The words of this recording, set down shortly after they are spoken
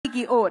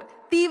की ओर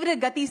तीव्र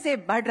गति से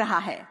बढ़ रहा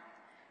है।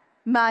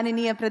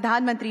 माननीय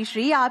प्रधानमंत्री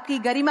श्री, आपकी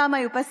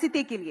गरिमामय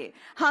उपस्थिति के लिए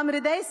हम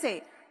हृदय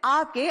से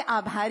आपके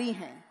आभारी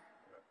हैं।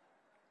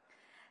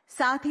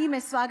 साथ ही मैं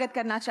स्वागत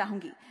करना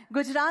चाहूंगी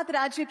गुजरात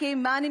राज्य के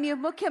माननीय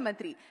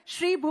मुख्यमंत्री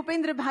श्री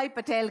भूपेंद्र भाई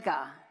पटेल का,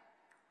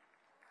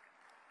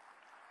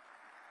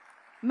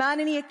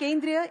 माननीय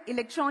केंद्रीय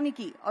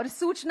इलेक्ट्रॉनिकी और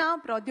सूचना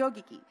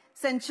प्रौद्योगिकी,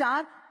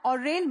 संचार और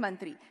रेल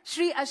मंत्री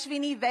श्री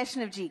अश्विनी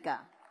वैष्णव जी का,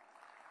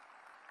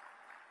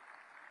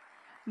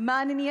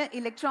 माननीय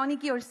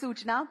इलेक्ट्रॉनिकी और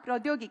सूचना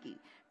प्रौद्योगिकी,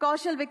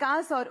 कौशल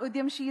विकास और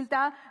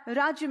उद्यमशीलता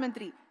राज्य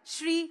मंत्री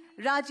श्री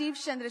राजीव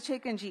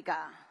चंद्रशेखर जी का।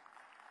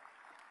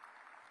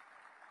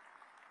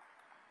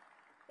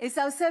 इस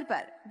अवसर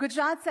पर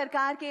गुजरात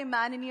सरकार के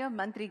माननीय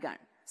मंत्रीगण,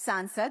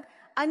 सांसद,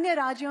 अन्य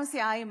राज्यों से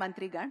आए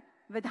मंत्रीगण,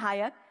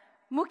 विधायक,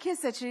 मुख्य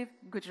सचिव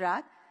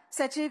गुजरात,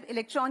 सचिव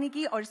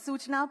इलेक्ट्रॉनिकी और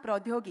सूचना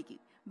प्रौद्योगिकी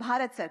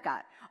भारत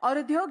सरकार और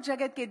उद्योग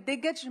जगत के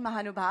दिग्गज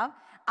महानुभाव,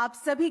 आप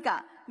सभी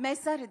का मैं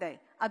सहृदय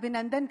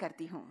अभिनंदन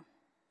करती हूं।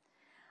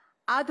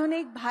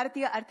 आधुनिक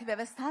भारतीय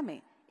अर्थव्यवस्था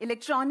में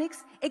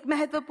इलेक्ट्रॉनिक्स एक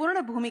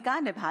महत्वपूर्ण भूमिका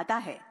निभाता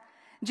है,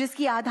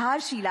 जिसकी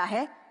आधारशिला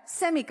है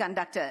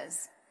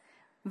सेमीकंडक्टर्स।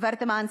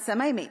 वर्तमान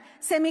समय में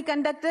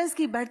सेमीकंडक्टर्स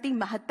की बढ़ती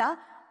महत्ता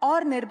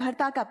और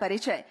निर्भरता का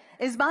परिचय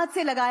इस बात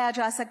से लगाया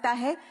जा सकता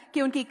है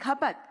कि उनकी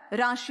खपत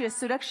राष्ट्रीय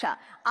सुरक्षा,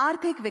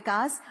 आर्थिक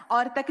विकास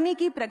और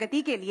तकनीकी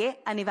प्रगति के लिए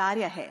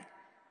अनिवार्य है।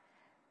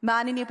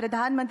 माननीय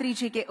प्रधानमंत्री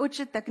जी के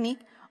उच्च तकनीक,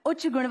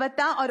 उच्च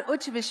गुणवत्ता और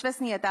उच्च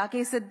विश्वसनीयता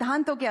के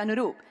सिद्धांतों के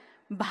अनुरूप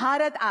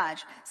भारत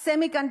आज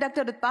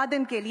सेमीकंडक्टर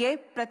उत्पादन के लिए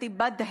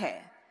प्रतिबद्ध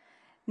है।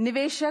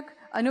 निवेशक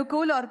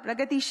अनुकूल और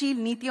प्रगतिशील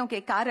नीतियों के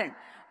कारण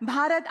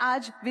भारत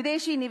आज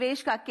विदेशी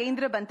निवेश का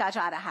केंद्र बनता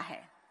जा रहा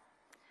है।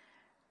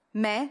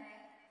 मैं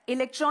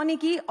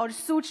इलेक्ट्रॉनिकी और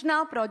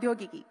सूचना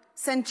प्रौद्योगिकी,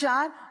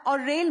 संचार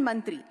और रेल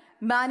मंत्री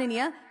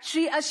माननीय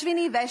श्री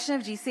अश्विनी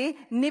वैष्णव जी से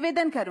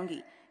निवेदन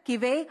करूंगी कि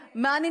वे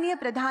माननीय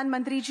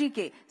प्रधानमंत्री जी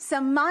के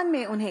सम्मान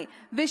में उन्हें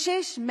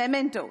विशेष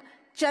मेमेंटो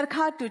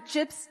चरखा टू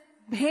चिप्स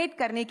भेंट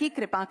करने की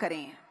कृपा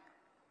करें।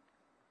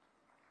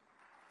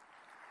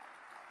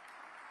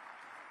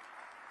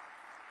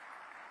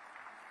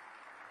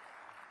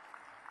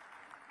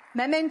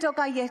 मेमेंटो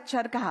का यह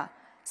चरखा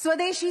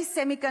स्वदेशी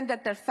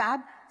सेमीकंडक्टर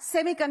फैब,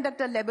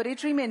 सेमीकंडक्टर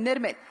लेबोरेटरी में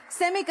निर्मित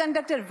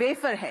सेमीकंडक्टर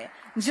वेफर है,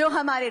 जो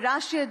हमारे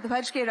राष्ट्रीय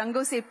ध्वज के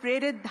रंगों से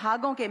प्रेरित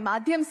धागों के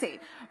माध्यम से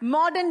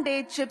मॉडर्न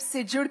डे चिप्स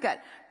से जुड़कर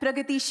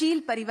प्रगतिशील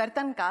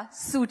परिवर्तन का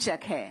सूचक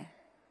है।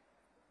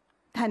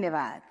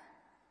 धन्यवाद।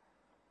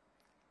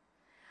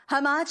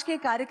 हम आज के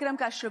कार्यक्रम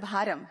का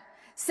शुभारंभ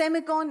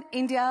सेमिकॉन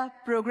इंडिया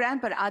प्रोग्राम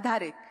पर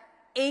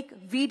आधारित एक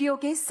वीडियो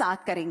के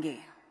साथ करेंगे।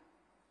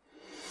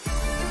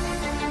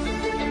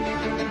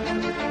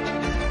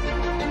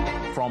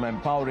 From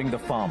empowering the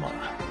farmer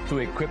to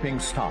equipping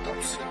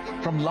startups,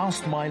 from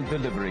last mile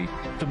delivery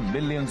to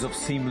millions of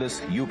seamless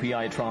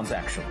UPI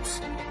transactions,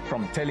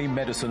 from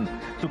telemedicine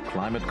to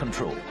climate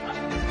control.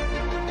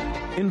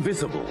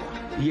 Invisible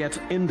yet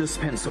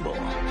indispensable.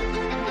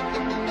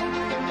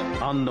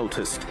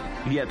 Unnoticed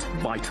yet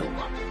vital.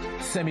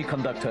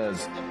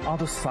 Semiconductors are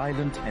the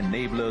silent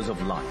enablers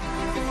of life.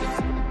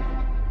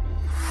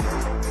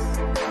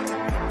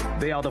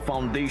 They are the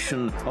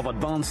foundation of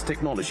advanced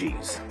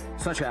technologies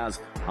such as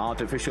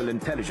artificial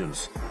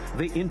intelligence,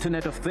 the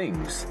Internet of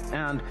Things,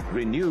 and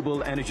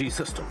renewable energy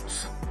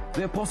systems.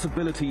 Their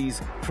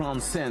possibilities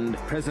transcend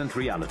present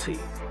reality.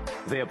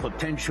 Their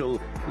potential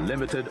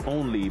limited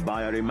only by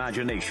our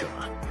imagination.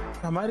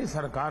 हमारी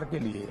सरकार के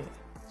लिए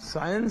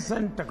science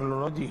and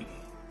technology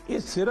ये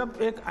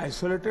सिर्फ एक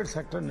isolated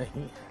sector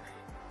नहीं है।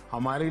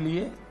 हमारे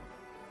लिए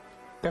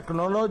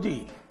टेक्नोलॉजी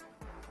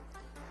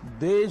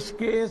देश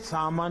के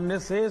सामान्य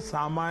से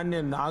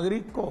सामान्य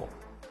नागरिक को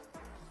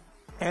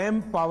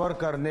एम्पावर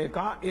करने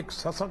का एक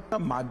सशक्त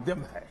माध्यम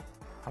है।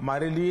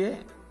 हमारे लिए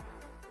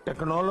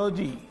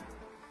टेक्नोलॉजी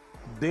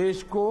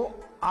देश को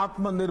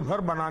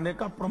आत्मनिर्भर बनाने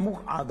का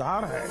प्रमुख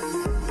आधार है।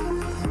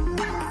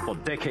 For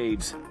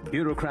decades,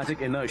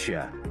 bureaucratic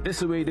inertia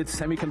dissuaded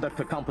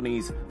semiconductor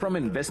companies from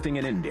investing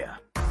in India.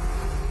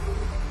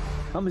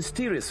 A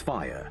mysterious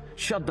fire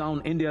shut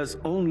down India's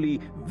only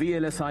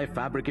VLSI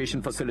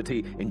fabrication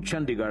facility in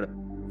Chandigarh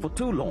for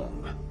too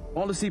long.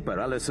 Policy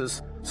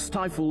paralysis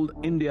stifled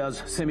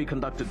India's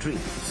semiconductor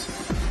dreams.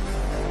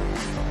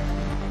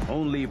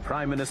 Only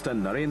Prime Minister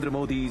Narendra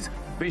Modi's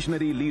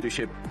visionary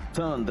leadership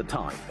turned the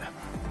tide.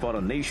 For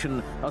a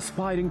nation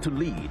aspiring to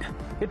lead,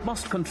 it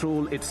must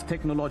control its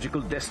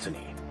technological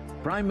destiny.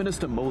 Prime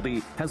Minister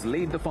Modi has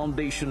laid the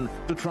foundation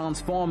to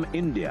transform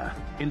India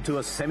into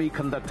a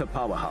semiconductor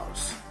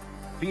powerhouse.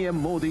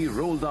 PM Modi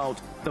rolled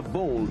out the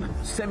bold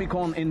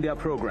Semicon India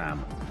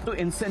program to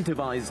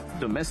incentivize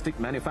domestic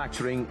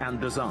manufacturing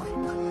and design.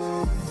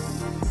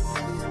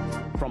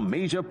 From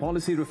major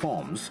policy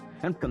reforms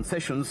and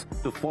concessions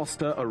to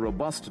foster a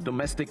robust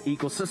domestic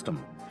ecosystem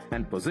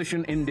and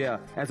position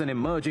India as an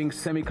emerging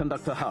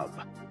semiconductor hub,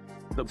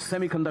 the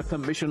Semiconductor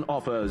Mission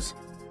offers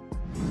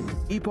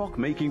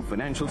epoch-making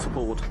financial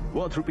support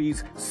worth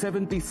rupees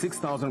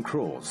 76,000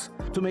 crores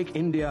to make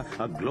India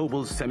a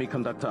global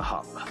semiconductor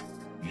hub.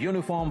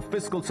 Uniform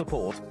fiscal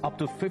support up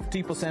to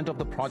 50% of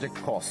the project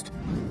cost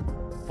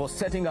for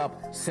setting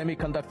up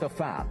semiconductor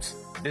fabs,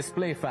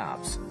 display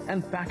fabs,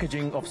 and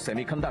packaging of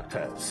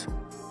semiconductors.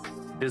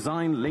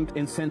 Design-linked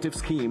incentive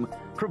scheme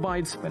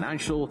provides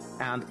financial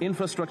and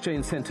infrastructure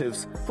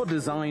incentives for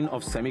design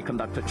of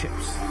semiconductor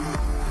chips.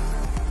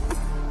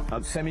 A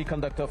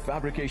semiconductor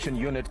fabrication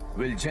unit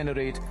will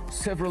generate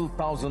several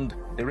thousand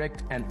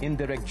direct and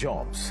indirect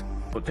jobs,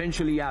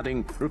 potentially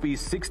adding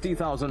rupees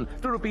 60,000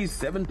 to rupees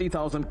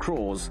 70,000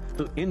 crores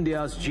to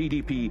India's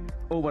GDP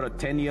over a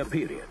 10-year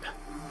period.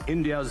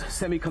 India's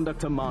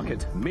semiconductor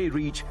market may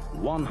reach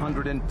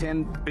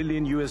 $110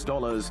 billion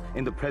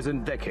in the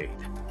present decade,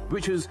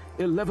 which is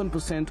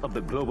 11% of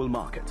the global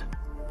market.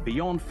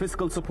 Beyond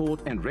fiscal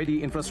support and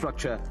ready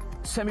infrastructure,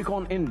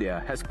 Semicon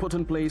India has put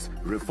in place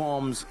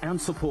reforms and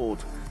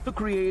support to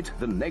create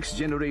the next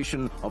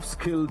generation of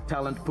skilled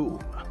talent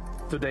pool.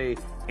 Today,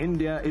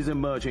 India is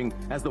emerging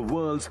as the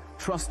world's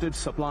trusted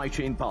supply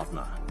chain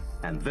partner,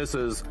 and this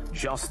is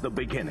just the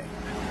beginning.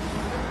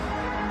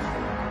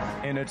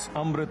 In its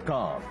Amrit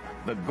Kaal,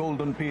 the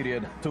golden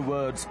period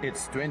towards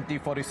its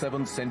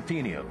 2047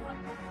 centennial,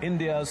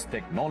 India's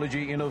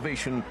technology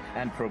innovation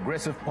and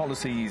progressive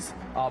policies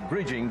are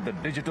bridging the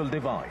digital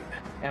divide,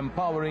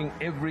 empowering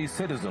every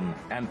citizen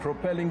and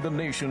propelling the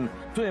nation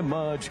to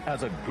emerge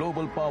as a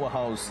global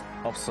powerhouse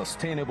of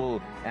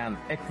sustainable and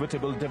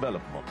equitable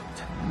development.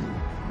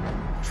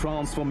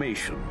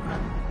 Transformation,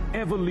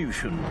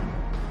 evolution,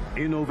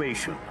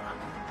 innovation.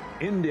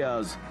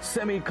 India's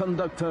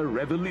semiconductor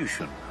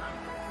revolution.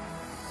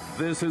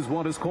 This is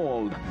what is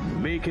called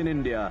Make in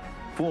India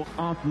for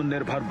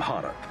Aapnu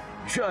Bharat.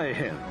 Jai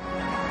Hind.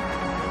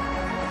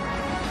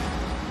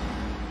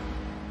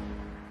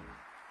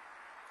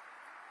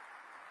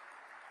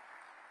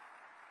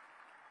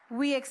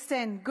 We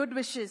extend good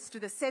wishes to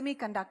the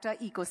semiconductor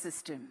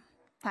ecosystem.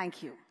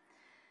 Thank you.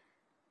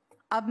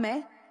 अब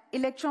मैं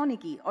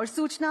इलेक्ट्रॉनिकी और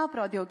सूचना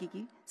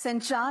प्रौद्योगिकी,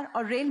 संचार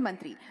और rail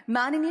मंत्री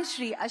माननीय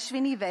श्री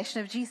अश्विनी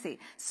वैष्णव जी से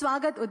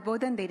स्वागत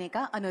उद्बोधन देने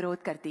का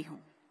अनुरोध करती हूं।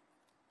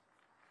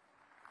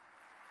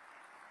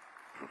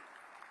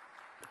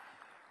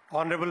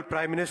 Honorable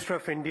Prime Minister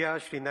of India,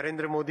 Shri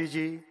Narendra Modi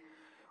ji,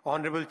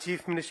 Honorable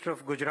Chief Minister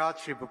of Gujarat,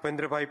 Shri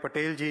Bhupendra Bhai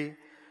Patel ji,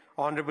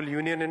 Honorable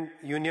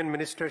Union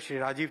Minister, Shri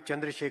Rajiv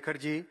Chandrasekhar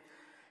ji,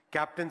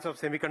 captains of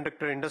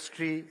semiconductor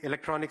industry,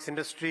 electronics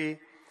industry,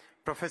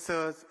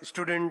 professors,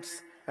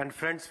 students, and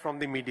friends from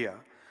the media.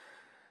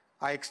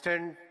 I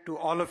extend to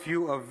all of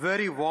you a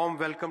very warm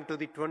welcome to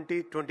the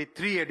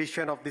 2023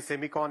 edition of the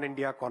Semicon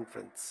India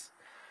Conference.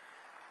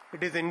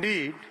 It is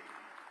indeed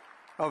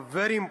a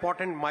very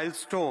important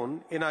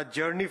milestone in our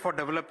journey for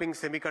developing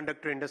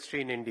semiconductor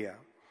industry in India.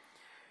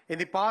 In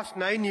the past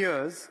 9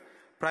 years,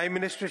 Prime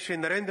Minister Shri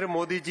Narendra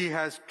Modi ji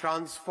has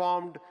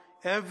transformed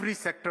every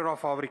sector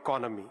of our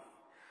economy.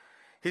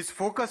 His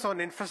focus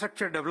on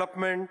infrastructure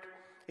development,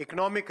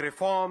 economic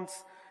reforms,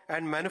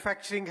 and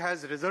manufacturing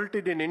has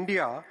resulted in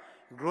India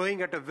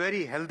growing at a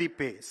very healthy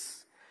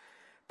pace.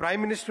 Prime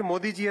Minister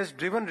Modi ji has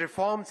driven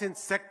reforms in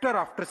sector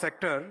after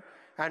sector,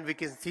 and we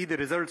can see the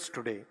results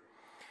today.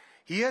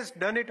 He has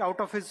done it out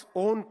of his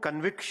own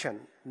conviction,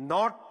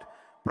 not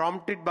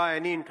prompted by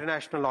any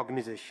international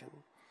organization.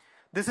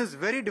 This is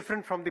very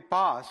different from the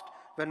past,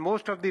 when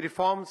most of the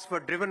reforms were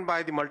driven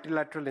by the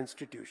multilateral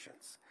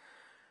institutions.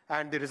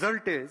 And the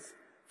result is,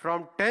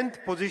 from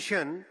 10th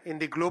position in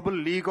the Global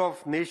League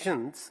of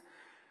Nations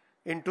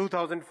in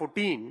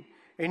 2014,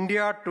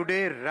 India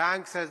today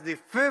ranks as the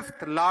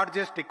 5th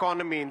largest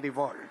economy in the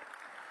world.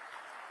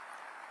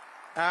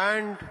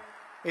 And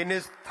in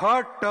his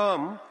third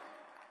term,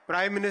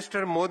 Prime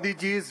Minister Modi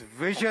ji's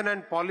vision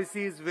and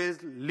policies will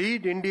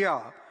lead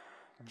India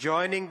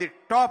joining the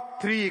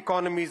top 3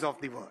 economies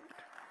of the world.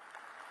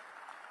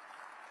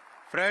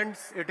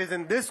 Friends, it is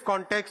in this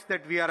context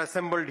that we are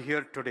assembled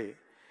here today.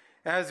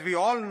 As we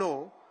all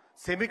know,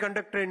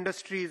 semiconductor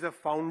industry is a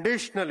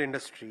foundational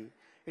industry.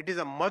 It is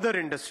a mother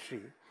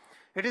industry.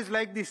 It is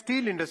like the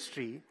steel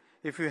industry.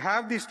 If you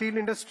have the steel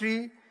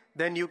industry,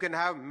 then you can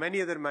have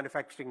many other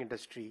manufacturing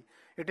industry.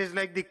 It is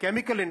like the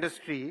chemical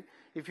industry.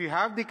 If you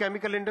have the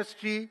chemical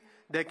industry,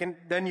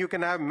 then you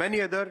can have many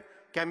other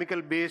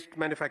chemical-based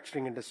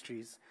manufacturing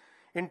industries.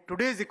 In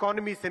today's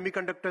economy,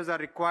 semiconductors are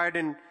required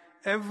in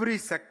every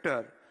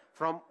sector,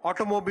 from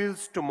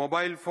automobiles to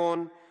mobile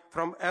phone,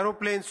 from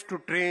aeroplanes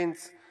to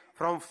trains,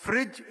 from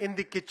fridge in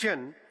the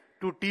kitchen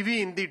to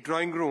TV in the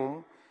drawing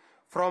room,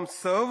 from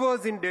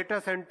servers in data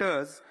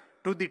centers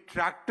to the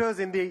tractors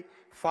in the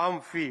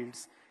farm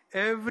fields.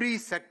 Every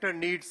sector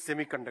needs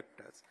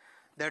semiconductors.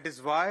 That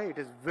is why it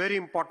is very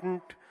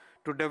important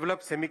to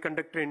develop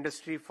semiconductor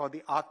industry for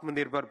the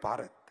Aatmanirbhar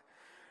Bharat.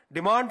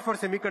 Demand for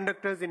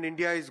semiconductors in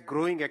India is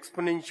growing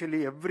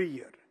exponentially every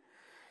year.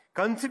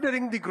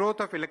 Considering the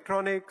growth of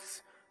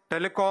electronics,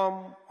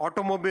 telecom,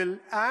 automobile,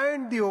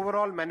 and the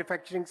overall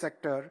manufacturing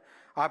sector,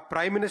 our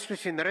Prime Minister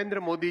Shri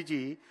Narendra Modi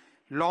ji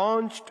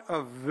launched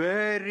a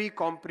very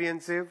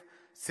comprehensive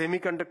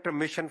semiconductor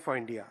mission for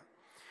India.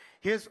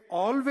 He has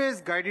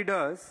always guided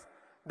us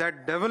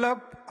that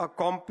develop a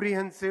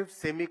comprehensive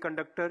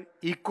semiconductor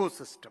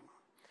ecosystem.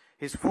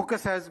 His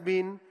focus has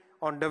been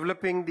on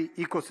developing the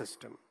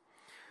ecosystem.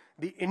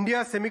 The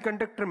India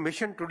semiconductor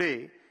mission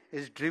today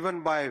is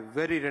driven by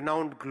very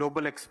renowned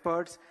global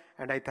experts,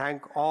 and I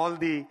thank all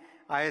the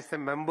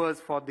ISM members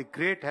for the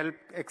great help,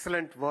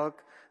 excellent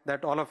work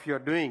that all of you are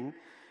doing.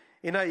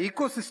 In our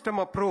ecosystem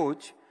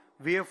approach,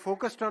 we have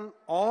focused on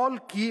all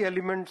key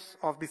elements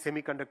of the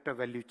semiconductor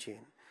value chain,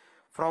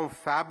 from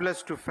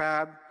fabless to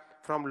fab,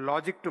 from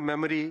logic to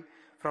memory,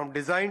 from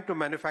design to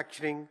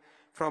manufacturing,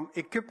 from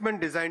equipment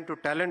design to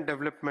talent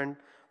development,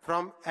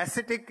 from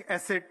acetic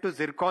acid to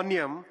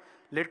zirconium.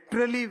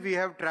 Literally, we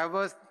have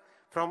traversed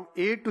from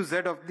A to Z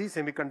of the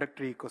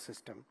semiconductor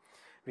ecosystem.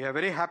 We are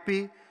very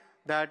happy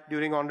that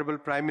during Honorable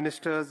Prime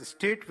Minister's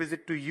state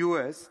visit to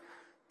US,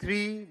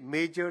 3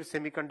 major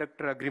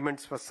semiconductor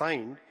agreements were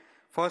signed.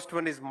 First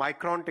one is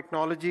Micron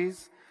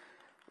Technologies.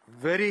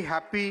 Very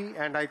happy,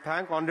 and I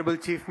thank Honorable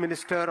Chief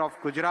Minister of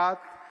Gujarat.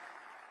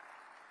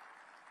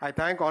 I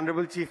thank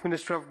Honorable Chief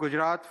Minister of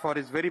Gujarat for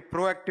his very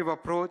proactive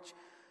approach.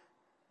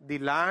 The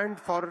land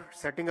for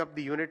setting up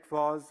the unit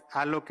was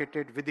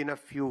allocated within a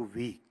few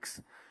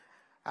weeks.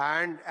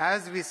 And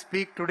as we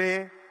speak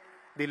today,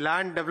 the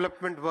land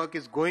development work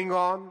is going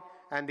on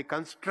and the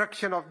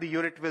construction of the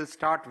unit will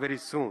start very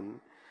soon.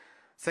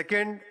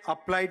 Second,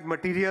 applied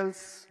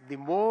materials, the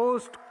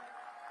most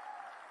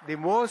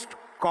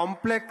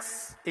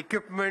complex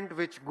equipment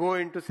which go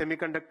into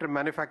semiconductor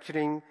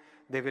manufacturing,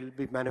 they will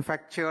be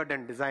manufactured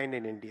and designed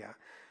in India.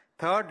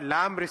 Third,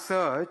 Lam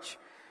Research,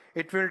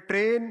 it will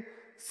train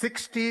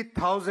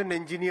 60,000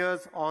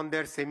 engineers on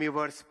their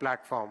Semiverse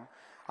platform.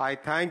 I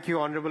thank you,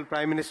 Honorable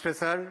Prime Minister,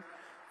 sir,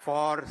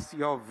 for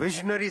your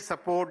visionary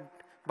support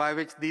by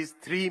which these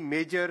 3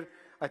 major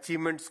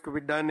achievements could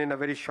be done in a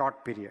very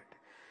short period.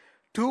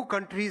 2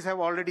 countries have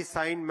already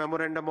signed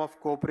Memorandum of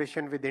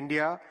Cooperation with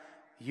India,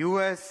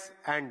 US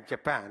and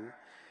Japan.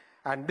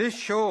 And this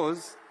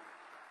shows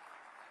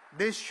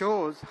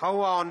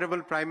how our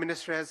Honorable Prime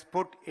Minister has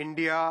put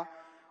India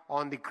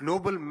on the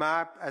global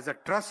map as a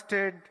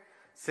trusted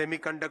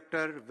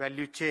semiconductor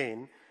value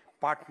chain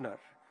partner.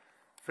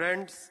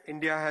 Friends,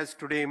 India has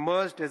today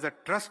emerged as a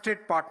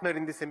trusted partner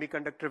in the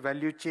semiconductor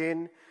value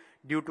chain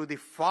due to the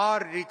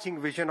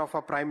far-reaching vision of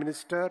our Prime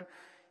Minister,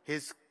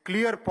 his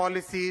clear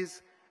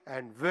policies,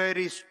 and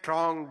very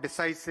strong,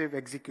 decisive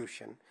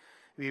execution.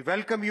 We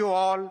welcome you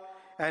all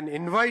and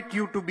invite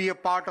you to be a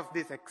part of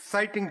this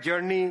exciting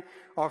journey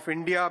of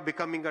India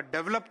becoming a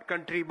developed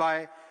country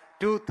by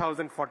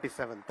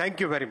 2047. Thank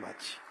you very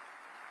much.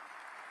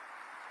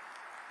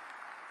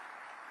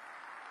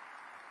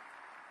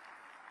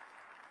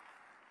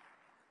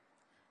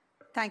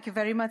 Thank you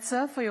very much,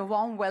 sir, for your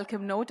warm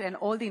welcome note and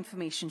all the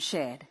information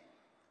shared.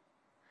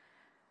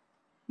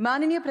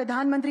 माननीय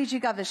प्रधानमंत्री जी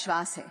का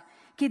विश्वास है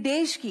कि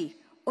देश की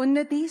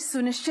उन्नति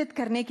सुनिश्चित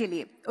करने के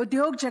लिए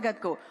उद्योग जगत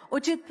को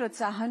उचित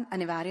प्रोत्साहन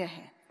अनिवार्य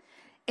है।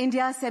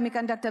 इंडिया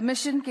सेमीकंडक्टर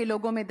मिशन के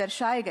लोगों में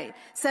दर्शाए गए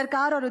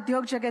सरकार और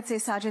उद्योग जगत से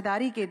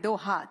साझेदारी के 2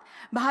 हाथ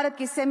भारत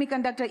के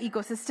सेमीकंडक्टर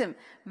इकोसिस्टम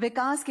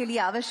विकास के लिए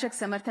आवश्यक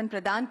समर्थन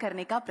प्रदान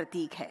करने का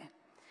प्रतीक है।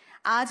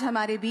 आज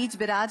हमारे बीच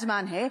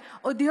विराजमान है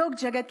उद्योग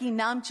जगत की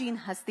नामचीन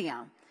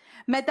हस्तियां।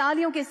 मैं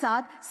तालियों के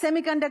साथ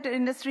सेमीकंडक्टर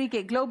इंडस्ट्री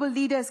के ग्लोबल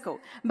लीडर्स को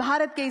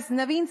भारत के इस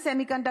नवीन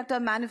सेमीकंडक्टर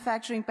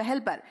मैन्युफैक्चरिंग पहल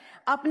पर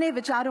अपने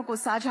विचारों को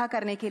साझा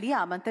करने के लिए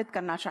आमंत्रित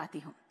करना चाहती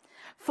हूं।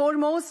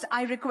 Foremost,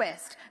 I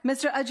request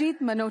Mr.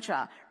 Ajit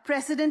Manocha,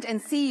 President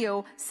and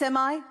CEO,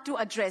 Semi, to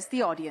address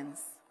the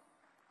audience.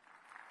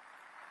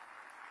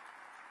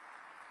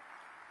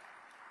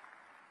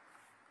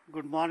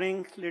 Good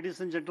morning,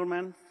 ladies and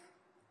gentlemen.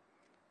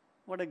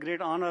 What a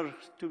great honor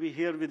to be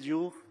here with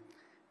you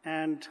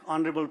and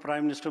Honorable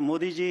Prime Minister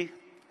Modi ji,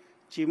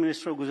 Chief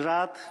Minister of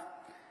Gujarat,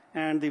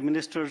 and the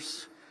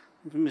ministers,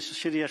 Mr.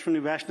 Shri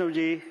Ashwini Vaishnav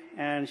ji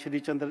and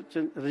Shri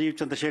Rajiv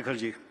Chandrasekhar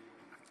ji.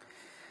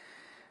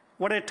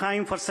 What a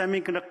time for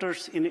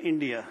semiconductors in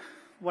India.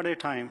 What a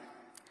time.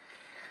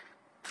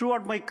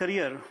 Throughout my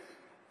career,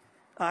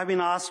 I have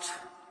been asked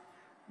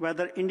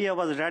whether India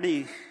was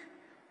ready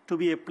to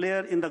be a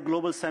player in the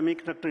global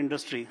semiconductor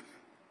industry.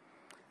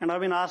 And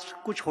I've been asked,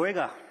 kuch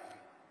hoega?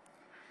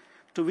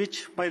 To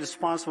which my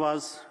response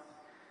was,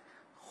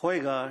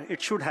 hoega,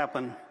 it should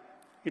happen,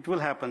 it will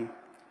happen.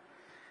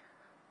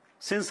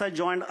 Since I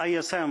joined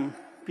ISM,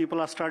 people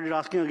have started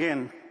asking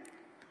again,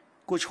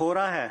 kuch ho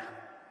raha hai?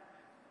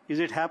 Is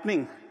it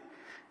happening?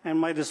 And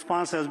my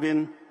response has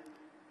been,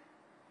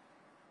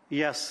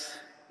 yes,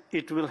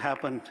 it will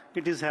happen,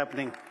 it is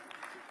happening.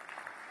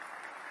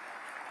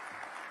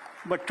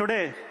 But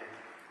today,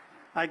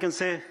 I can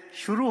say,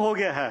 shuru ho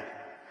gaya hai.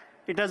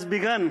 It has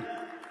begun,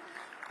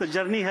 the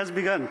journey has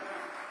begun.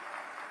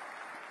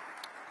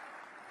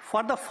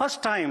 For the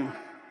first time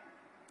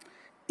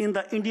in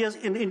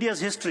India's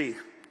history,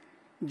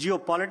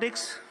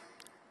 geopolitics,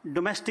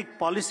 domestic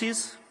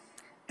policies,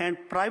 and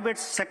private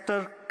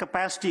sector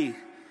capacity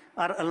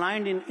are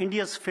aligned in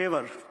India's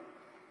favor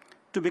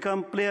to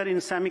become player in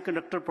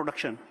semiconductor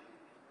production.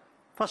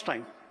 First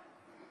time.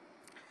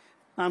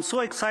 I'm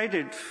so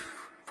excited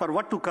for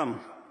what to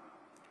come.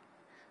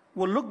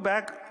 We'll look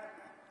back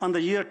on the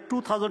year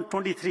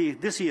 2023,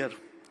 this year,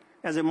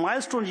 as a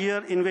milestone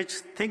year in which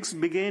things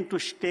began to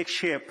take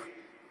shape,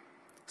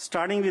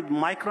 starting with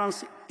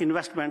Micron's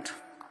investment.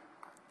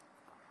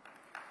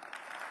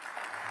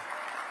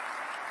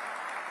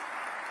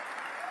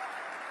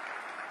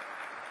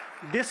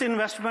 This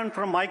investment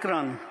from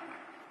Micron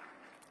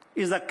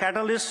is the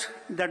catalyst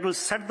that will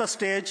set the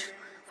stage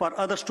for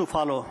others to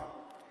follow.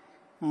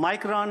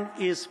 Micron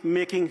is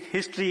making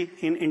history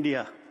in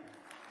India.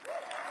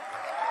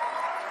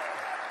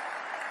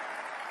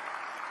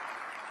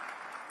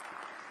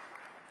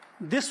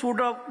 This would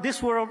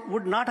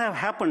not have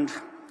happened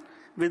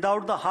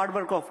without the hard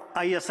work of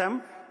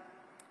ISM,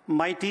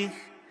 MITI,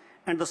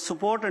 and the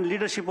support and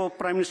leadership of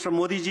Prime Minister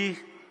Modi ji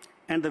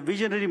and the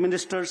visionary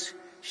ministers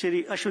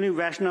Shri Ashwini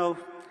Vaishnav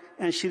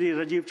and Shri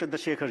Rajiv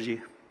Chandrasekhar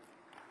ji.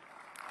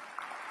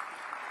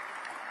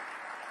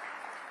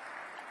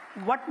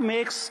 What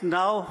makes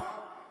now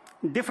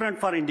different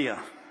for India?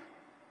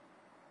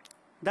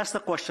 That's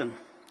the question.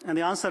 And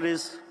the answer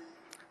is,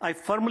 I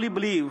firmly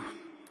believe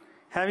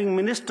having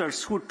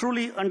ministers who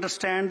truly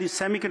understand the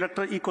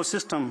semiconductor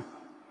ecosystem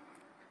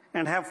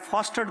and have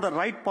fostered the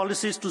right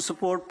policies to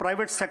support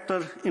private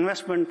sector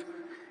investment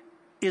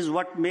is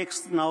what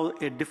makes now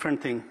a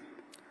different thing.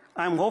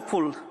 I'm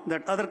hopeful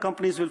that other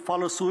companies will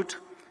follow suit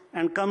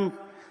and come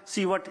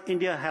see what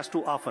India has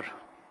to offer.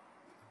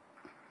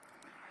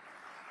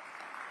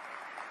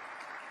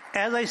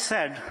 As I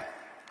said,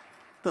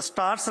 the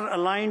stars are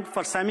aligned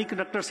for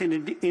semiconductors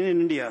in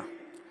India,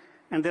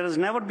 and there has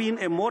never been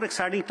a more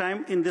exciting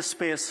time in this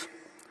space.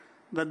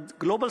 The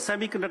global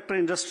semiconductor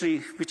industry,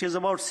 which is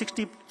about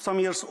 60-some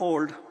years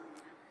old,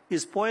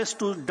 is poised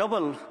to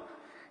double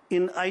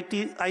in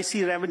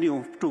IC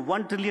revenue to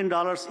 $1 trillion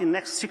in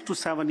next 6 to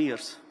 7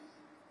 years.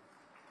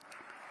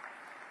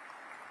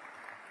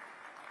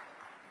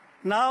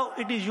 Now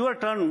it is your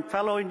turn,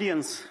 fellow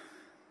Indians,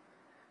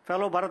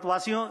 fellow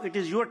Bharatvasiyon, it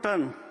is your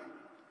turn.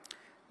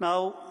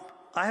 Now,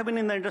 I have been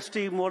in the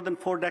industry more than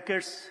 4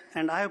 decades,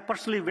 and I have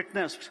personally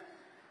witnessed.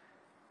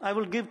 I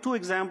will give 2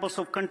 examples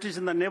of countries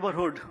in the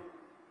neighborhood,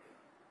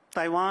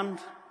 Taiwan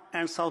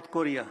and South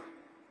Korea.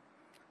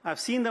 I've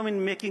seen them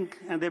in making,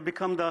 and they've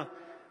become the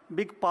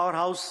big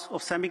powerhouse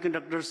of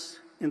semiconductors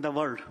in the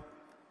world.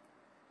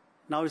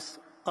 Now it's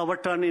our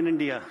turn in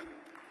India.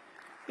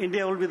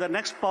 India will be the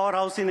next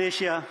powerhouse in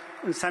Asia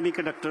in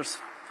semiconductors.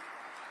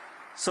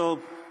 So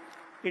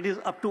it is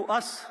up to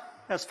us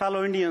as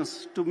fellow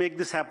Indians to make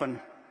this happen.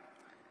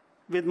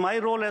 With my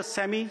role as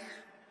SEMI,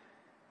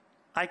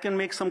 I can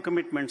make some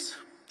commitments.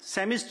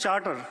 SEMI's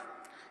charter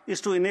is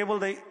to enable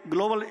the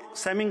global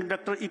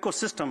semiconductor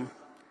ecosystem,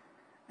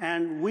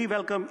 and we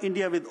welcome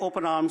India with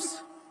open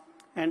arms,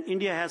 and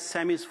India has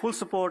SEMI's full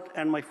support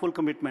and my full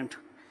commitment.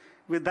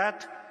 With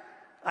that,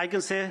 I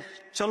can say,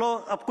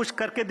 chalo, ab kuch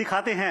karke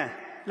dikhate hain.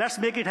 Let's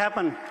make it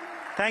happen.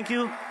 Thank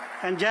you,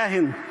 and Jai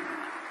Hind.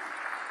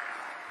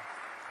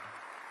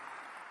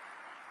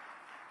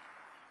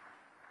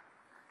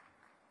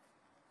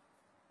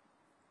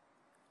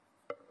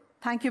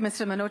 Thank you,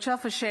 Mr. Manocha,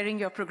 for sharing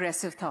your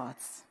progressive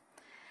thoughts.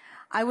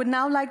 I would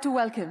now like to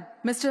welcome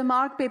Mr.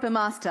 Mark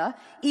Papermaster,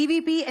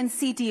 EVP and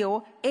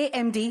CTO,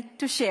 AMD,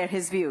 to share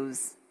his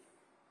views.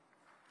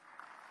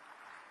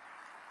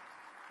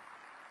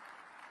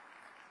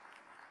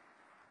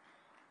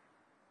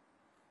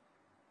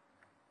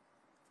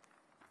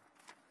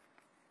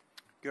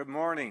 Good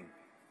morning.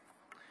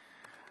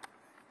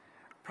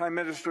 Prime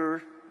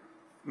Minister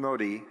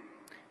Modi,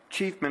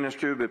 Chief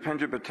Minister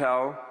Bhupendra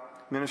Patel,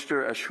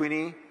 Minister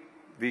Ashwini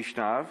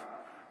Vaishnav,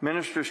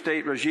 Minister of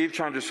State Rajiv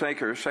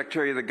Chandrasekhar,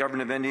 Secretary of the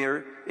Government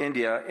of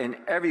India, and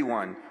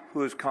everyone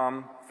who has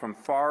come from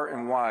far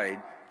and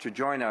wide to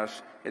join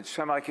us at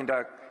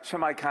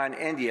Semicon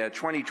India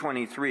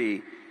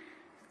 2023.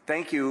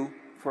 Thank you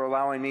for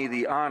allowing me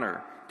the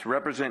honor to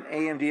represent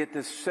AMD at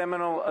this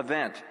seminal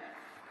event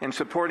in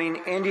supporting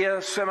India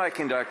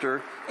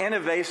semiconductor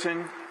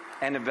innovation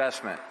and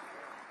investment.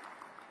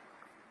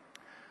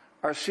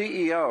 Our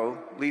CEO,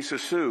 Lisa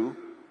Su,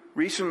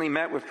 recently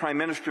met with Prime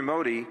Minister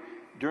Modi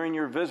during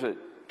your visit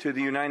to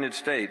the United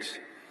States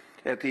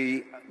at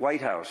the White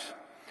House.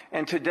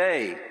 And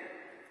today,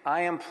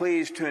 I am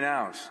pleased to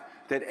announce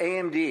that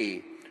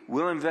AMD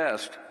will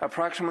invest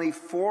approximately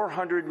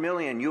 $400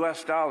 million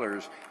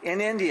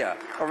in India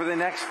over the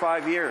next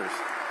 5 years.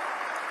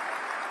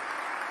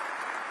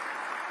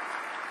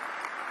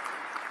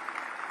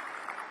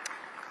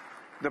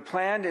 The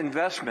planned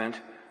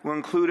investment will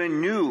include a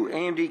new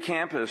AMD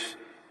campus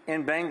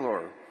in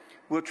Bangalore,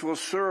 which will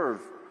serve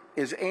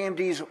as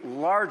AMD's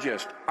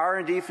largest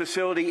R&D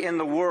facility in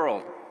the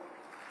world.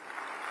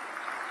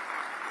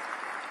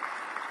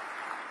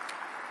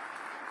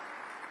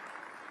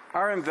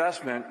 Our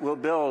investment will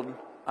build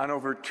on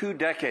over 2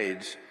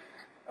 decades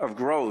of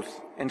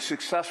growth and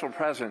successful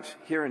presence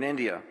here in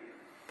India.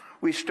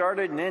 We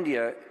started in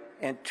India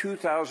in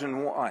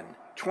 2001,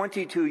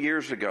 22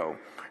 years ago,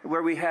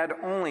 where we had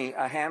only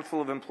a handful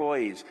of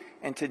employees.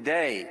 And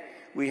today,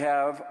 we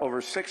have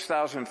over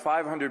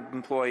 6,500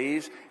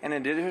 employees and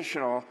an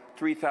additional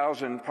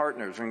 3,000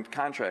 partners and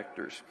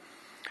contractors.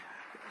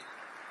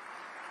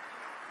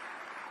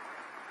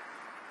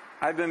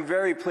 I've been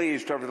very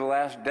pleased over the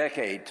last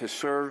decade to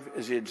serve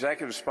as the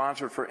executive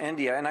sponsor for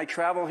India, and I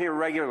travel here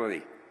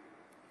regularly.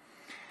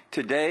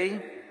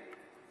 Today,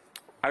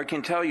 I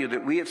can tell you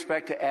that we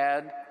expect to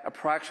add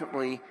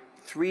approximately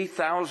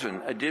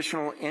 3,000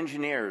 additional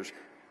engineers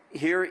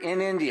here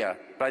in India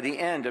by the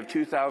end of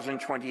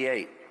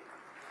 2028.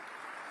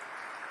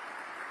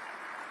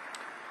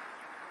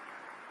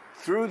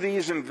 Through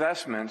these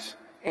investments,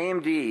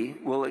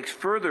 AMD will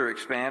further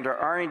expand our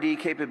R&D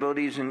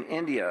capabilities in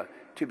India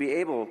to be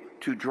able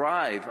to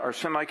drive our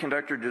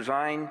semiconductor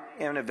design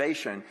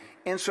innovation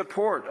in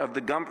support of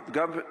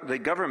the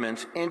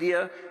government's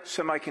India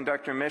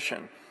semiconductor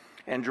mission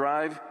and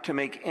drive to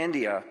make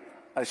India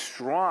a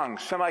strong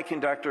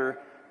semiconductor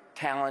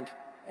talent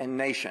and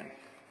nation.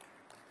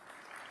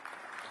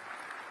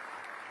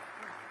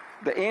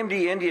 The AMD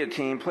India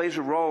team plays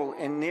a role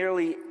in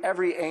nearly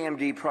every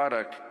AMD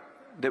product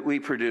that we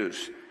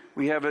produce.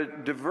 We have a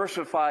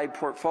diversified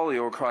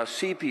portfolio across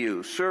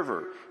CPU,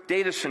 server,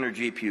 data center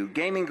GPU,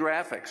 gaming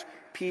graphics,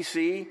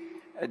 PC,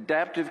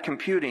 adaptive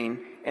computing,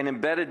 and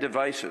embedded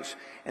devices.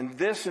 And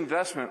this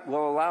investment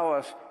will allow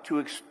us to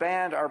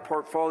expand our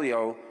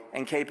portfolio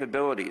and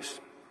capabilities.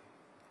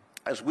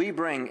 As we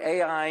bring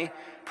AI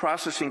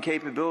processing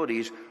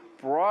capabilities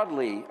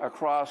broadly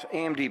across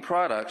AMD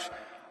products,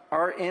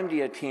 our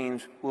India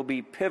teams will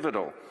be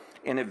pivotal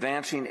in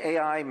advancing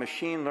AI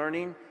machine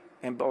learning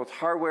in both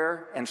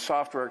hardware and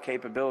software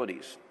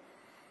capabilities.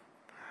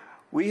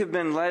 We have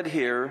been led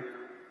here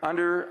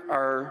under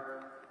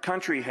our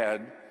country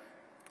head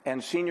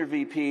and Senior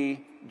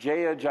VP,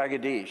 Jaya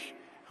Jagadish,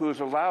 who has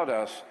allowed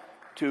us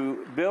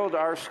to build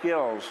our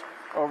skills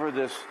over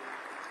this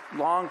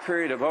long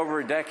period of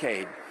over a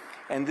decade.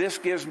 And this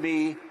gives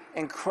me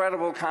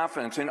incredible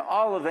confidence in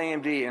all of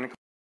AMD and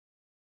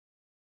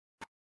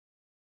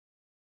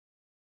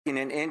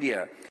in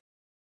India.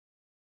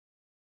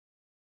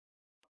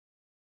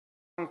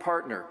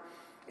 Partner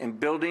in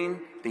building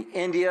the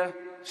India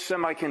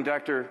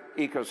semiconductor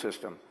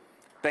ecosystem.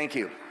 Thank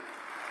you.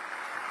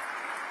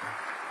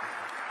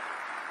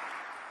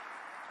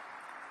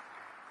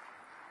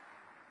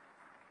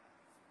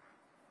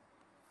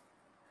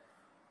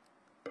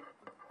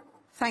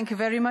 Thank you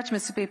very much,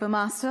 Mr.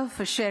 Papermaster,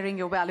 for sharing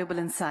your valuable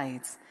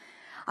insights.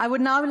 I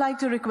would now like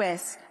to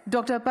request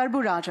Dr.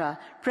 Parbu Raja,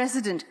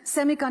 President,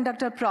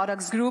 Semiconductor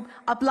Products Group,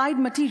 Applied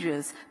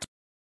Materials.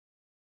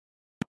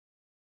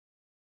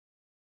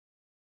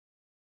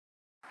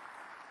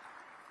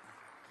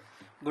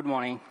 Good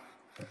morning.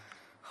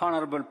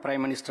 Honorable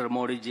Prime Minister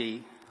Modi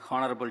ji,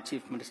 Honorable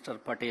Chief Minister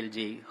Patel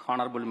ji,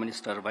 Honorable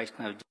Minister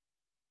Vaishnav ji,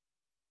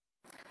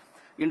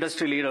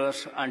 industry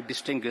leaders and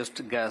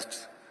distinguished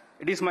guests,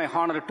 it is my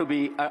honor to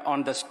be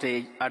on the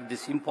stage at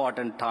this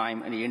important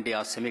time in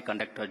India's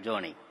semiconductor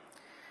journey.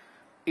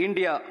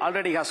 India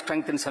already has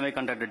strengthened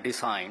semiconductor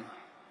design,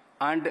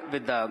 and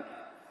with the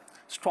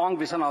strong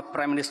vision of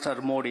Prime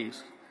Minister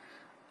Modi's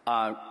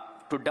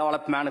to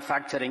develop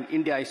manufacturing,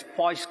 India is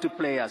poised to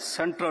play a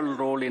central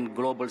role in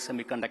global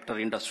semiconductor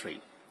industry.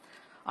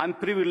 I'm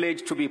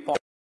privileged to be part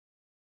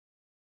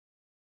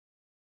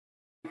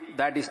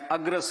that is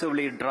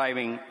aggressively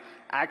driving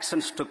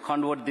actions to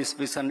convert this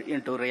vision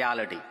into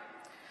reality.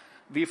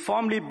 We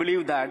firmly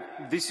believe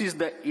that this is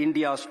the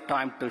India's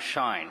time to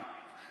shine.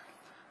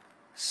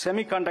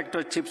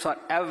 Semiconductor chips are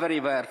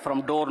everywhere,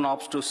 from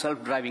doorknobs to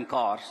self-driving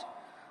cars.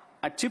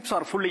 And chips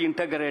are fully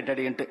integrated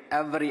into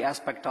every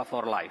aspect of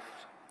our life.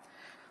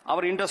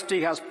 Our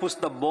industry has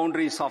pushed the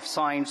boundaries of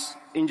science,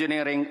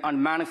 engineering,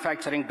 and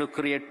manufacturing to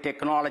create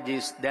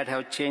technologies that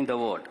have changed the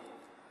world.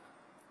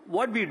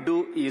 What we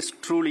do is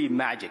truly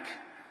magic.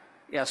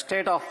 A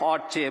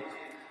state-of-the-art chip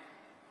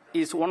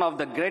is one of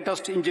the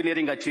greatest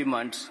engineering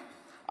achievements,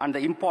 and the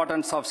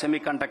importance of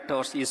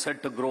semiconductors is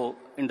set to grow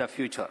in the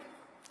future.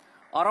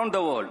 Around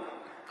the world,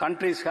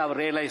 countries have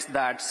realized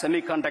that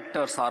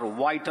semiconductors are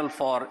vital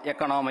for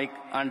economic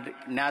and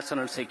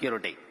national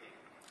security.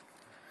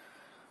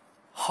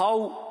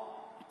 How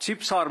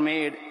chips are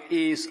made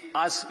is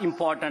as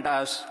important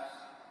as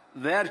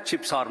where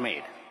chips are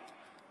made.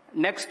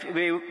 Next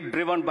wave,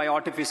 driven by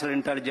artificial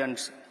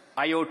intelligence,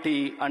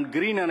 IoT, and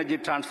green energy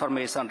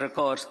transformation,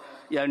 requires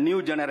a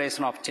new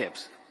generation of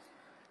chips.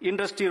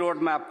 Industry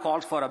roadmap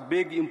calls for a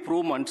big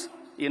improvements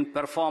in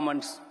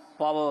performance,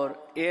 power,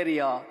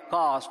 area,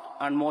 cost,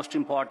 and most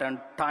important,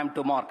 time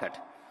to market.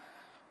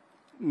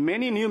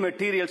 Many new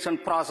materials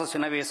and process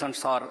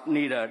innovations are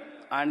needed,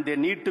 and they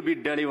need to be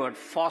delivered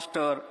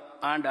faster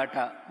and at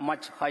a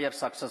much higher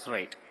success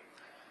rate.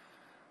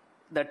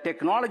 The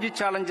technology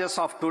challenges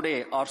of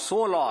today are so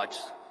large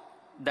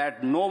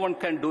that no one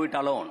can do it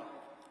alone.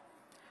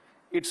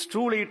 It's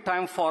truly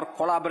time for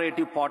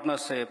collaborative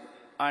partnership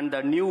and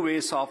the new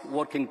ways of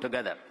working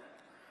together.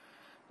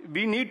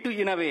 We need to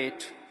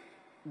innovate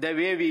the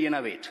way we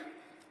innovate.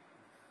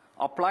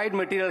 Applied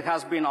Materials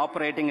has been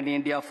operating in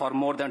India for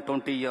more than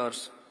 20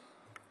 years.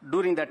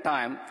 During that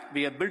time,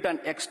 we have built an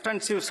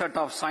extensive set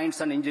of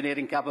science and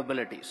engineering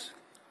capabilities.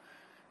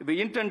 We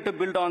intend to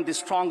build on this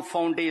strong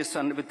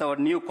foundation with our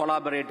new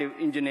collaborative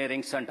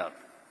engineering center,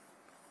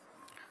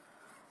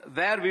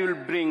 where we will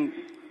bring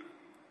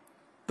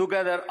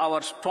together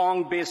our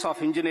strong base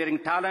of engineering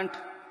talent,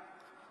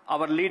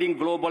 our leading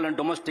global and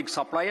domestic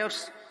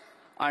suppliers,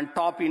 and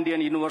top Indian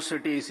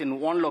universities in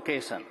one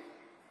location,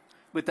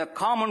 with a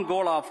common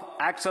goal of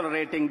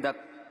accelerating the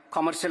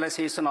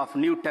commercialization of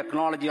new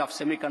technology of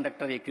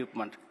semiconductor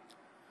equipment.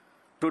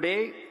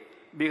 Today,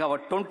 we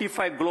have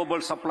 25 global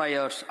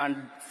suppliers and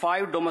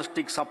 5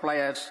 domestic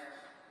suppliers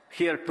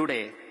here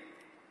today.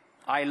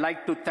 I'd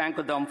like to thank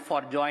them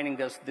for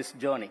joining us this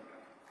journey.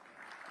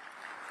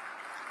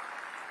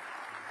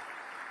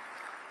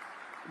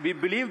 We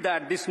believe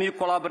that this new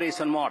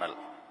collaboration model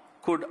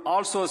could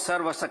also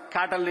serve as a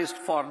catalyst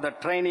for the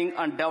training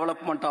and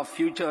development of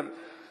future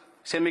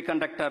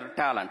semiconductor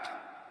talent,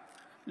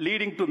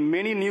 leading to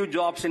many new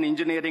jobs in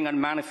engineering and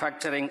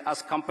manufacturing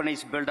as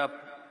companies build up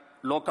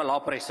local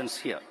operations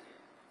here.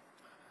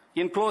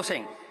 In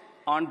closing,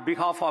 on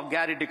behalf of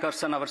Gary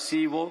Dickerson, our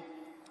CEO,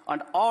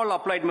 and all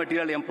Applied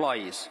Material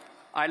employees,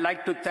 I'd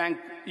like to thank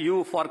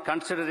you for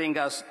considering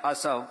us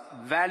as a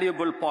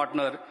valuable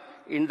partner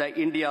in the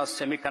India's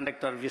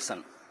semiconductor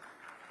vision.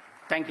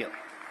 Thank you.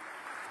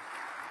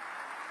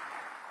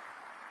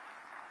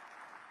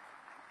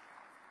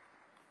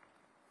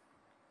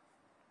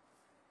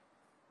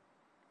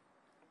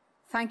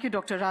 Thank you,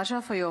 Dr.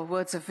 Raja, for your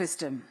words of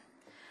wisdom.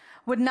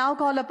 Would now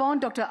call upon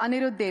Dr.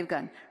 Anirudh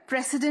Devgan,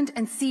 President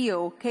and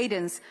CEO,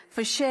 Cadence,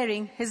 for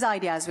sharing his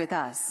ideas with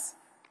us.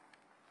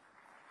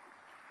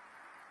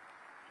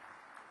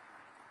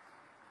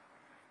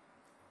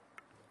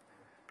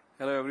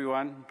 Hello,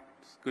 everyone.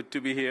 It's good to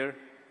be here.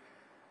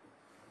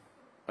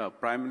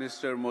 Prime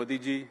Minister Modi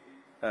ji,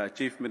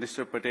 Chief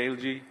Minister Patel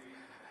ji,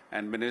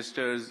 and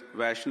Ministers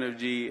Vaishnav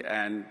ji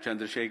and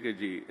Chandrasekhar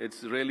ji.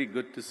 It's really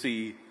good to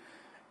see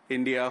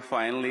India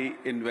finally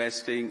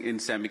investing in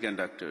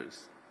semiconductors.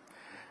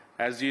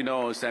 As you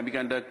know,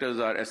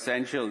 semiconductors are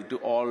essential to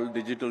all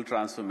digital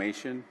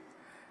transformation,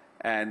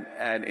 and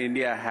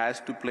India has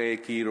to play a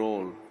key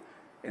role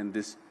in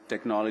this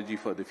technology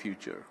for the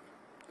future.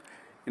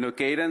 You know,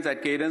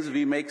 at Cadence,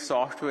 we make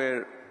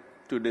software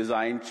to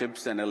design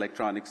chips and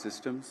electronic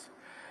systems,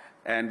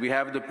 and we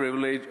have the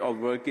privilege of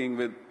working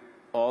with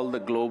all the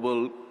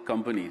global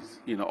companies.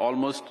 You know,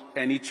 almost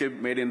any chip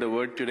made in the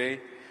world today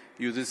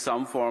uses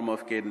some form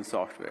of Cadence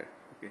software.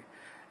 Okay?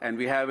 And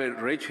we have a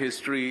rich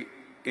history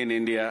in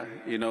India.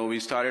 You know, we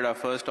started our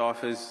first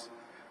office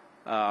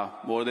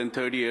more than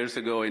 30 years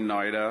ago in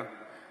Noida,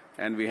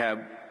 and we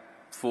have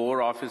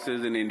 4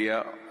 offices in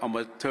India.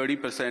 Almost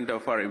 30%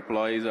 of our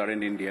employees are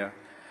in India.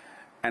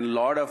 And a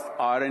lot of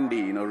R&D,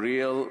 you know,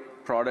 real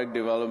product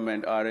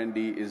development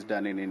R&D is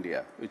done in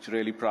India, which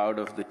really proud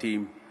of the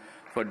team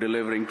for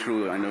delivering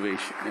true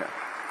innovation. Yeah.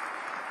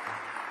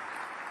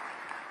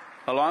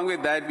 Along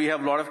with that, we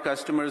have a lot of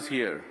customers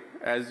here.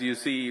 As you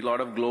see, a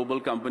lot of global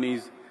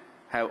companies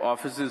have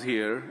offices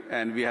here,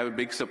 and we have a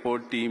big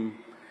support team,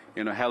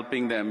 you know,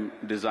 helping them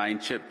design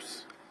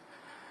chips.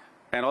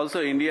 And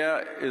also,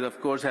 India is,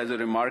 of course, has a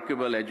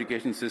remarkable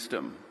education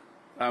system.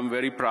 I'm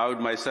very proud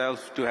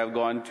myself to have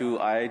gone to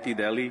IIT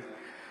Delhi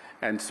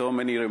and so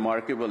many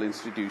remarkable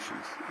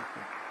institutions.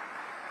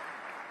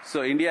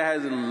 So India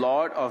has a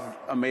lot of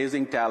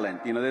amazing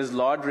talent. You know, there's a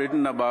lot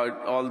written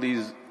about all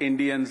these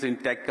Indians in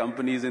tech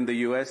companies in the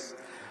US,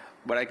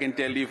 but I can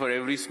tell you for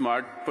every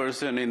smart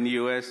person in the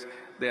US,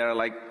 there are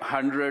like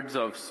hundreds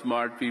of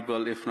smart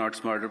people, if not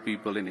smarter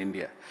people in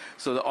India.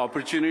 So the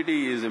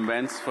opportunity is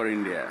immense for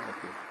India.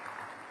 Okay.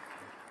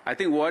 I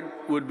think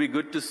what would be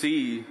good to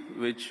see,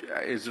 which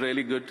is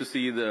really good to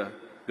see the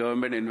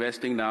government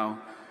investing now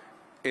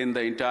in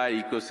the entire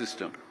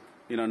ecosystem.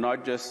 You know,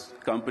 not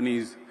just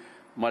companies,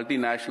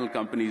 multinational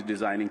companies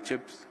designing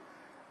chips,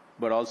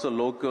 but also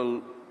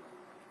local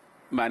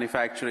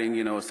manufacturing,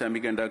 you know,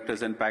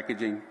 semiconductors and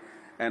packaging,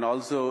 and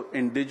also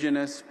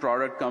indigenous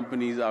product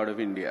companies out of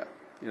India.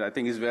 You know, I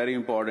think it's very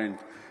important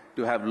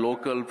to have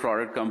local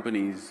product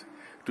companies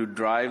to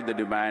drive the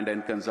demand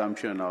and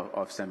consumption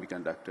of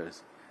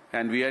semiconductors.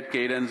 And we at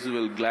Cadence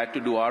will be glad to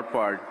do our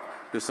part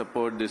to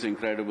support this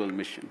incredible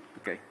mission.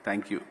 Okay,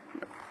 thank you.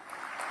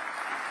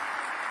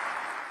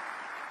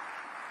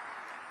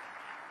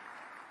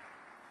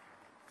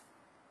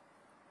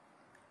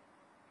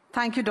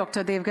 Thank you,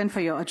 Dr. Devgan,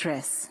 for your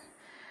address.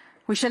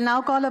 We shall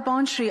now call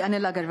upon Shri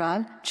Anil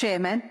Agarwal,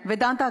 Chairman,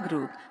 Vedanta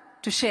Group,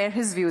 to share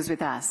his views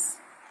with us.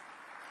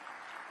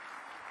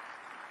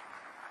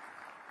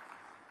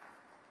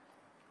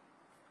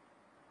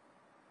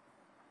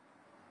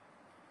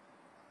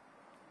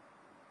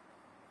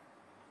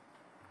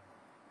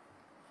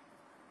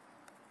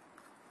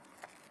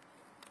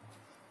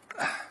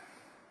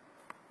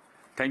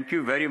 Thank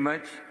you very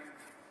much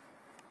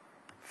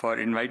for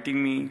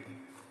inviting me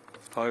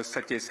for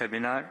such a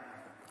seminar.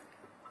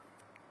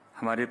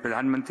 हमारे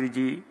प्रधानमंत्री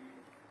जी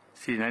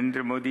Shri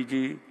Narendra Modi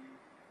ji,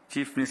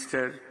 chief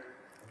minister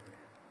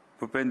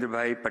Bhupendra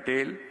भाई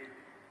Patel,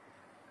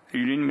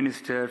 Union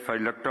Minister for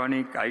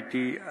Electronic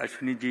IT,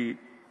 Ashwini ji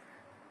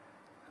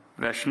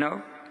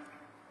Vaishnav,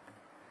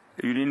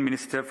 Union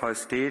Minister for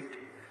State,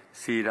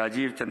 Shri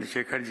Rajiv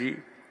Chandrashekhar ji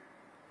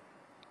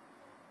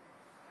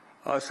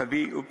और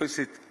सभी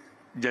उपस्थित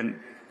जन,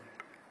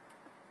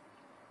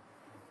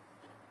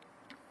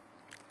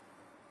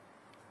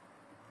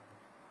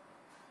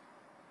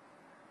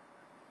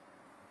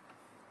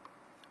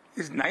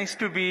 it's nice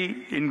to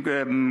be in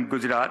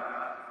Gujarat.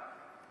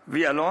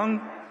 We,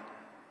 along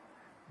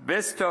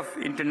best of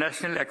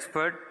international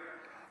experts,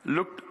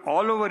 looked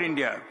all over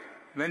India.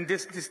 When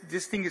this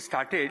thing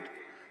started,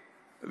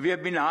 we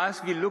have been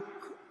asked, we look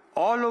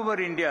all over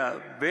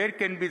India, where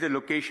can be the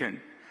location?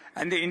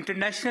 And the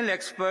international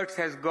experts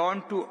has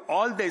gone to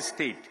all the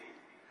state.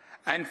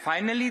 And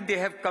finally, they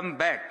have come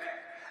back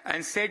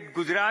and said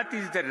Gujarat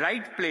is the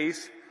right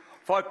place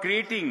for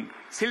creating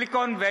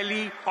Silicon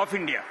Valley of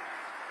India.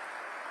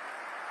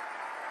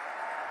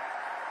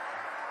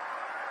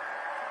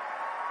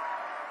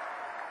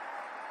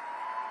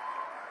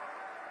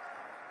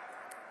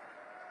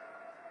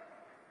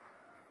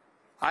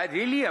 I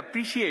really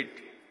appreciate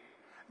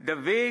the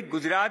way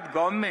Gujarat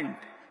government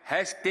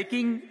has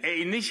taken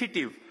an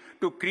initiative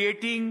to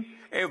creating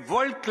a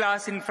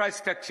world-class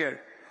infrastructure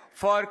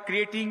for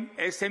creating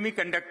a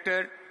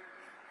semiconductor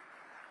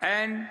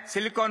and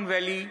Silicon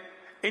Valley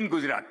in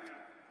Gujarat.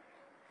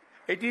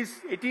 It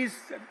is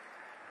a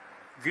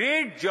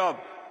great job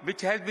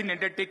which has been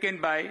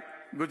undertaken by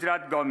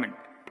Gujarat government.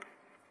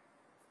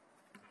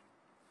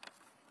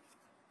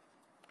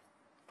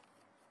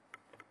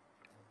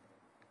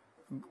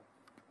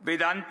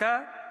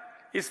 Vedanta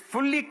is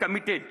fully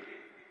committed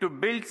to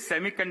build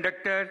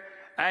semiconductor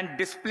and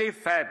display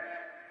fab.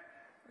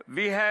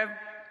 We have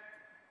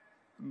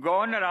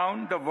gone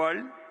around the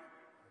world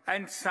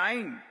and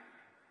signed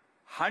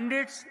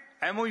hundreds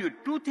MOU.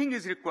 Two things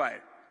is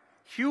required: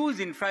 huge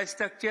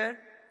infrastructure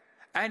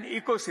and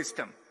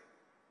ecosystem.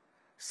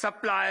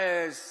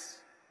 Suppliers,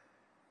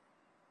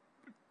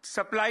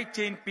 supply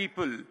chain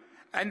people,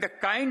 and the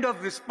kind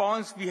of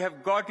response we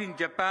have got in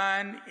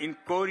Japan, in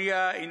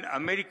Korea, in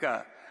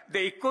America,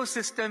 the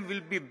ecosystem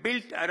will be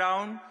built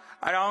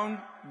around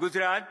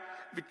Gujarat,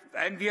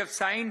 and we have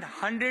signed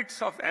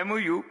hundreds of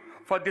MOU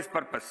for this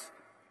purpose.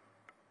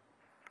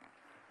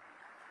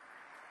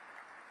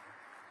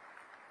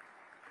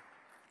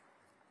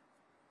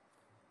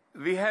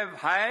 We have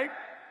hired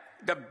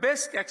the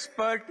best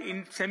expert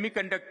in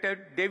semiconductor,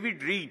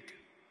 David Reed,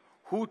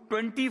 who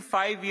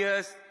 25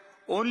 years,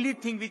 only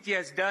thing which he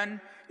has done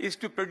is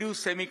to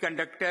produce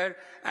semiconductor,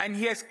 and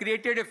he has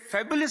created a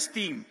fabulous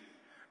team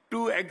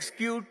to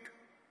execute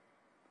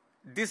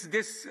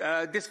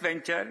this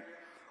venture.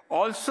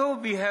 Also,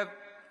 we have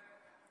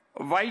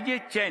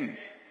YJ Chen,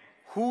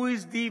 who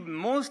is the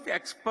most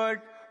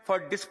expert for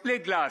display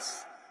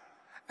glass,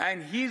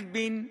 and he's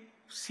been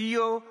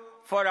CEO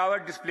for our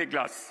display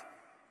glass.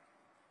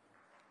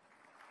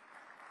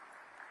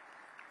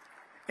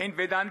 In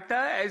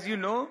Vedanta, as you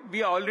know,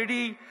 we are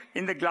already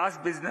in the glass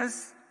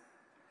business.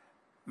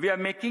 We are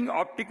making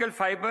optical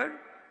fiber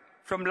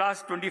from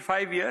last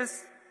 25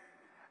 years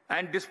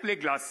and display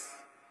glass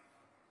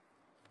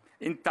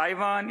in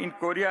Taiwan, in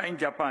Korea, in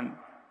Japan.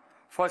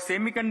 For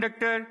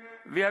semiconductor,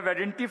 we have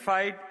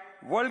identified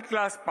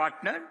world-class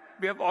partner.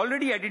 We have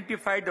already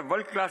identified the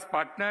world-class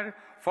partner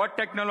for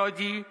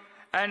technology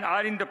and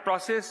are in the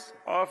process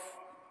of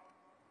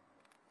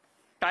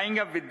tying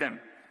up with them.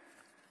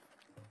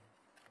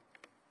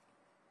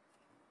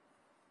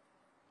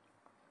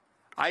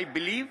 I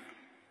believe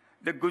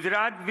that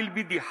Gujarat will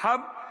be the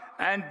hub,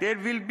 and there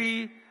will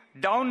be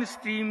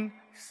downstream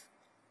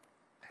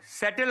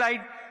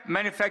satellite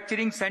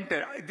manufacturing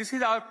center. This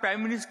is our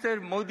Prime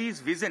Minister Modi's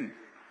vision,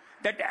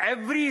 that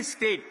every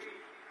state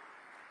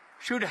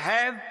should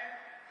have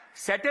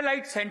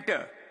satellite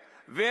center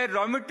where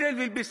raw material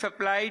will be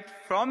supplied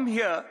from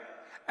here,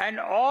 and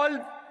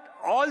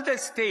all the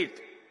state,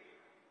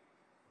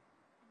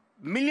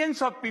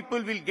 millions of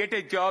people will get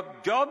a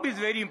job. Job is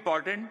very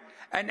important,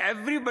 and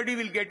everybody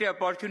will get an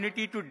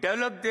opportunity to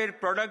develop their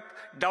product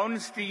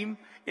downstream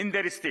in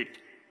their state.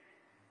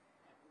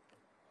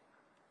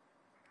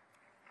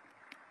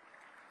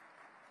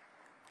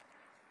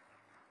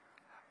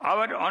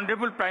 Our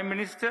Honorable Prime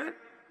Minister,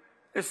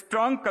 a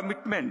strong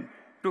commitment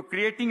to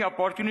creating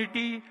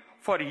opportunity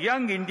for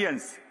young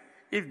Indians.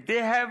 If they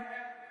have,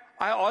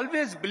 I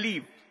always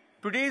believe,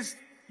 today's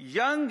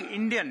young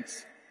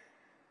Indians,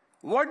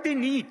 what they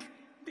need,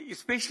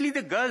 especially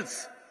the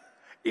girls,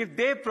 if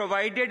they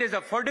provided as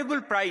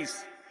affordable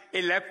price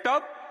a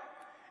laptop,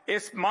 a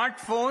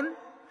smartphone,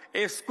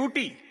 a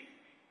scooty,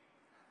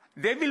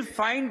 they will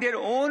find their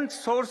own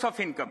source of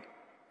income.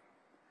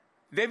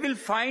 They will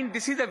find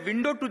this is a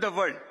window to the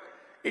world.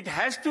 It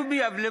has to be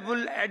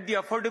available at the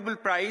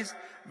affordable price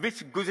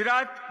which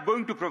Gujarat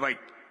going to provide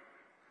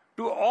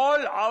to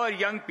all our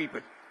young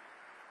people.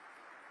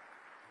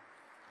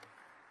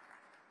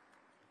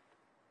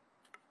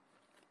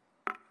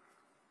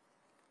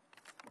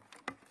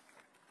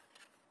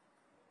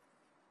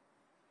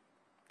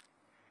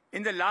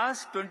 In the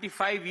last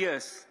 25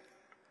 years,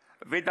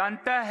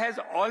 Vedanta has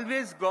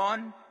always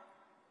gone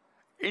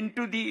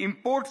into the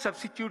import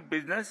substitute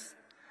business.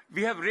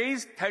 We have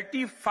raised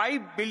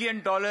 $35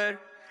 billion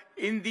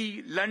in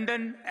the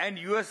London and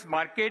US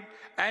market,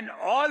 and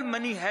all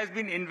money has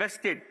been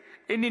invested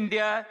in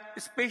India,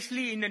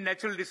 especially in the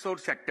natural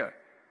resource sector.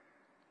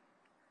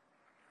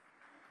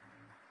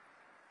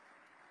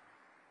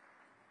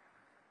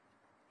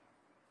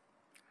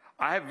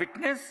 I have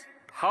witnessed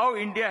how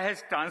India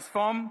has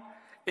transformed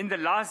in the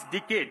last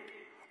decade.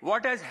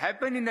 What has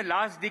happened in the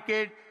last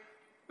decade?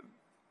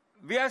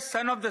 We are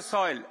son of the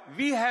soil.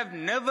 We have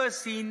never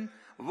seen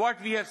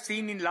what we have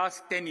seen in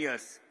last 10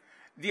 years.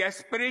 The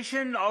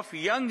aspiration of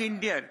young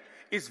India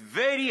is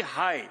very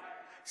high,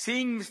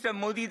 seeing Mr.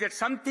 Modi that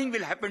something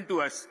will happen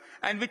to us,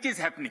 and which is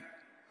happening.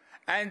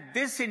 And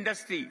this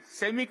industry,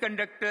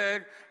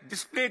 semiconductor,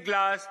 display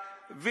glass,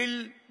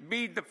 will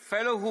be the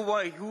fellow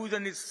who's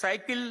on his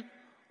cycle,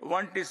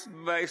 want his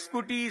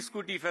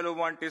scooty fellow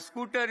want a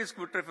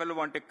scooter fellow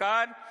want a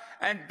car,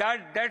 and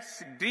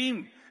that's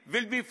dream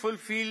will be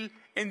fulfilled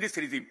in this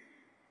regime.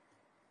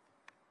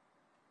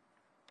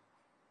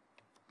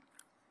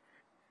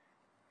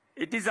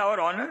 It is our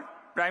honor,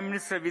 Prime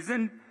Minister's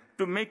vision,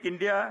 to make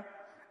India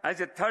as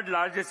the third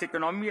largest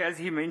economy, as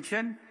he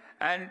mentioned,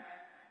 and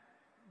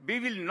we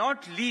will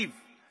not leave,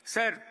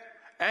 sir,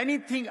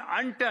 anything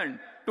unturned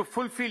to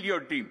fulfill your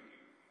dream.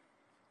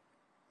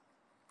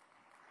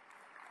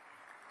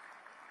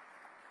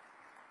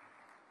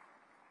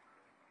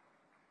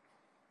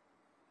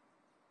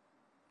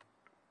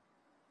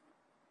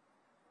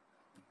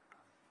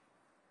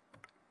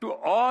 To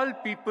all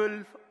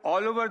people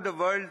all over the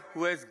world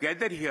who has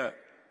gathered here,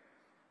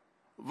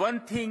 one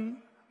thing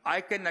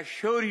I can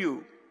assure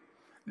you,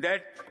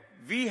 that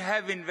we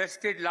have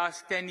invested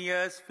last 10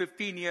 years,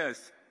 15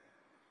 years.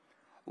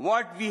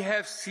 What we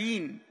have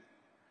seen,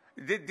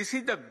 this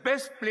is the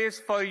best place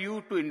for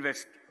you to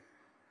invest.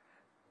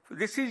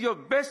 This is your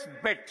best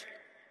bet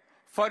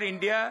for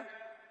India.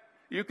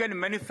 You can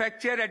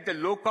manufacture at the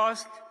low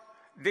cost.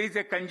 There is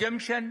a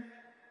consumption.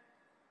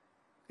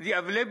 The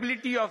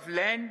availability of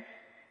land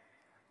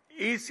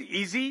is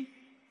easy,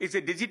 is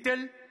a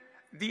digital.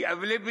 The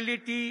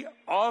availability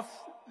of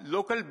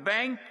local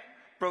bank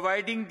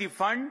providing the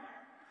fund,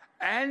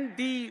 and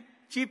the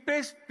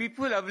cheapest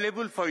people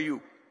available for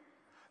you.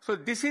 So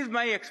this is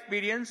my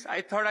experience. I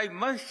thought I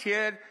must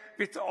share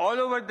with all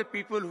over the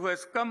people who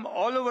has come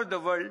all over the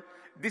world.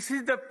 This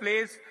is the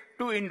place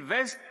to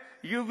invest.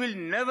 You will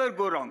never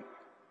go wrong.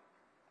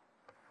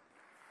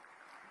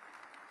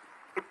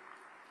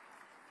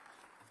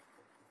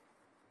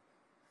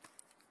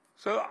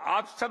 So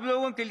आप सब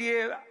लोगों के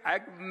लिए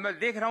मैं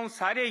देख रहा हूं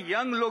सारे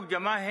यंग लोग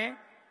जमा हैं,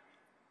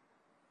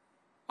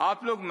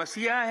 आप लोग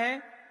मसीहा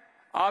हैं,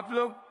 आप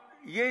लोग,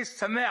 ये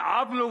समय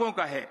आप लोगों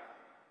का है,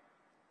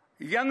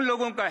 यंग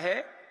लोगों का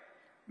है.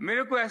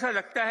 मेरे को ऐसा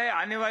लगता है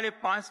आने वाले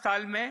 5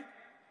 साल में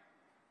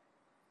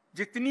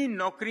जितनी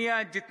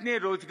नौकरियां, जितने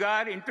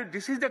रोजगार,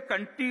 this is the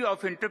country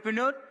of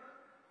entrepreneur,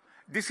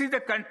 this is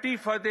the country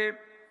for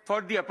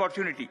the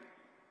opportunity.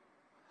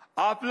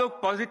 आप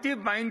लोग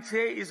पॉजिटिव माइंड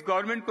से इस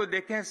गवर्नमेंट को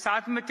देखें,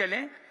 साथ में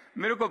चलें.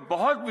 मेरे को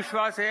बहुत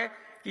विश्वास है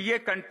कि ये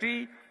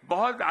कंट्री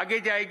बहुत आगे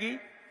जाएगी.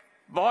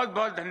 बहुत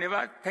बहुत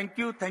धन्यवाद. Thank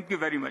you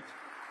very much.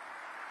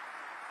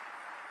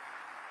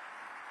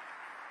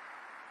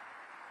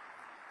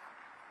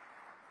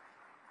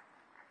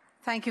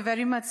 Thank you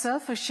very much, sir,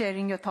 for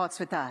sharing your thoughts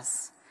with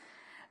us.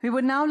 We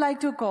would now like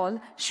to call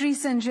Shri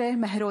Sanjay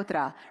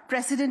Mehrotra,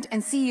 President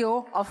and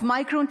CEO of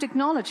Micron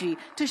Technology,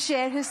 to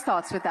share his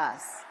thoughts with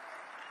us.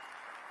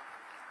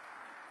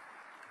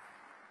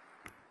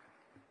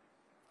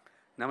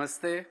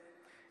 Namaste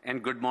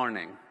and good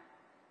morning.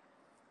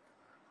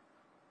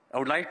 I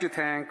would like to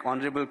thank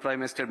Honorable Prime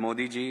Minister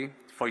Modi ji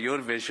for your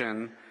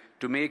vision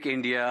to make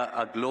India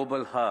a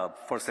global hub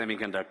for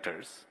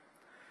semiconductors.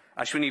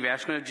 Ashwini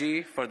Vaishnav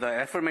ji for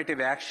the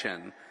affirmative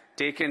action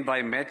taken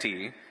by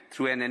METI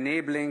through an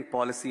enabling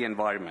policy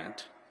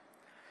environment.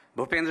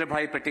 Bhupendra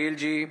Bhai Patel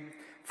ji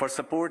for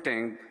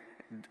supporting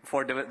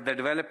the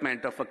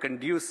development of a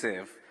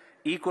conducive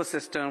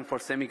ecosystem for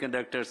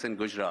semiconductors in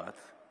Gujarat.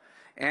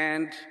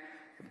 And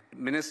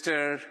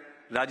Minister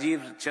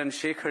Rajiv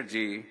Chandrasekhar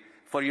ji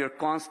for your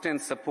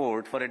constant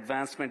support for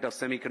advancement of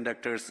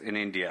semiconductors in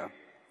India.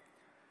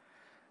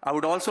 I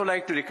would also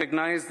like to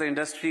recognize the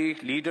industry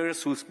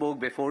leaders who spoke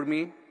before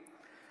me.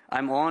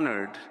 I'm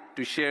honored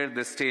to share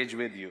this stage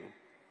with you.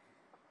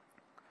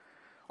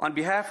 On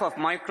behalf of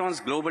Micron's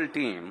global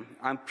team,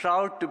 I'm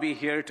proud to be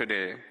here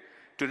today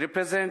to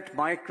represent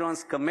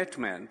Micron's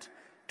commitment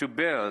to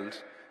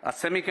build a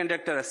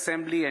semiconductor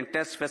assembly and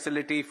test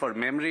facility for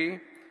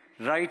memory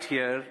right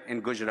here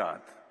in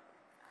Gujarat.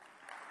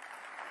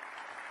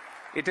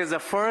 It is a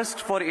first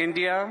for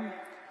India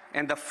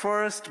and the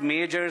first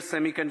major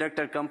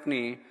semiconductor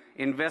company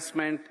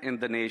investment in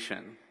the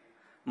nation.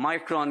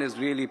 Micron is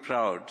really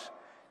proud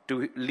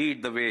to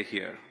lead the way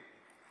here.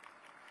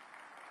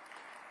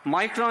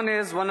 Micron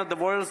is one of the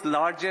world's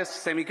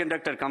largest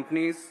semiconductor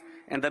companies,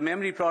 and the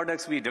memory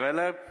products we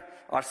develop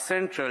are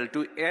central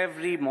to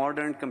every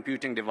modern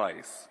computing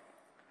device.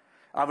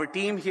 Our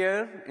team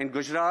here in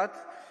Gujarat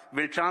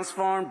will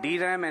transform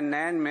DRAM and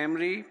NAND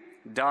memory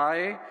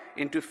die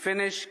into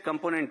finished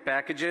component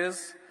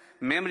packages,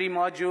 memory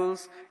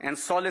modules, and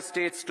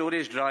solid-state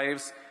storage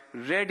drives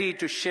ready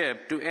to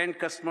ship to end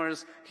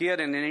customers here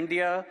in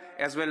India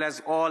as well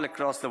as all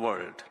across the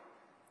world.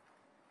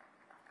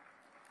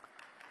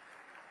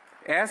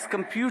 As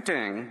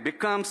computing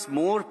becomes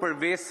more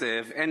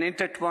pervasive and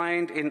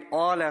intertwined in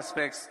all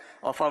aspects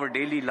of our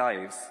daily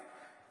lives,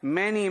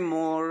 many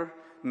more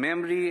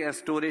memory and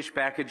storage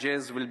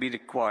packages will be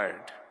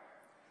required.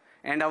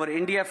 And our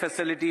India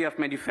facility of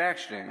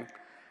manufacturing,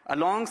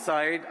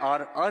 alongside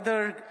our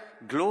other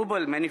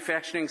global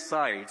manufacturing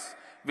sites,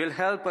 will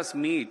help us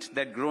meet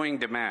that growing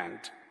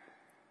demand.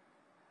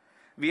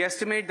 We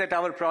estimate that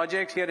our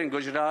project here in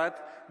Gujarat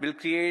will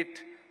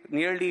create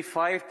nearly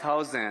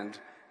 5,000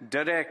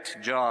 direct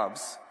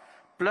jobs,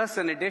 plus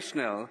an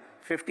additional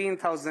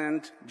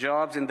 15,000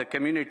 jobs in the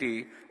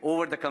community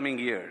over the coming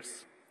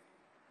years.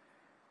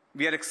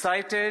 We are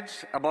excited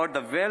about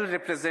the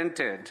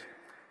well-represented,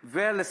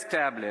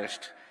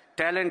 well-established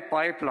talent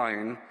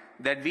pipeline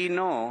that we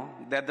know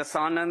that the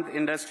Sanand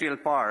Industrial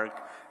Park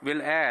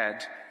will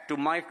add to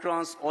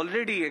Micron's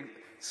already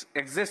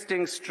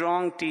existing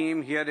strong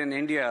team here in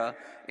India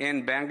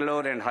in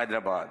Bangalore and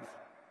Hyderabad.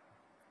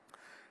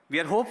 We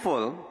are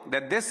hopeful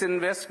that this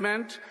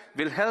investment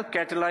will help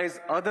catalyze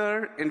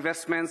other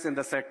investments in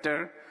the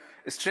sector,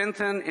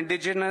 strengthen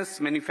indigenous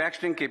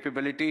manufacturing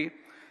capability,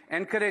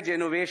 encourage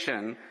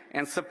innovation,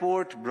 and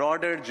support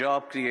broader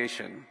job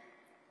creation.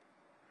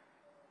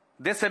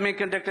 This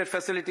semiconductor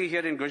facility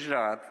here in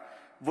Gujarat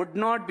would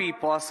not be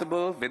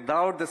possible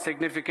without the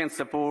significant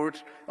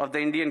support of the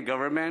Indian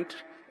government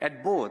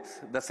at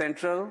both the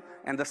central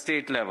and the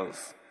state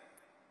levels.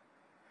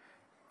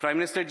 Prime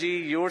Minister Ji,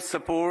 your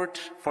support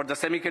for the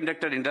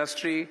semiconductor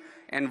industry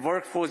and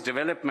workforce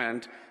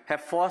development have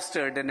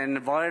fostered an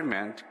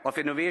environment of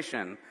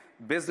innovation,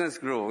 business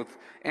growth,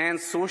 and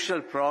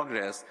social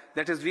progress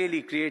that is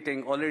really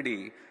creating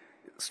already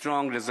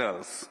strong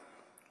results.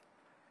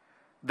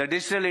 The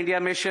Digital India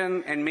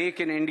Mission and Make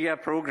in India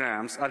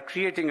programs are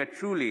creating a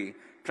truly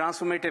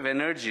transformative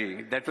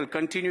energy that will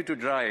continue to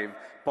drive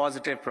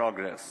positive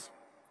progress.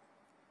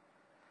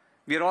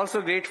 We are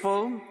also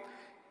grateful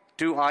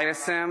to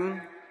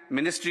ISM,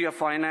 Ministry of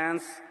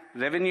Finance,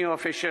 revenue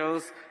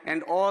officials,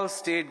 and all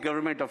state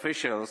government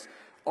officials,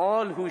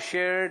 all who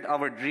shared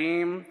our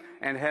dream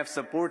and have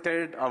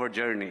supported our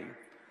journey.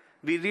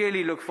 We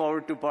really look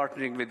forward to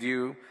partnering with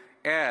you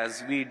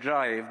as we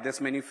drive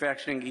this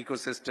manufacturing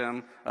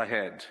ecosystem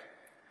ahead.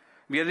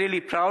 We are really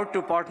proud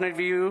to partner with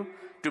you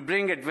to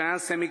bring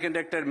advanced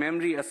semiconductor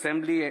memory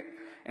assembly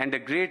and a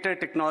greater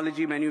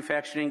technology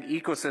manufacturing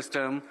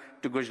ecosystem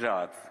to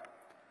Gujarat.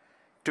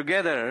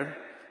 Together,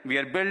 we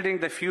are building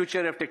the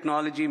future of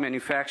technology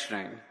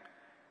manufacturing,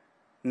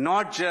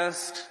 not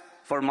just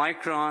for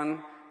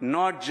Micron,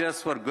 not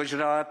just for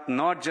Gujarat,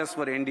 not just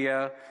for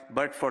India,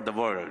 but for the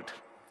world.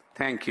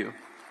 Thank you.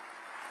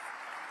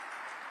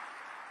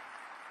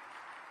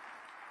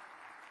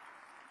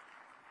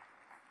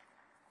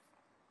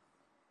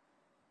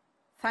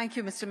 Thank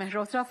you, Mr.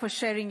 Mehrotra, for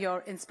sharing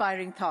your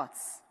inspiring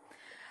thoughts.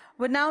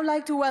 Would now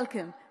like to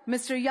welcome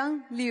Mr.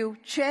 Young Liu,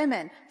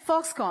 Chairman,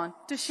 Foxconn,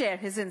 to share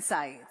his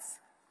insights.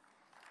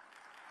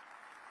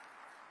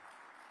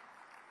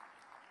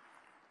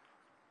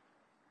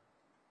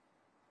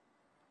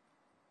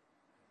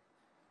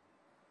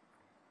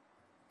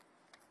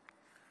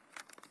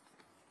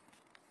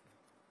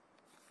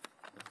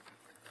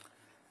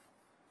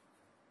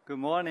 Good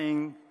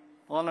morning,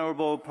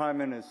 Honorable Prime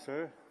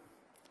Minister,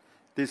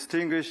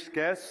 distinguished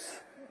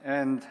guests,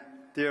 and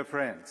dear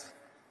friends.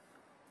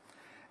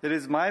 It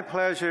is my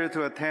pleasure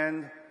to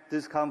attend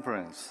this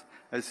conference.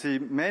 I see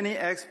many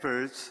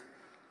experts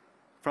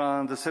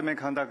from the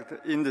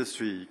semiconductor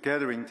industry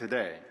gathering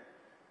today.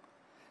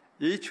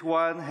 Each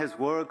one has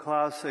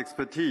world-class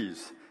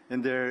expertise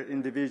in their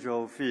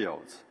individual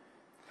fields.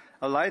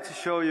 I'd like to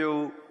show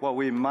you what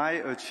we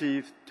might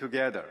achieve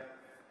together.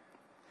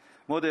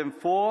 More than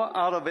 4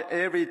 out of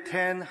every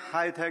 10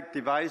 high-tech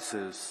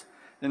devices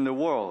in the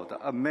world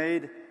are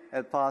made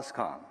at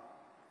Foxconn.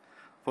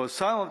 For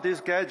some of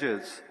these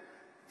gadgets,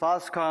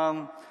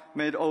 Foxconn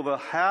made over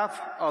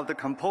half of the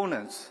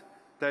components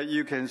that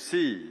you can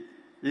see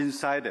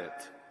inside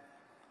it.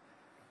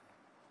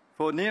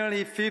 For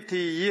nearly 50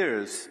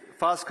 years,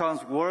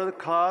 Foxconn's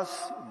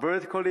world-class,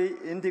 vertically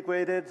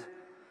integrated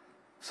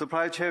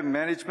supply chain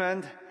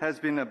management has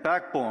been a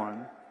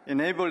backbone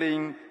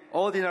enabling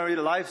ordinary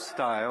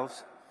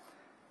lifestyles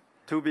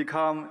to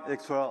become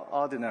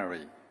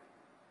extraordinary.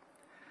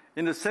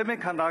 In the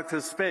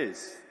semiconductor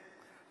space,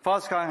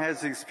 Foxconn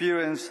has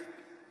experience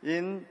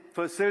in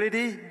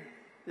facility,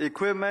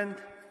 equipment,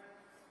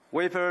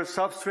 wafer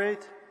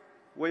substrate,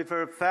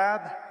 wafer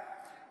fab,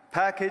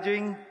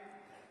 packaging,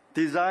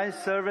 design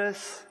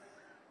service,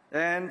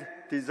 and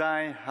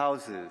design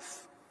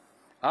houses.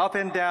 Up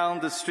and down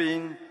the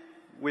stream,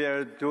 we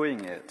are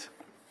doing it.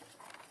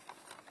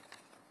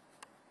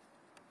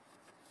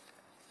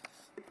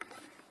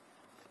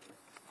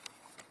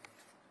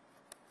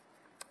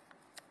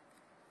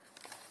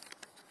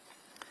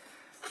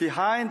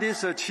 Behind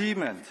this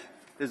achievement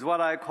is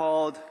what I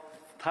called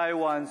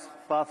Taiwan's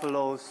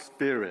buffalo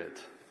spirit.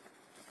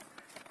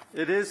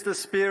 It is the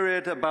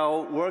spirit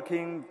about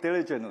working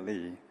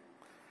diligently.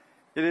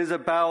 It is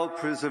about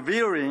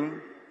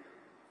persevering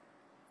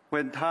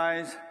when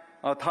times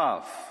are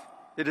tough.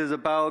 It is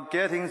about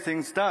getting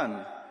things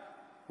done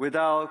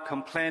without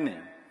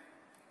complaining.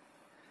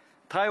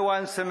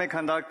 Taiwan's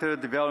semiconductor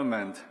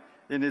development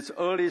in its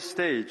early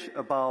stage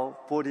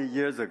about 40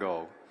 years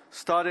ago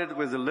started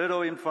with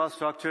little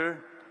infrastructure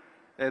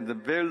and a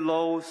very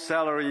low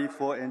salary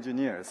for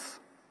engineers.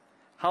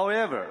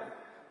 However,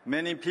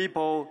 many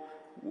people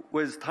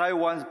with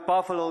Taiwan's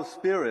buffalo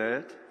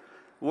spirit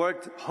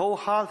worked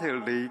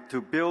wholeheartedly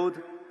to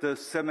build the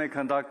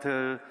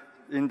semiconductor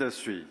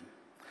industry.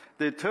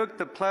 They took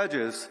the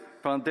pledges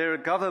from their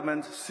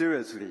government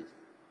seriously,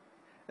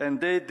 and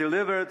they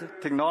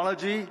delivered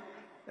technology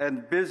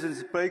and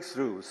business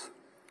breakthroughs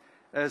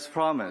as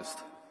promised.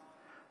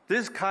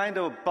 This kind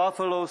of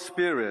buffalo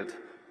spirit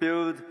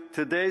built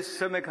today's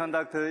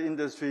semiconductor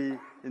industry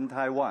in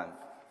Taiwan.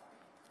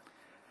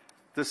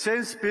 The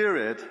same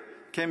spirit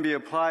can be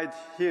applied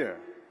here.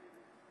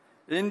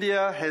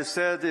 India has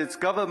said its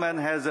government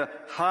has a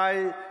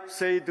high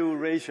say-do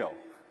ratio.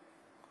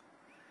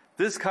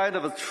 This kind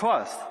of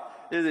trust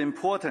is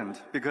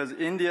important because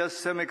India's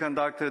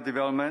semiconductor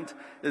development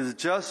is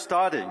just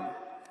starting,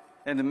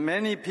 and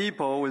many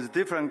people with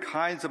different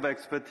kinds of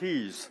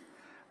expertise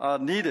are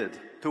needed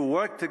to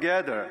work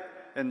together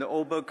and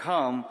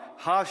overcome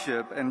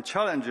hardship and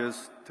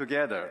challenges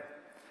together,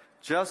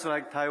 just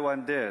like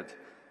Taiwan did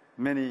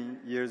many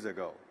years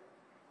ago.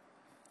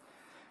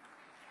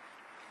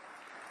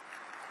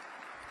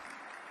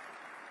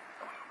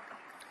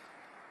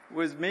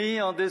 With me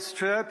on this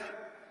trip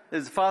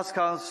is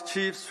Foxconn's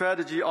Chief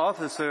Strategy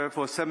Officer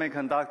for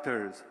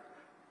Semiconductors,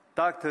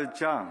 Dr.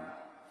 Zhang.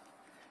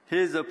 He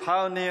is a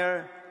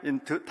pioneer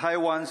in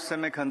Taiwan's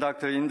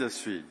semiconductor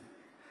industry.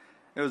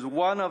 It was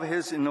one of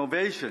his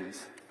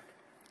innovations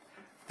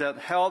that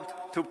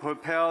helped to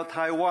propel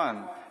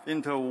Taiwan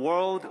into a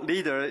world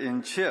leader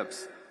in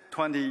chips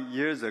 20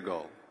 years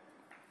ago.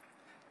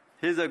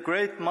 He's a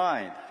great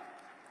mind,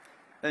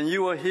 and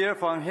you will hear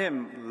from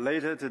him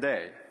later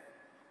today.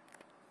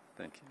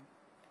 Thank you.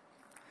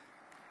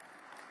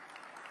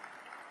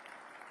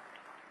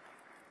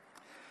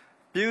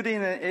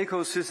 Building an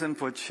ecosystem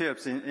for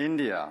chips in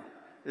India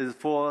is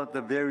for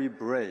the very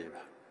brave.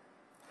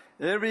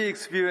 Every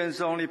experience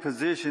only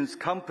positions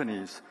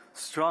companies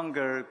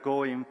stronger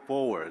going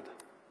forward.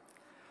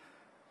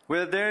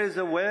 Where there is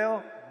a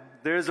will,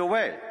 there is a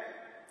way.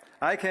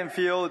 I can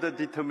feel the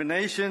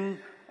determination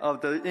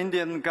of the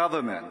Indian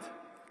government.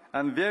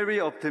 I'm very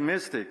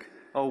optimistic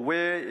of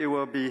where it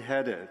will be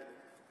headed.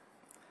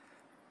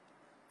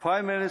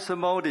 Prime Minister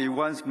Modi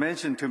once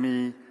mentioned to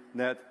me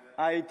that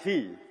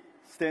IT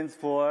stands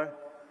for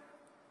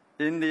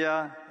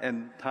India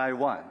and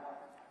Taiwan.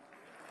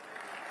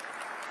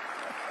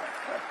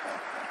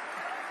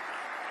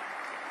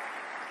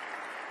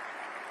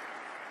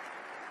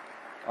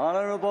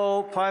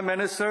 Honorable Prime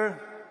Minister,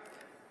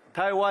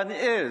 Taiwan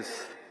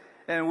is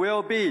and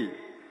will be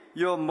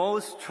your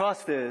most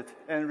trusted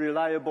and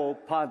reliable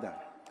partner.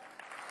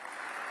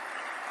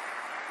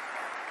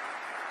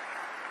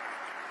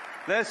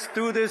 Let's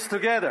do this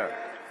together.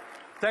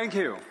 Thank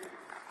you.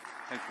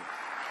 Thank you.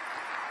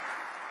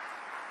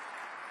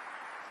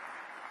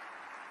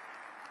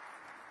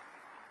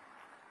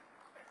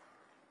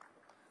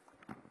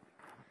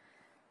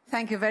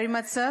 Thank you very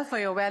much, sir, for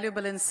your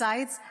valuable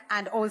insights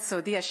and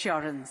also the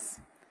assurance.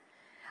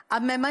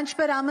 अब मैं मंच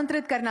पर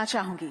आमंत्रित करना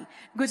चाहूंगी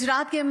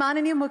गुजरात के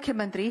माननीय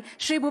मुख्यमंत्री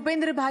श्री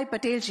भूपेंद्र भाई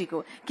पटेल जी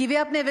को कि वे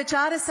अपने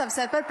विचार इस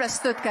अवसर पर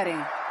प्रस्तुत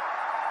करें।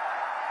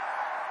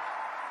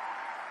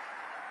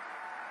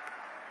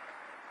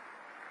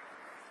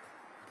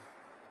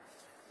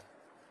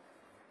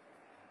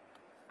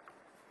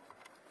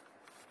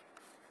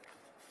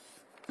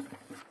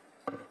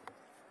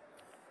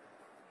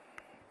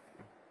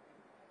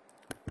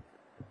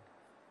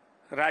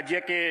 राज्य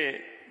के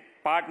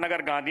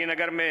पाटनगर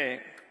गांधीनगर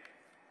में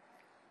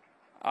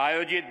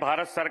आयोजित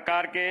भारत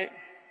सरकार के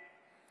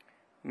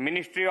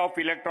ministry of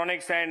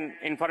electronics and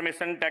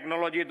information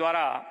technology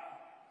द्वारा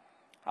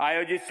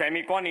आयोजित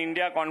सेमिकॉन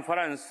इंडिया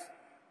कॉन्फ्रेंस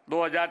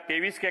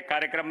 2023 के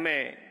कार्यक्रम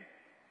में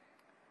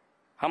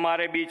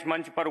हमारे बीच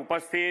मंच पर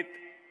उपस्थित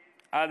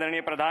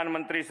आदरणीय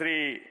प्रधानमंत्री श्री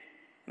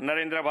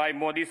नरेंद्र भाई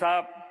मोदी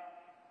साहब,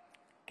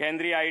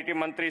 केंद्रीय आईटी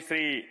मंत्री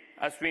श्री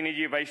अश्विनी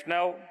जी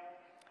वैष्णव,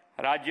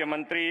 राज्य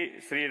मंत्री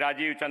श्री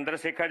राजीव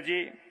चंद्रशेखर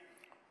जी,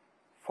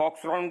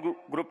 फॉक्सकॉन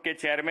ग्रुप के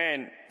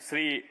चेयरमैन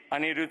श्री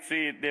अनिरुद्ध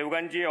श्री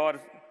देवगन जी और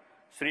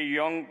Shri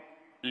Yong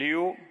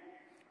Liu,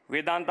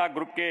 Vedanta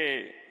group के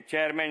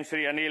चेयरमैन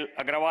श्री अनिल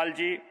अग्रवाल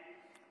जी,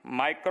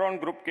 माइक्रोन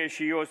ग्रुप के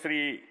CEO Shri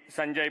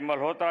Sanjay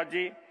Malhotra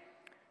ji,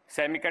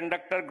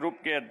 semiconductor group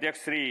के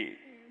अध्यक्ष श्री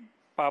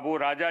बाबू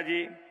राजा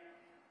जी,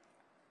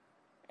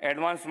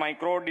 एडवांस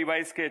माइक्रो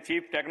डिवाइस के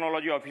chief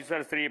technology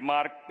officer Shri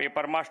mark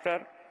paper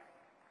master,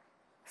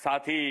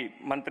 साथ ही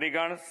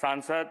मंत्रीगण,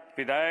 सांसद,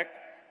 विधायक,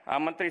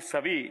 आमंत्रित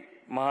सभी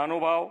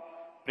महानुभाव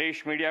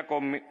प्रेस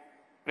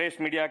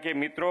मीडिया के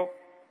मित्रों,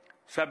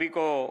 सभी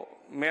को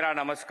मेरा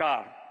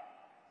नमस्कार।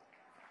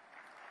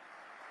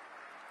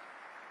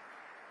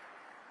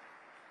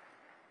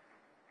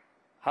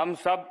 हम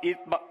सब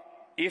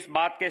इस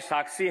बात के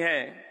साक्षी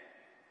हैं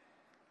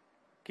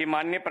कि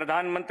माननीय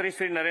प्रधानमंत्री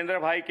श्री नरेंद्र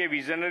भाई के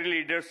विजनरी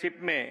लीडरशिप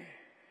में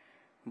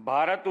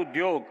भारत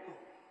उद्योग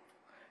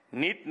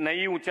नित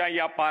नई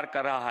ऊंचाइयां पार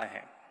कर रहा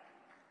है।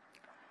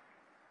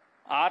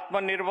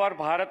 आत्मनिर्भर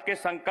भारत के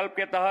संकल्प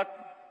के तहत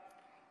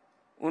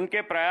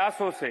उनके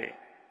प्रयासों से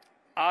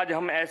आज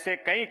हम ऐसे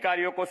कई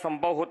कार्यों को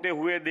संभव होते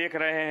हुए देख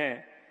रहे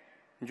हैं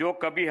जो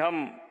कभी हम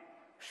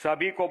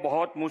सभी को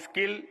बहुत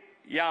मुश्किल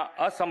या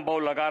असंभव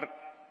लगा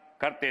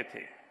करते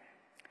थे।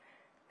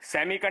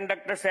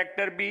 सेमीकंडक्टर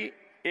सेक्टर भी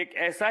एक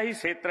ऐसा ही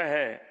क्षेत्र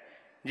है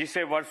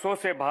जिसे वर्षों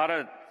से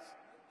भारत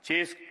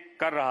चेस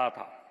कर रहा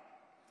था,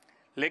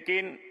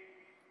 लेकिन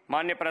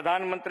माननीय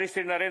प्रधानमंत्री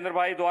श्री नरेंद्र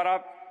भाई द्वारा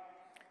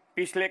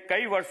पिछले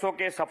कई वर्षों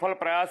के सफल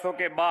प्रयासों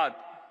के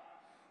बाद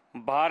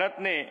भारत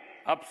ने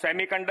अब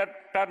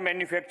सेमीकंडक्टर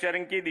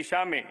मैन्युफैक्चरिंग की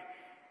दिशा में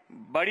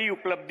बड़ी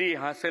उपलब्धि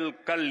हासिल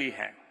कर ली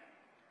है।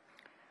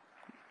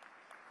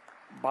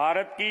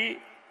 भारत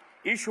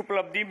की इस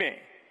उपलब्धि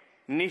में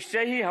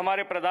निश्चय ही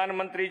हमारे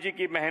प्रधानमंत्री जी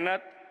की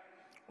मेहनत,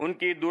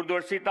 उनकी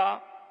दूरदर्शिता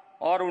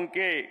और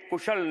उनके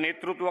कुशल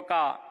नेतृत्व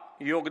का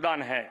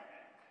योगदान है।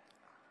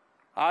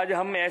 आज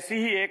हम ऐसी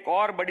ही एक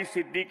और बड़ी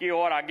सिद्धि की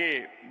ओर आगे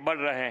बढ़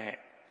रहे हैं।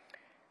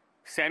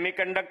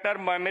 सेमीकंडक्टर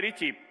मेमोरी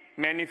चिप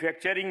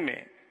मैन्युफैक्चरिंग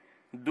में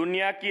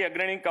दुनिया की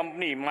अग्रणी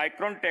कंपनी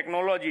माइक्रोन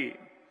टेक्नोलॉजी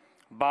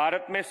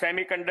भारत में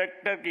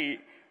सेमीकंडक्टर की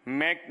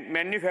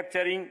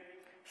मैन्युफैक्चरिंग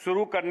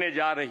शुरू करने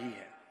जा रही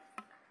है।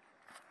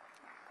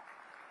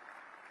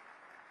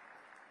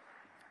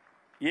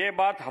 ये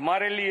बात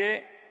हमारे लिए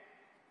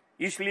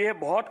इसलिए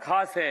बहुत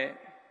खास है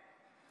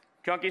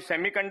क्योंकि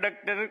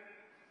सेमीकंडक्टर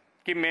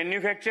की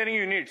मैन्युफैक्चरिंग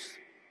यूनिट्स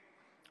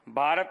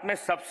भारत में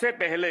सबसे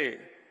पहले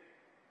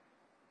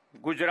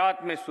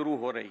गुजरात में शुरू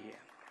हो रही है।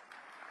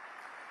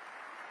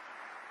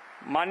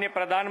 माननीय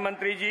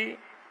प्रधानमंत्री जी,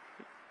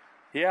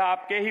 यह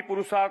आपके ही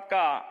पुरुषार्थ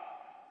का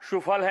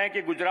सुफल है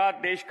कि गुजरात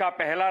देश का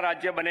पहला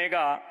राज्य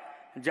बनेगा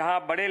जहां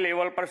बड़े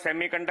लेवल पर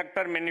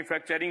सेमीकंडक्टर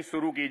मैन्युफैक्चरिंग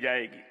शुरू की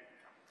जाएगी।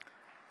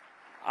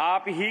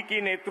 आप ही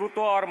की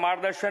नेतृत्व और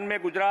मार्गदर्शन में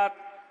गुजरात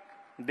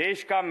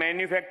देश का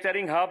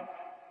मैन्युफैक्चरिंग हब,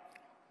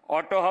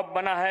 ऑटो हब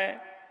बना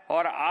है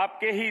और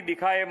आपके ही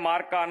दिखाए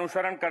मार्ग का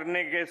अनुसरण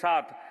करने के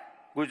साथ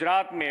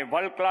गुजरात में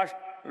वर्ल्ड क्लास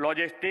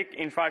लॉजिस्टिक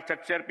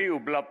इंफ्रास्ट्रक्चर भी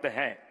उपलब्ध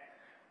है।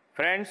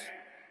 फ्रेंड्स,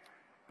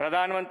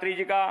 प्रधानमंत्री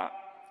जी का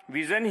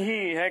विजन ही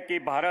है कि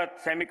भारत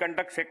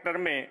सेमीकंडक्टर सेक्टर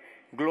में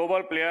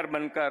ग्लोबल प्लेयर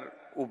बनकर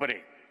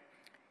उभरे।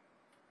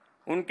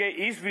 उनके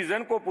इस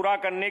विजन को पूरा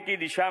करने की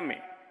दिशा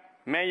में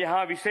मैं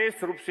यहां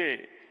विशेष रूप से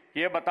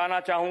यह बताना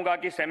चाहूंगा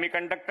कि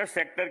सेमीकंडक्टर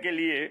सेक्टर के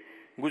लिए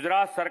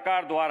गुजरात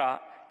सरकार द्वारा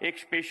एक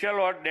स्पेशल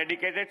और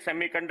डेडिकेटेड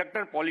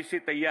सेमीकंडक्टर पॉलिसी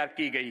तैयार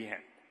की गई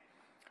है।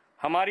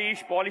 हमारी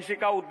इस पॉलिसी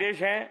का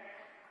उद्देश्य है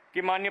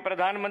कि माननीय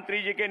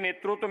प्रधानमंत्री जी के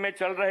नेतृत्व में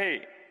चल रहे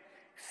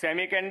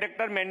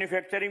सेमीकंडक्टर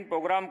मैन्युफैक्चरिंग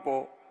प्रोग्राम को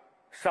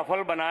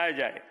सफल बनाया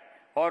जाए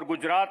और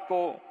गुजरात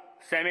को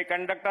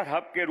सेमीकंडक्टर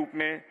हब के रूप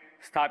में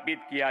स्थापित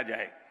किया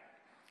जाए।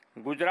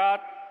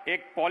 गुजरात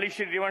एक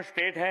पॉलिसी ड्रिवन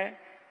स्टेट है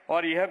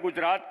और यह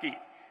गुजरात की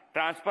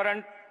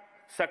ट्रांसपेरेंट,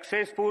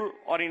 सक्सेसफुल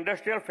और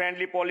इंडस्ट्रियल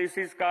फ्रेंडली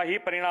पॉलिसीज का ही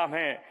परिणाम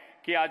है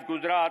कि आज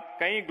गुजरात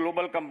कई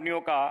ग्लोबल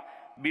कंपनियों का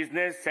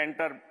बिजनेस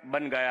सेंटर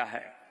बन गया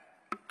है।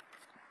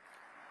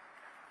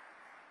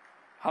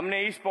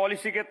 हमने इस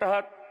पॉलिसी के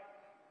तहत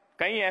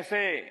कई ऐसे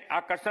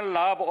आकर्षण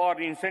लाभ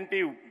और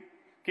इंसेंटिव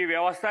की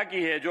व्यवस्था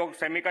की है जो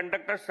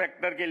सेमीकंडक्टर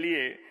सेक्टर के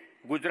लिए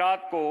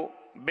गुजरात को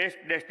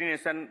बेस्ट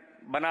डेस्टिनेशन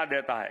बना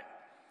देता है।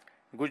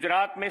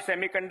 गुजरात में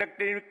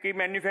सेमीकंडक्टर की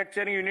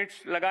मैन्युफैक्चरिंग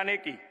यूनिट्स लगाने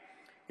की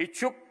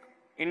इच्छुक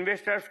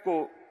इन्वेस्टर्स को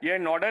यह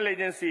नोडल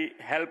एजेंसी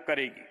हेल्प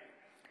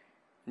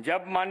करेगी।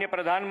 जब माननीय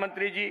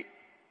प्रधानमंत्री जी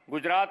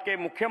गुजरात के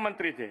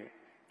मुख्यमंत्री थे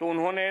तो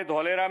उन्होंने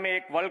धौलेरा में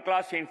एक वर्ल्ड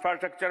क्लास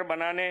इंफ्रास्ट्रक्चर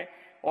बनाने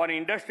और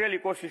इंडस्ट्रियल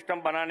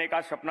इकोसिस्टम बनाने का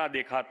सपना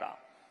देखा था।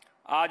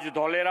 आज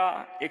धौलेरा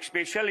एक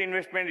स्पेशल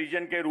इन्वेस्टमेंट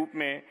रीजन के रूप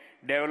में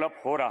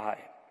डेवलप हो रहा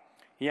है।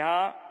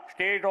 यहाँ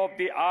state of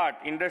the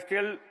art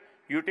industrial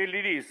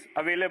utilities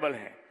available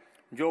हैं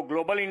जो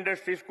ग्लोबल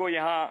इंडस्ट्रीज को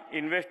यहाँ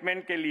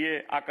इन्वेस्टमेंट के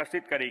लिए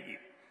आकर्षित करेगी।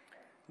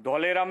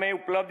 धौलेरा में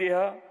उपलब्ध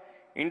यह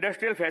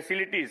इंडस्ट्रियल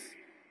फैसिलिटीज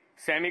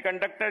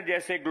सेमीकंडक्टर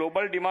जैसे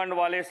ग्लोबल डिमांड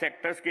वाले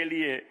सेक्टर्स के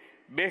लिए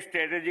बेस्ट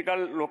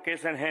स्ट्रेटेजिकल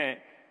लोकेशन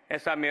है,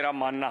 ऐसा मेरा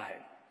मानना है।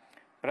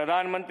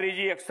 प्रधानमंत्री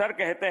जी अक्सर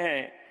कहते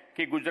हैं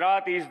कि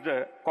Gujarat is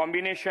the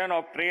combination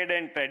of trade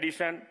and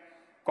tradition,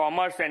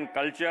 commerce and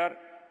culture,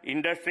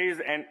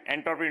 industries and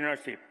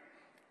entrepreneurship.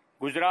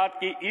 Gujarat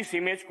की इस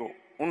इमेज को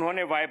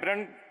उन्होंने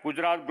वाइब्रेंट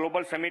गुजरात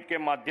ग्लोबल समिट के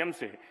माध्यम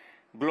से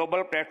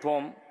ग्लोबल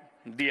प्लेटफॉर्म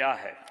दिया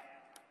है।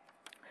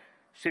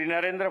 श्री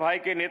नरेंद्र भाई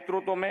के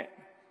नेतृत्व में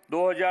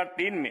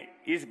 2003 में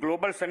इस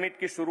ग्लोबल समिट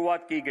की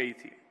शुरुआत की गई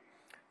थी।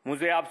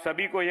 मुझे आप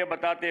सभी को यह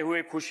बताते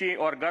हुए खुशी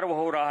और गर्व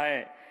हो रहा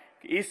है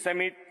कि इस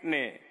समिट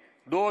ने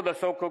 2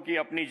 दशकों की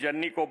अपनी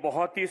जर्नी को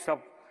बहुत ही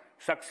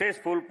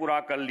सक्सेसफुल पूरा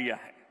कर लिया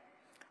है।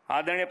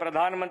 आदरणीय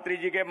प्रधानमंत्री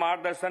जी के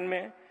मार्गदर्शन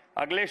में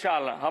अगले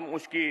साल हम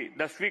उसकी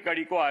 10वीं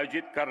कड़ी को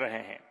आयोजित कर रहे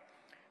हैं।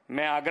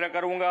 मैं आग्रह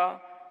करूंगा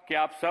कि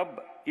आप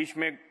सब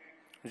इसमें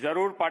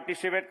जरूर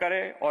पार्टिसिपेट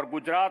करें और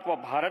गुजरात व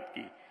भारत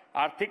की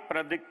आर्थिक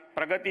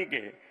प्रगति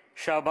के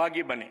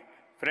सहभागी बने।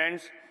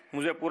 फ्रेंड्स,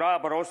 मुझे पूरा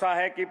भरोसा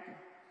है कि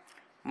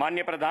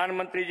माननीय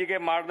प्रधानमंत्री जी के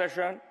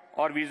मार्गदर्शन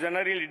और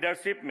विजनरी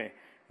लीडरशिप में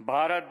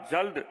भारत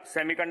जल्द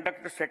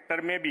सेमीकंडक्टर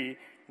सेक्टर में भी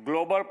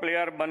ग्लोबल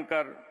प्लेयर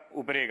बनकर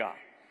उभरेगा।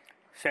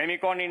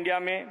 सेमिकॉन इंडिया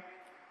में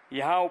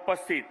यहाँ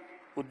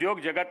उपस्थित उद्योग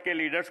जगत के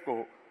लीडर्स को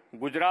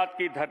गुजरात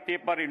की धरती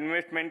पर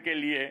इन्वेस्टमेंट के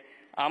लिए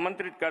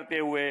आमंत्रित करते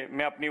हुए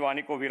मैं अपनी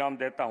वाणी को विराम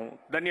देता हूँ।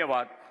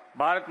 धन्यवाद।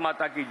 भारत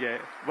माता की जय।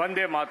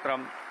 वंदे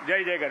मातरम।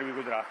 जय जय गरवी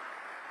गुजरात।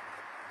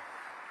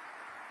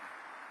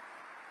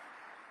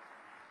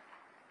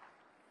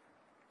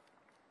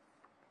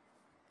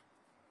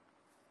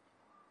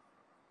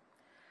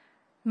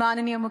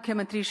 माननीय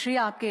मुख्यमंत्री श्री,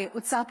 आपके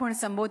उत्साहपूर्ण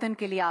संबोधन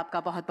के लिए आपका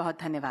बहुत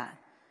बहुत धन्यवाद।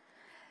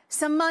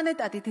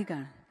 सम्मानित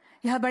अतिथिगण,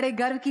 यह बड़े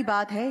गर्व की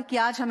बात है कि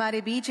आज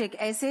हमारे बीच एक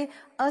ऐसे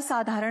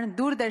असाधारण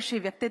दूरदर्शी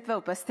व्यक्तित्व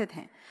उपस्थित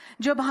हैं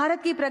जो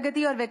भारत की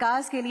प्रगति और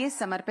विकास के लिए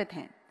समर्पित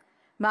हैं।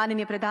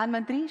 माननीय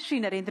प्रधानमंत्री श्री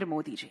नरेंद्र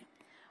मोदी जी,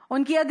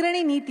 उनकी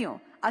अग्रणी नीतियों,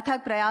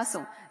 अथक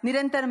प्रयासों,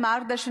 निरंतर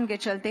मार्गदर्शन के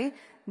चलते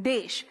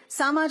देश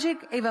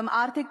सामाजिक एवं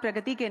आर्थिक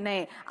प्रगति के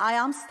नए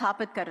आयाम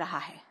स्थापित कर रहा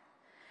है।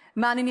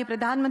 माननीय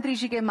प्रधानमंत्री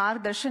जी के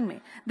मार्गदर्शन में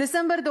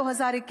दिसंबर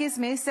 2021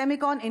 में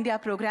सेमिकॉन इंडिया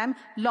प्रोग्राम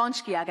लॉन्च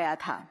किया गया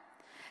था।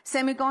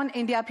 सेमिकॉन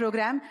इंडिया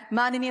प्रोग्राम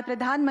माननीय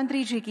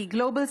प्रधानमंत्री जी की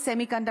ग्लोबल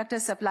सेमीकंडक्टर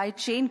सप्लाई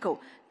चेन को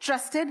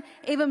ट्रस्टेड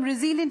एवं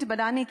रिजिलिएंट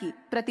बनाने की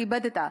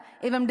प्रतिबद्धता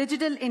एवं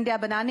डिजिटल इंडिया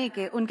बनाने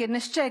के उनके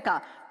निश्चय का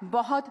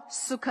बहुत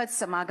सुखद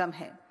समागम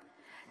है।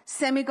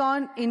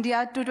 सेमिकॉन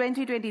इंडिया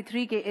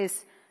 2023 के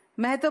इस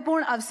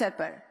महत्वपूर्ण अवसर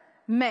पर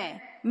मैं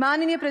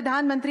माननीय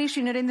प्रधानमंत्री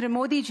श्री नरेंद्र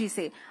मोदी जी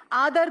से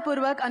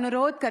आदरपूर्वक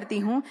अनुरोध करती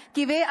हूं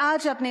कि वे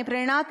आज अपने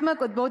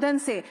प्रेरणात्मक उद्बोधन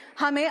से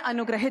हमें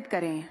अनुग्रहित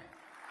करें।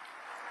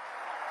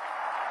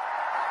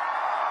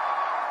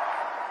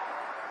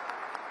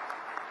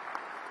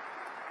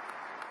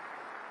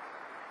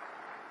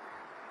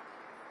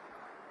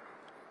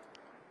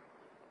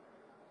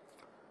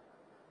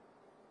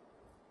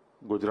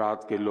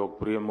 गुजरात के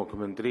लोकप्रिय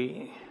मुख्यमंत्री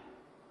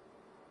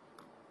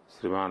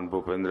श्रीमान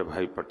भूपेंद्र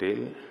भाई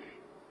पटेल,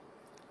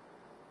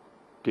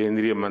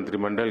 केंद्रीय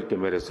मंत्रिमंडल के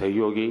मेरे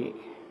सहयोगी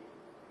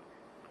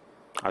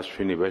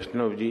अश्विनी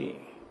वैष्णव जी,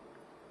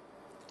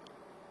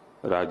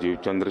 राजीव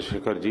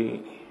चंद्रशेखर जी,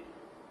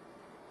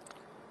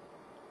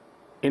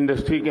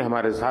 इंडस्ट्री के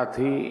हमारे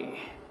साथी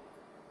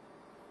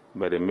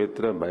मेरे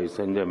मित्र भाई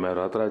संजय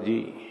मेहरोत्रा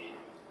जी,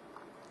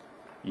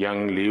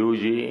 यंग लियू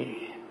जी,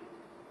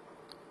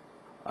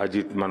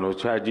 अजीत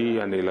मनोचा जी,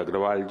 अनिल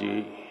अग्रवाल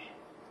जी,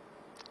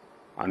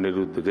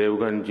 अनिरुद्ध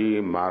देवगन जी,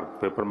 मार्क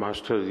पेपर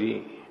मास्टर जी,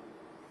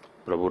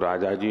 प्रभु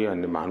राजा जी,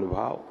 अन्य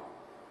महानुभाव,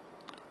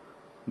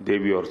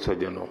 देवी और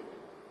सज्जनों,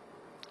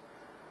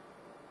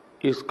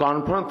 इस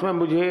कॉन्फ्रेंस में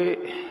मुझे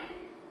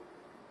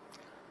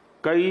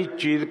कई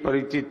चिर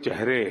परिचित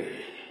चेहरे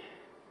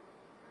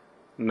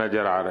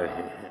नजर आ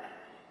रहे हैं।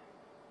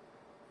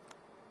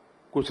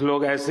 कुछ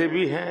लोग ऐसे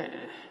भी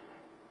हैं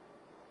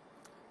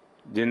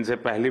जिनसे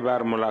पहली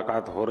बार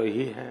मुलाकात हो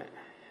रही है।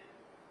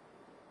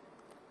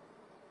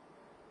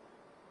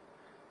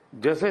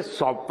 जैसे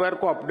सॉफ्टवेयर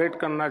को अपडेट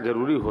करना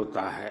जरूरी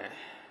होता है,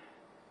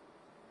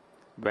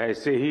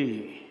 वैसे ही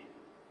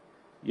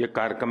ये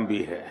कार्यक्रम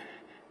भी है।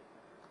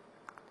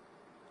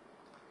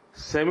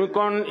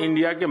 सेमिकॉन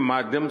इंडिया के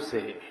माध्यम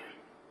से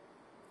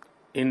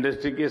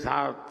इंडस्ट्री के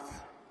साथ,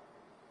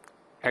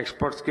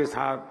 एक्सपर्ट्स के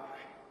साथ,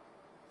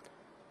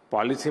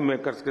 पॉलिसी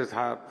मेकर्स के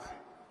साथ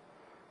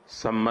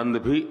संबंध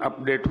भी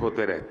अपडेट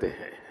होते रहते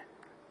हैं।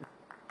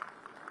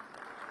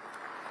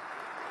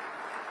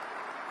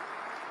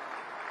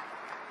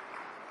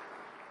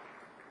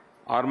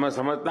 और मैं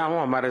समझता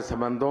हूं हमारे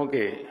संबंधों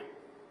के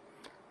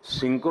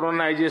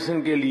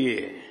सिंक्रोनाइजेशन के लिए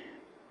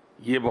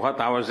ये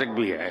बहुत आवश्यक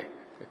भी है।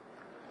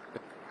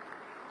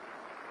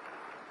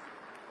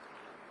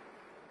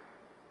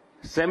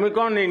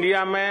 सेमिकॉन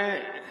इंडिया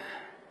में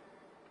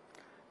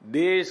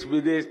देश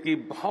विदेश की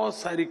बहुत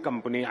सारी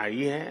कंपनी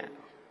आई हैं,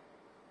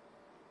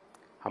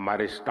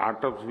 हमारे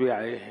स्टार्टअप्स भी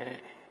आए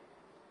हैं।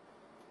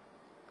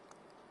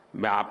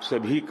 मैं आप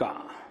सभी का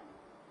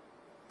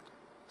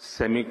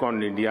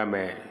सेमिकॉन इंडिया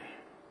में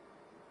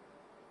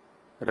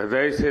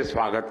हृदय से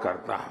स्वागत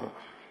करता हूं।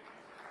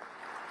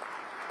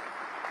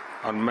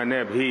 और मैंने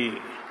अभी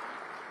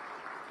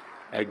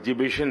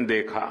एग्जीबिशन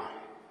देखा,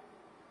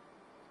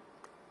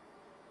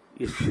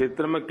 इस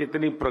क्षेत्र में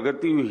कितनी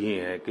प्रगति हुई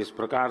है, किस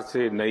प्रकार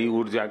से नई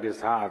ऊर्जा के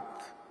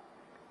साथ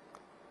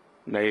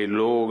नए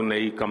लोग,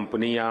 नई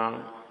कंपनियां,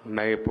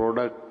 नए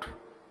प्रोडक्ट।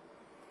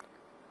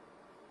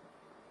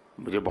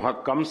 मुझे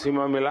बहुत कम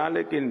समय मिला,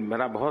 लेकिन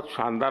मेरा बहुत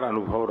शानदार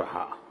अनुभव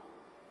रहा।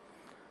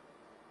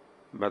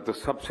 मैं तो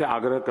सबसे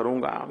आग्रह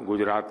करूंगा,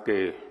 गुजरात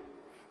के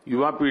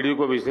युवा पीढ़ी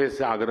को विशेष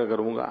से आग्रह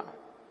करूंगा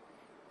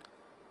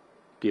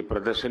कि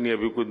प्रदर्शनी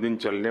अभी कुछ दिन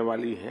चलने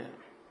वाली है,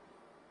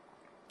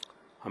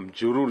 हम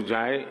जरूर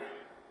जाएं,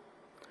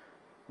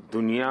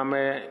 दुनिया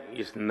में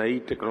इस नई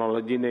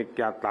टेक्नोलॉजी ने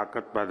क्या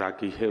ताकत पैदा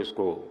की है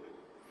उसको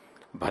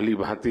भली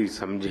भांति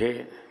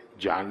समझे,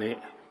 जाने।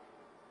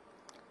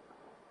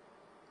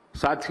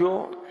 साथियों,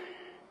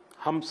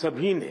 हम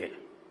सभी ने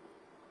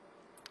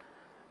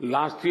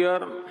लास्ट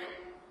ईयर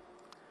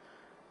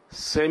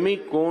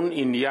सेमीकॉन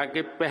इंडिया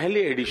के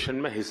पहले एडिशन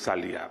में हिस्सा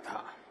लिया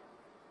था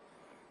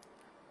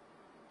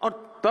और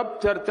तब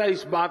चर्चा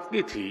इस बात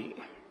की थी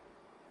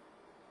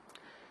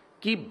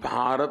कि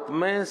भारत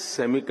में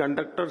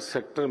सेमीकंडक्टर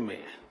सेक्टर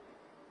में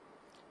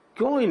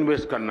क्यों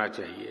इन्वेस्ट करना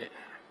चाहिए।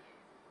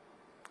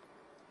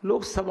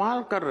 लोग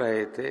सवाल कर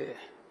रहे थे,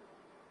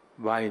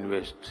 वाई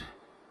इन्वेस्ट।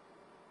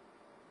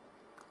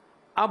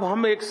 अब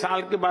हम 1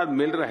 साल के बाद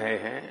मिल रहे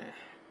हैं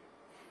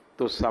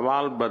तो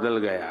सवाल बदल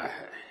गया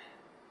है।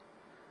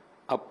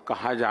 अब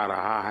कहा जा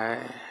रहा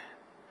है,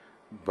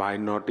 वाई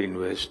नॉट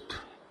इन्वेस्ट।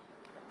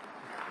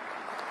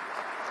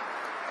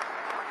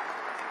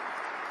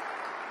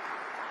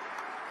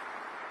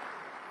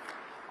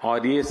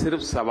 और ये सिर्फ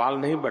सवाल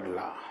नहीं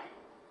बदला,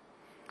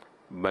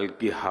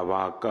 बल्कि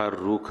हवा का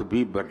रुख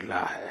भी बदला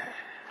है।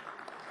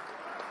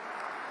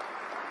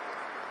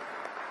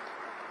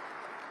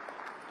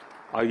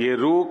 और ये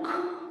रुख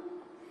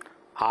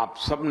आप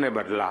सब ने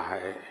बदला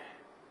है,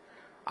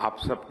 आप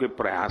सबके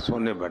प्रयासों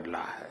ने बदला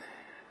है।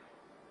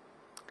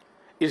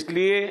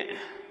 इसलिए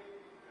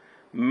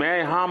मैं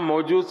यहां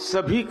मौजूद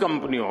सभी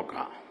कंपनियों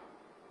का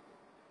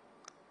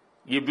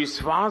ये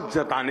विश्वास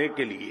जताने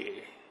के लिए,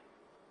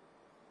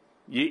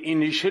 ये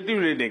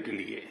इनिशिएटिव लेने के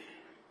लिए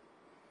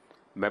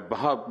मैं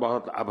बहुत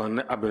बहुत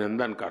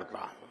अभिनंदन करता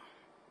हूं।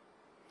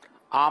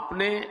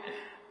 आपने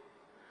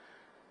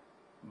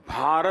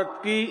भारत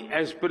की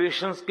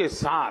एस्पिरेशंस के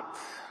साथ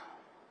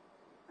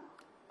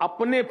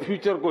अपने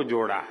फ्यूचर को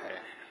जोड़ा है।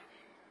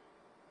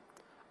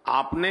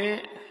 आपने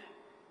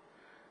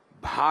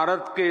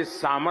भारत के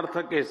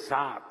सामर्थ्य के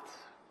साथ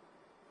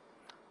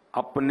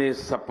अपने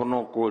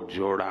सपनों को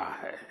जोड़ा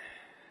है।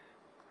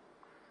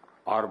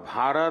 और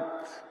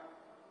भारत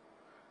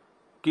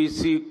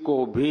किसी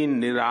को भी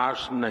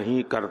निराश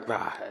नहीं करता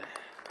है।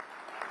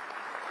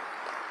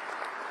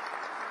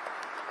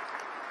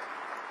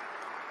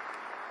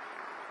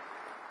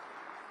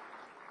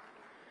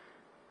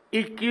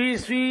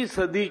 इक्कीसवीं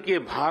सदी के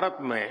भारत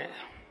में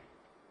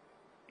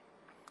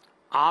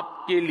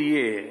आपके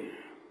लिए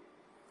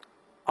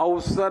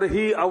अवसर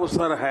ही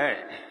अवसर है।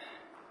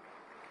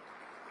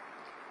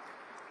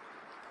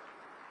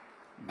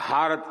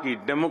 भारत की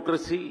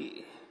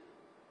डेमोक्रेसी,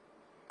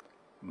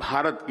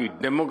 भारत की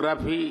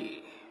डेमोग्राफी,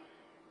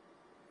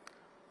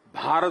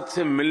 भारत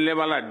से मिलने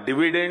वाला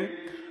डिविडेंड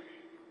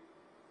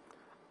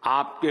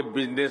आपके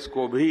बिजनेस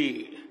को भी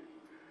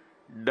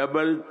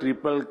डबल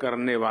ट्रिपल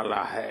करने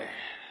वाला है।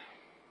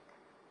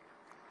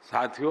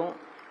 साथियों,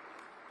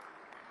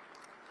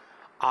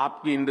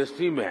 आपकी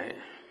इंडस्ट्री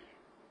में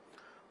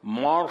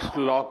मॉर्स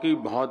लॉ की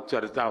बहुत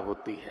चर्चा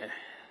होती है।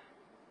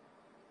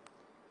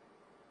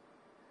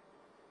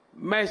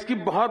 मैं इसकी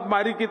बहुत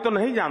बारीकी तो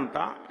नहीं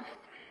जानता,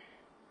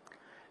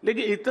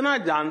 लेकिन इतना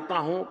जानता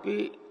हूं कि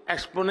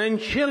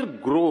एक्सपोनेंशियल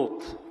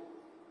ग्रोथ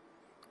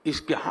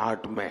इसके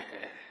हार्ट में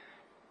है।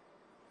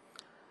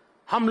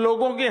 हम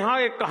लोगों के यहां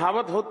एक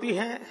कहावत होती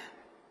है,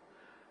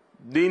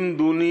 दिन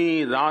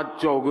दूनी रात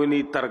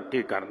चौगुनी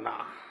तरक्की करना,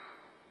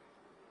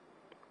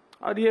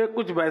 और ये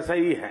कुछ वैसा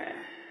ही है।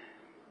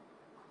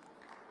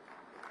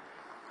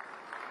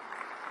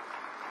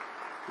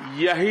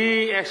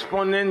 यही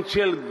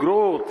एक्सपोनेंशियल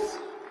ग्रोथ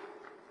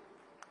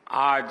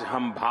आज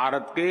हम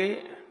भारत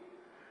के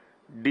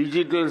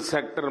डिजिटल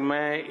सेक्टर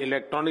में,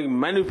 इलेक्ट्रॉनिक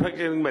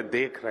मैन्युफैक्चरिंग में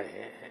देख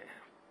रहे हैं।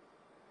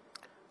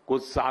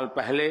 कुछ साल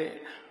पहले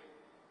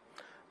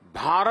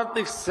भारत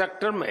इस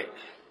सेक्टर में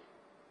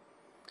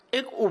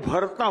एक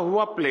उभरता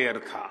हुआ प्लेयर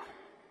था।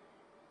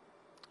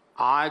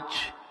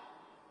 आज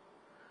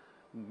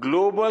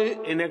ग्लोबल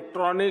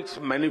इलेक्ट्रॉनिक्स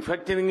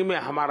मैन्युफैक्चरिंग में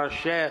हमारा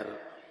शेयर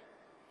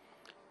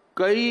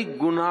कई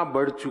गुना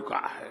बढ़ चुका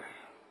है।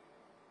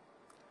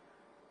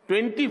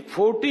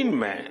 2014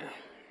 में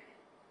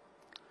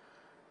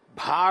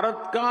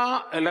भारत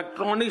का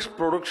इलेक्ट्रॉनिक्स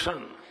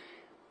प्रोडक्शन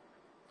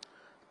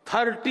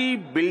 $30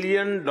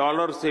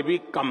 बिलियन से भी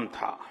कम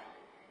था।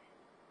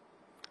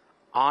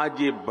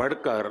 आज ये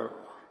बढ़कर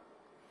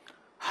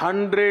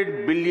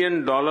 $100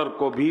 बिलियन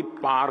को भी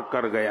पार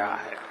कर गया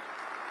है।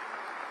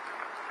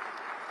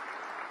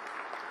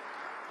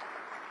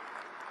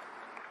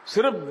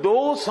 सिर्फ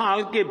 2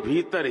 साल के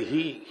भीतर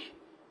ही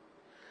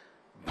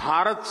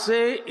भारत से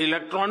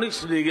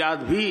इलेक्ट्रॉनिक्स निर्यात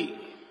भी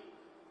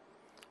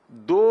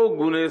 2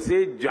 गुने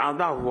से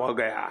ज्यादा हुआ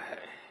गया है।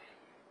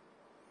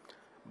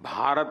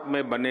 भारत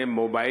में बने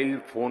मोबाइल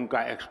फोन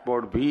का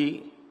एक्सपोर्ट भी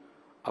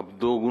अब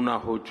 2 गुना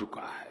हो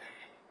चुका है।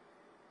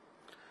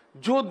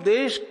 जो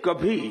देश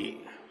कभी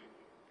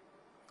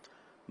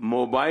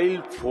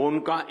मोबाइल फोन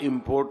का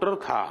इंपोर्टर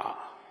था,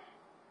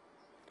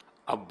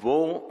 अब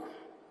वो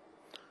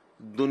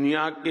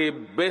दुनिया के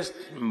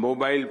बेस्ट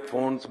मोबाइल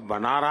फोन्स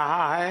बना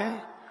रहा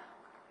है,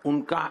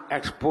 उनका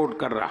एक्सपोर्ट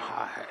कर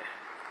रहा है।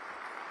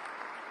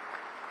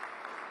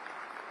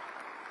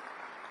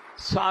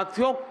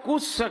 साथियों,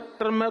 कुछ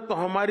सेक्टर में तो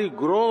हमारी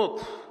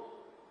ग्रोथ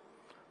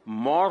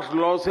मॉर्स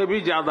लॉ से भी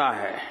ज्यादा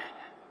है।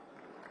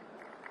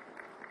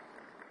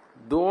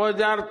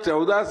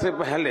 2014 से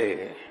पहले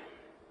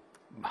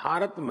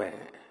भारत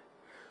में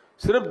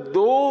सिर्फ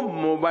 2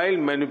 मोबाइल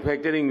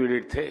मैन्युफैक्चरिंग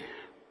यूनिट थे।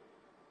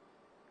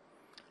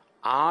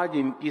 आज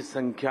इनकी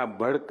संख्या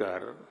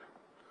बढ़कर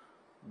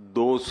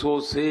 200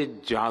 से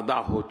ज्यादा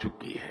हो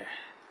चुकी है।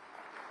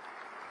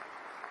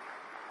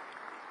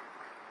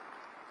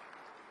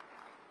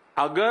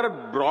 अगर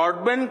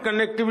ब्रॉडबैंड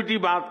कनेक्टिविटी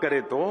बात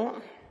करें तो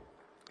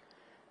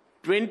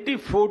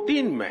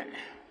 2014 में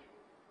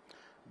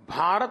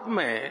भारत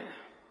में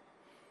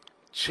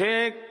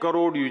 6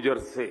 करोड़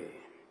यूजर्स थे।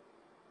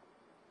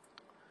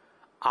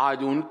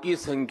 आज उनकी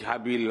संख्या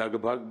भी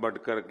लगभग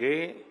बढ़कर के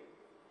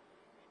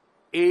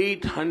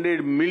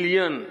 800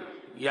 मिलियन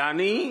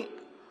यानी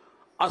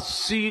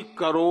 80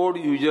 करोड़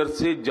यूजर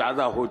से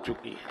ज्यादा हो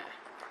चुकी है।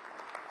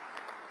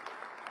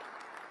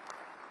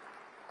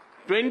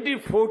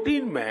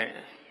 2014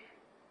 में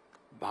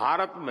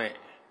भारत में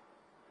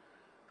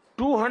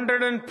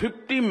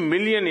 250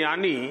 मिलियन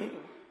यानी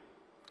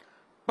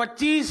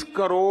 25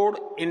 करोड़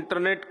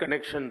इंटरनेट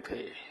कनेक्शन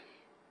थे।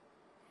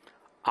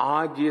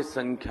 आज ये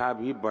संख्या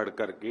भी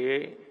बढ़कर के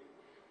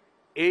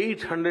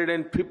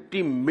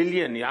 850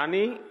 मिलियन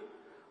यानी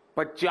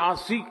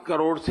 85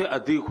 करोड़ से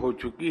अधिक हो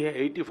चुकी है,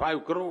 85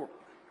 करोड़।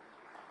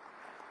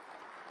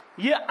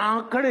 ये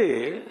आंकड़े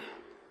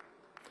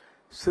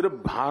सिर्फ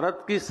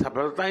भारत की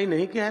सफलता ही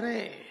नहीं कह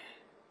रहे,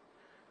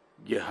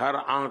 ये हर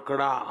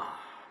आंकड़ा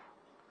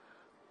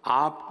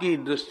आपकी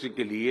इंडस्ट्री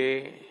के लिए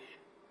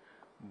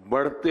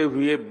बढ़ते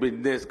हुए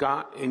बिजनेस का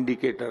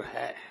इंडिकेटर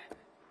है।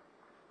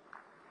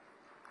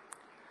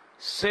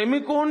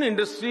 सेमिकॉन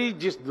इंडस्ट्री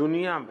जिस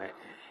दुनिया में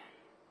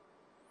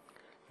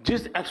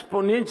जिस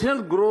एक्सपोनेंशियल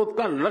ग्रोथ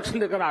का लक्ष्य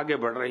लेकर आगे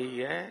बढ़ रही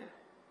है,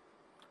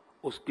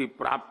 उसकी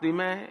प्राप्ति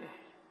में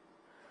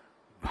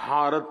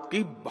भारत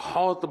की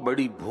बहुत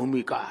बड़ी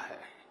भूमिका है।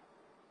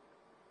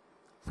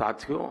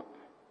 साथियों,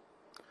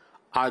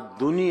 आज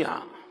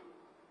दुनिया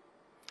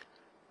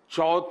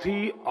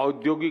चौथी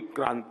औद्योगिक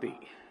क्रांति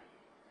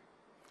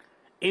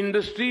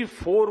इंडस्ट्री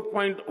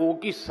 4.0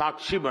 की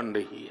साक्षी बन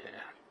रही है।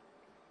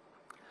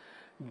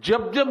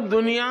 जब जब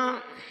दुनिया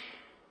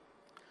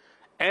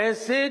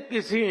ऐसे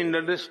किसी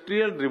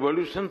इंडस्ट्रियल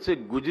रिवॉल्यूशन से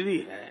गुजरी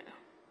है,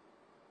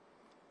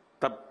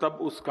 तब तब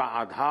उसका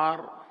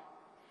आधार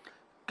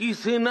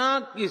किसी न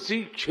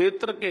किसी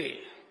क्षेत्र के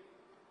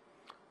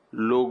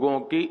लोगों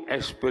की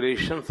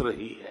एस्पिरेशंस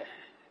रही है।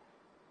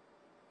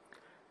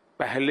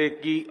 पहले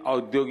की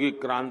औद्योगिक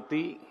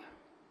क्रांति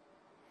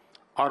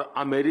और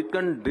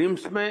अमेरिकन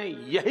ड्रीम्स में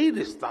यही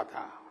रिश्ता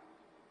था।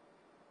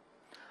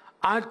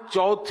 आज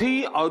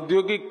चौथी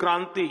औद्योगिक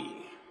क्रांति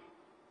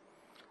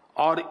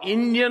और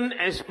इंडियन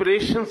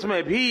एस्पिरेशंस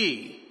में भी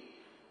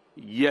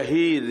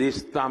यही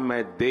रिश्ता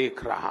मैं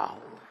देख रहा हूं।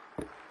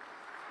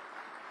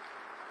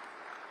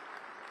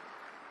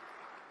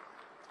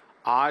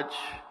 आज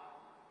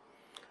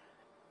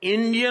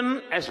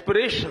इंडियन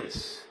एस्पिरेशंस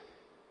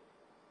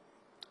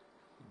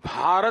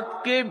भारत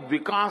के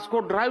विकास को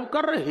ड्राइव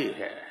कर रही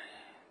है।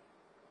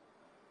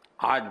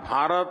 आज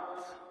भारत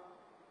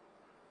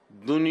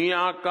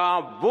दुनिया का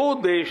वो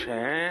देश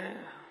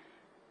है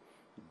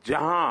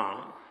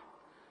जहां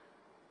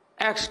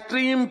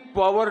एक्सट्रीम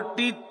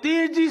पॉवर्टी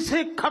तेजी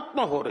से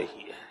खत्म हो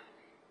रही है।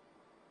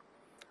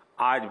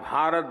 आज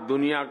भारत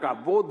दुनिया का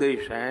वो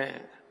देश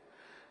है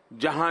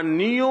जहां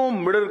नियो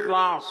मिडिल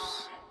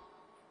क्लास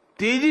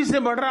तेजी से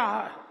बढ़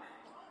रहा है।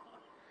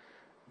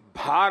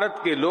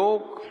 भारत के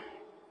लोग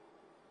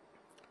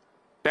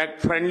टेक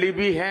फ्रेंडली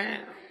भी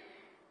हैं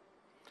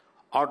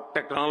और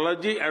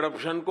टेक्नोलॉजी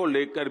एडॉप्शन को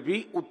लेकर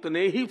भी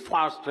उतने ही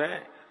फास्ट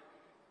है।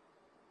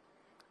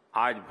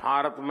 आज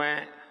भारत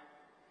में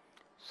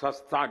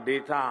सस्ता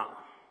डेटा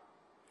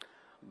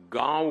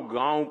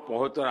गांव-गांव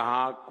पहुंच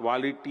रहा,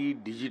 क्वालिटी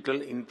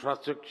डिजिटल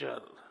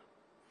इंफ्रास्ट्रक्चर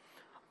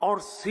और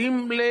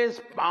seamless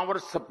power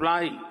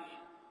supply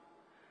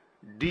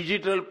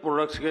digital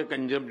products के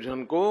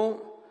कंजम्पशन को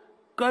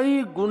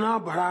कई गुना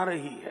बढ़ा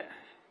रही है।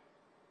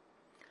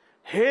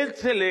 हेल्थ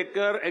से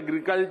लेकर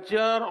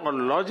एग्रीकल्चर और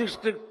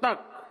लॉजिस्टिक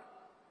तक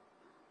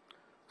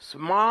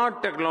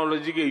स्मार्ट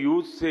टेक्नोलॉजी के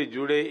यूज से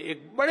जुड़े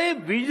एक बड़े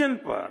विजन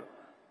पर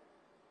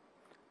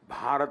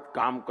भारत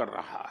काम कर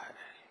रहा है।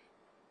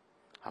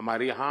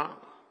 हमारे यहां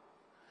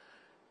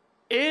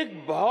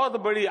एक बहुत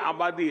बड़ी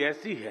आबादी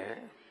ऐसी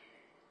है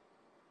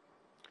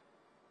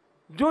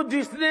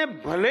जिसने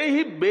भले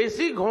ही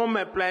बेसिक होम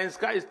अप्लायंस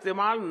का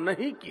इस्तेमाल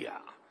नहीं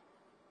किया,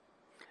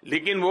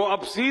 लेकिन वो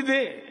अब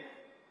सीधे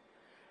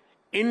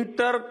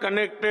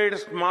इंटरकनेक्टेड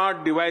स्मार्ट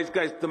डिवाइस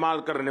का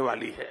इस्तेमाल करने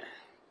वाली है।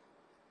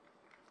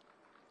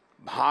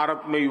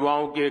 भारत में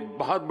युवाओं की एक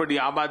बहुत बड़ी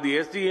आबादी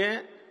ऐसी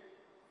है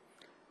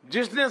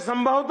जिसने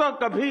संभवतः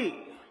कभी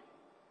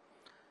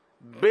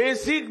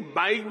बेसिक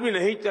बाइक भी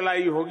नहीं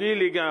चलाई होगी,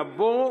 लेकिन अब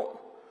वो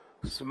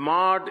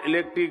स्मार्ट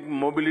इलेक्ट्रिक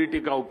मोबिलिटी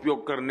का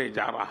उपयोग करने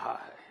जा रहा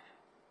है।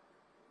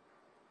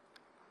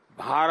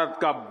 भारत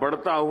का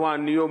बढ़ता हुआ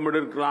neo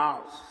middle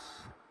class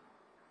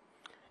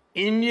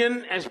Indian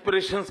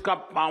aspirations का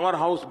पावर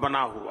हाउस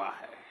बना हुआ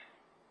है।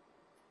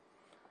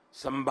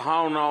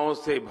 संभावनाओं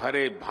से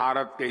भरे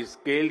भारत के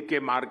स्केल के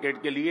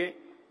मार्केट के लिए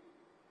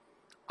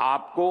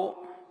आपको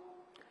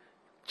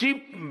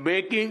चिप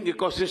मेकिंग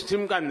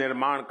इकोसिस्टम का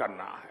निर्माण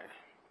करना है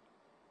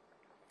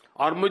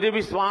और मुझे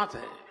विश्वास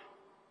है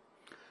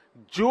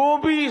जो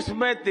भी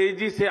इसमें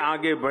तेजी से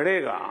आगे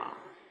बढ़ेगा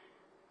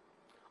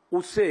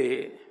उसे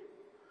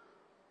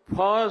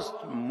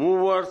फर्स्ट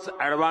मूवर्स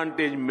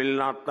एडवांटेज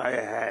मिलना तय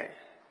है।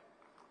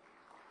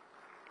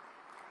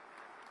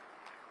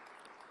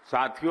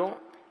 साथियों,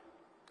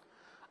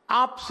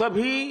 आप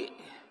सभी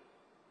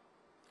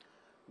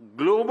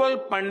ग्लोबल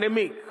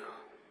पैंडेमिक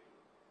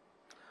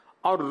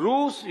और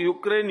रूस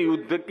यूक्रेन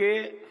युद्ध के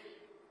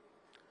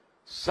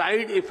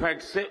साइड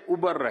इफेक्ट से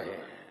उबर रहे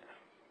हैं।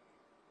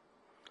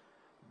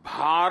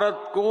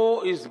 भारत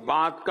को इस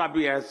बात का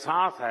भी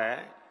एहसास है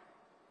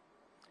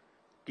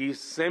कि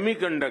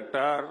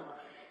सेमीकंडक्टर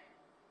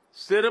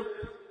सिर्फ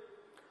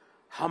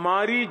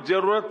हमारी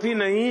जरूरत ही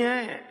नहीं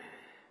है,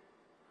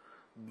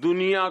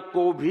 दुनिया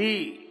को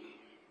भी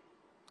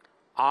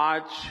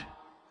आज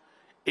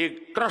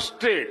एक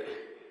trusted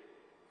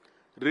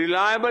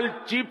reliable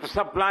chip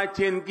supply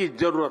chain की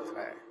जरूरत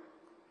है।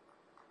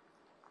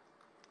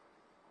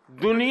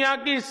 दुनिया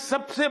की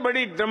सबसे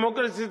बड़ी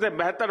डेमोक्रेसी से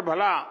बेहतर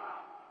भला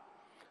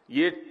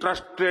ये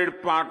ट्रस्टेड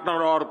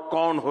पार्टनर और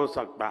कौन हो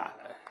सकता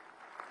है।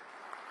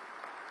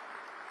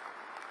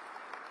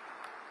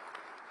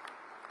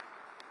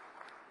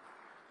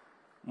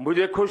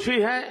 मुझे खुशी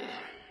है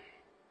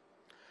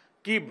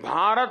कि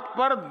भारत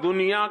पर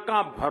दुनिया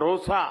का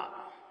भरोसा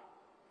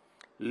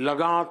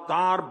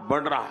लगातार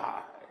बढ़ रहा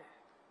है।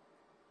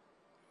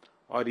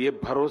 और ये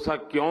भरोसा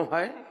क्यों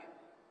है?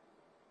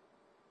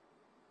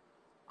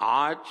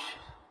 आज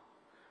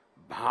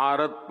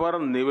भारत पर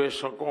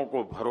निवेशकों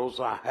को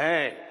भरोसा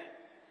है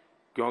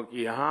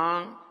क्योंकि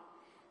यहां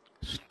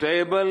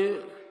stable,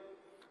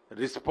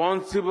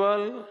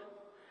 responsible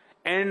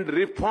and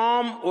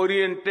reform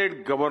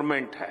oriented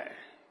government है।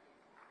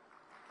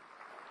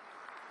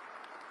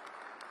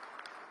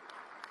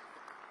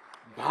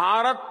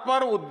 भारत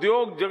पर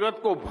उद्योग जगत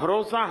को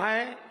भरोसा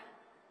है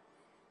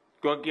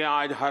क्योंकि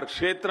आज हर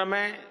क्षेत्र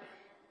में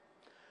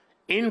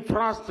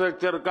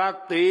इंफ्रास्ट्रक्चर का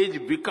तेज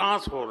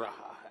विकास हो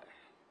रहा है।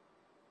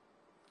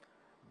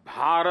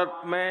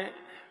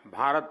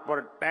 भारत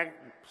पर टेक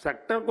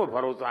सेक्टर को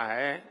भरोसा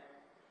है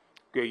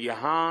कि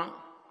यहां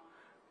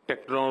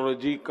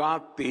टेक्नोलॉजी का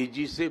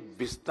तेजी से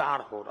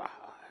विस्तार हो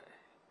रहा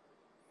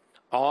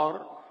है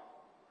और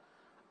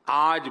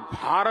आज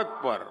भारत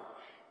पर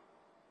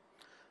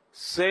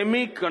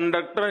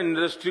सेमीकंडक्टर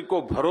इंडस्ट्री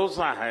को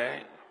भरोसा है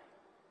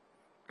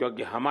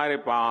क्योंकि हमारे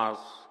पास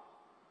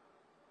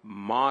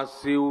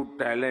मासिव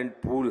टैलेंट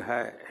पूल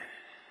है,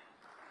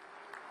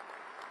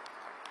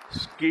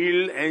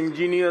 स्किल्ड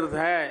इंजीनियर्स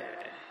है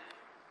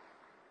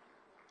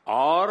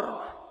और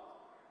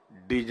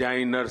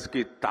डिजाइनर्स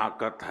की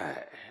ताकत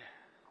है।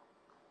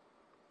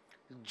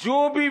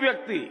 जो भी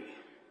व्यक्ति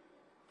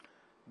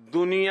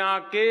दुनिया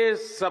के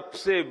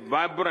सबसे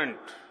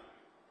वाइब्रेंट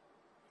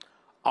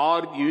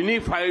और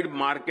यूनिफाइड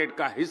मार्केट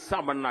का हिस्सा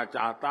बनना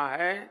चाहता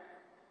है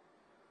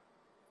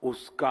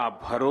उसका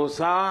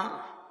भरोसा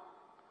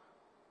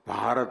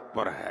भारत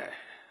पर है।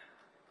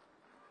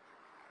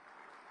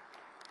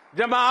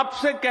 जब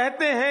आपसे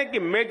कहते हैं कि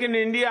मेक इन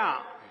इंडिया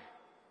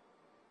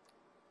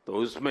तो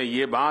उसमें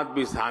ये बात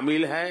भी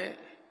शामिल है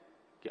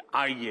कि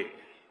आइए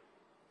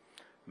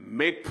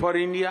make for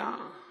India,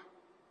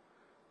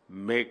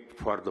 make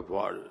for the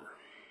world.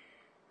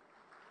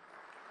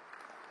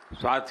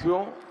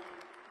 साथियों,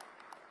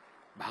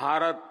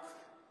 भारत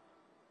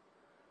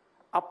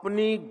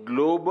अपनी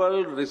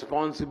ग्लोबल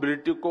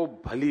रिस्पॉन्सिबिलिटी को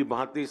भली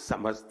भांति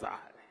समझता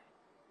है,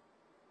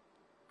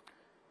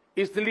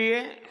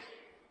 इसलिए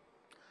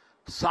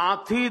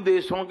साथी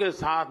देशों के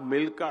साथ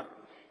मिलकर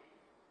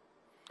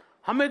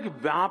हम एक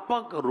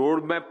व्यापक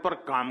रोड मैप पर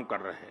काम कर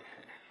रहे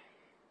हैं।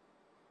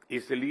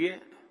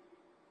 इसलिए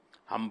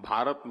हम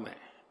भारत में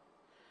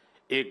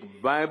एक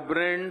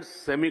वाइब्रेंट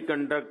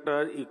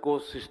सेमीकंडक्टर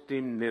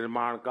इकोसिस्टम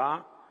निर्माण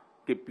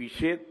के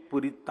पीछे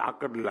पूरी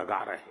ताकत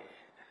लगा रहे हैं।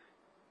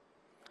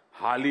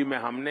 हाल ही में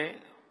हमने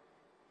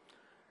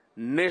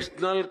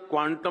नेशनल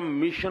क्वांटम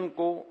मिशन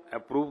को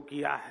अप्रूव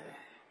किया है।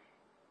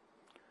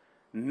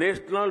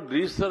 नेशनल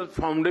रिसर्च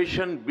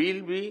फाउंडेशन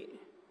बिल भी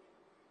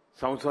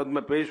संसद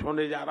में पेश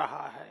होने जा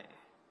रहा है।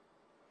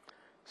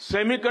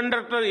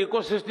 सेमीकंडक्टर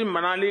इकोसिस्टम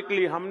बनाने के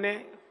लिए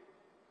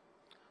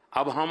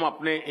हम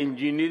अपने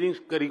इंजीनियरिंग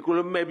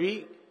करिकुलम में भी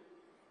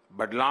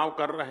बदलाव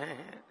कर रहे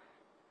हैं।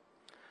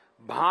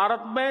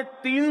 भारत में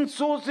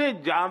 300 से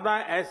ज्यादा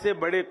ऐसे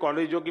बड़े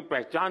कॉलेजों की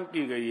पहचान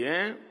की गई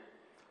है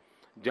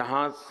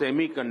जहां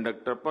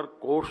सेमीकंडक्टर पर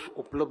कोर्स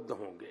उपलब्ध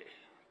होंगे।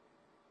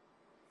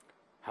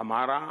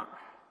 हमारा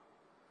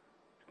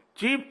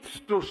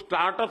चिप्स टू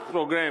स्टार्टअप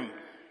प्रोग्राम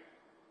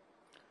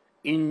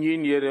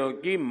इंजीनियरों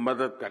की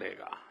मदद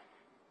करेगा।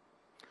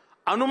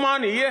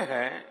 अनुमान यह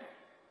है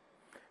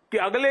कि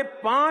अगले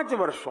 5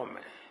 वर्षों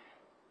में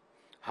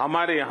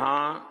हमारे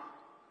यहां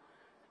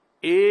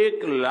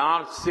 1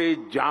 लाख से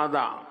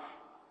ज्यादा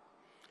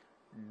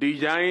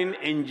डिजाइन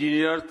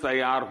इंजीनियर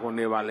तैयार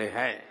होने वाले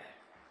हैं।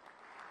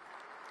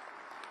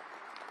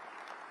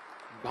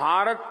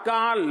 भारत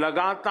का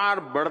लगातार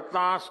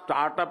बढ़ता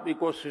स्टार्टअप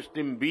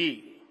इकोसिस्टम भी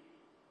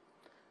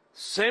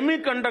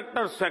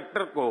सेमीकंडक्टर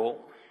सेक्टर को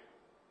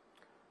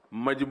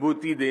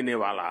मजबूती देने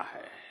वाला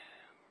है।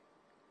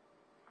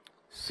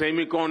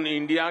 सेमिकॉन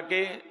इंडिया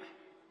के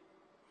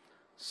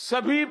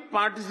सभी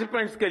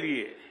पार्टिसिपेंट्स के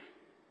लिए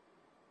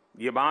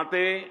ये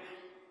बातें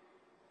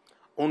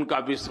उनका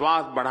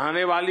विश्वास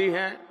बढ़ाने वाली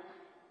है,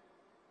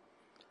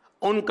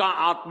 उनका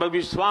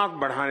आत्मविश्वास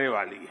बढ़ाने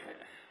वाली है।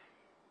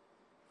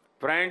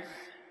 फ्रेंड्स,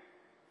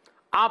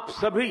 आप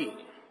सभी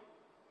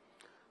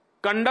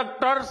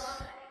कंडक्टर्स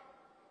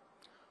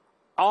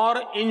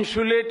और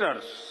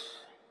इंसुलेटर्स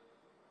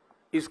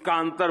इसका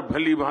अंतर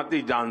भली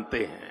भांति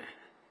जानते हैं।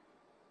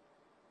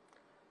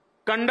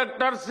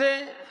 कंडक्टर से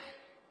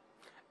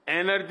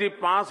एनर्जी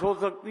पास हो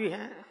सकती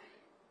है,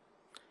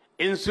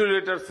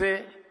 इंसुलेटर से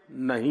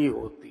नहीं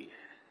होती है।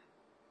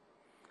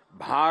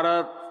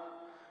 भारत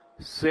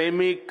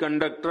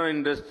सेमीकंडक्टर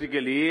इंडस्ट्री के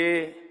लिए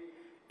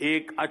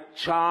एक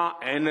अच्छा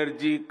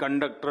एनर्जी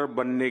कंडक्टर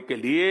बनने के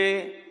लिए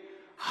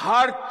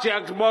हर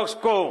चेक बॉक्स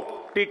को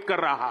टिक कर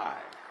रहा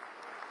है।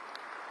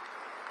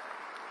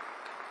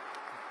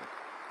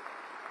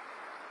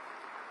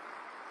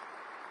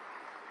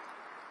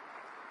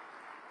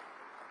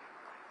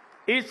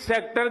 इस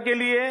सेक्टर के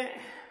लिए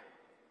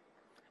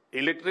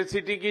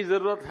इलेक्ट्रिसिटी की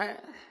जरूरत है।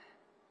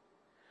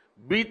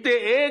 बीते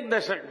 1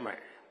 दशक में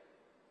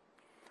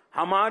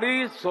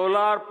हमारी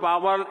सोलर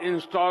पावर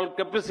इंस्टॉल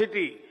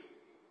कैपेसिटी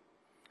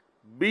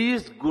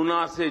 20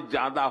 गुना से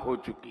ज्यादा हो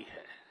चुकी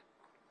है।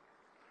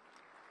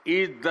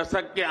 इस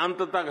दशक के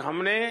अंत तक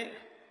हमने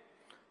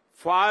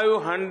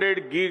 500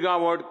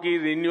 गीगावाट की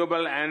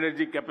रिन्यूएबल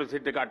एनर्जी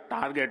कैपेसिटी का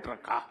टारगेट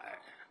रखा है।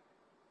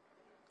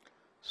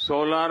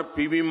 Solar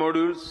PV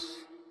modules,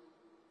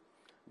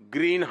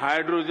 green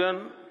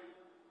hydrogen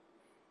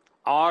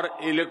और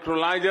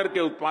इलेक्ट्रोलाइजर के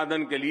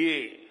उत्पादन के लिए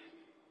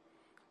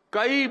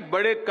कई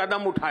बड़े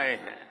कदम उठाए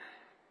हैं।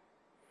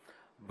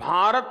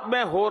 भारत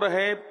में हो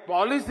रहे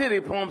पॉलिसी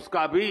रिफॉर्म्स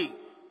का भी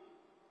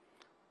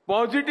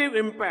पॉजिटिव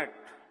इम्पैक्ट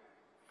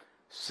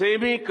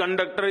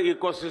सेमीकंडक्टर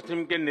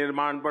इकोसिस्टम के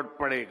निर्माण पर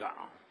पड़ेगा।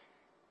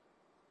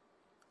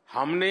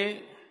 हमने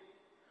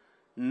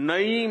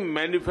नई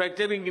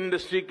मैन्युफैक्चरिंग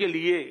इंडस्ट्री के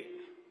लिए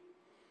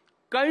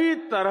कई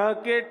तरह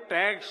के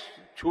टैक्स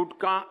छूट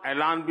का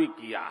ऐलान भी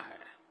किया है।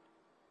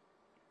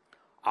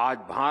 आज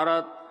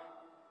भारत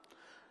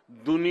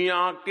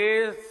दुनिया के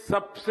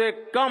सबसे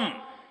कम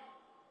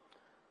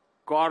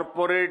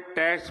कॉरपोरेट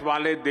टैक्स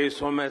वाले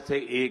देशों में से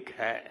एक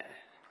है।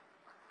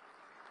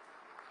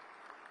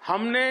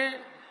 हमने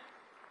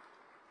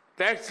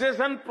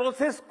टैक्सेशन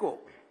प्रोसेस को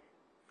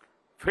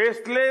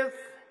फेसलेस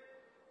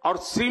और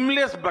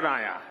सीमलेस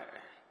बनाया है।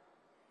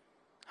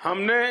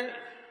 हमने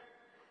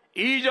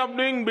ईज ऑफ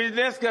डूइंग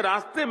बिजनेस के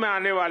रास्ते में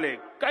आने वाले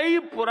कई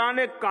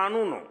पुराने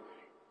कानूनों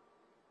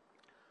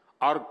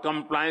और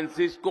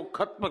कंप्लायंसेस को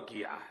खत्म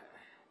किया है।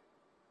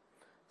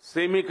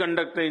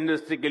 सेमीकंडक्टर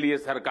इंडस्ट्री के लिए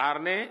सरकार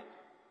ने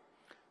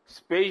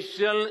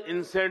स्पेशल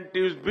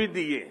इंसेंटिव्स भी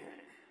दिए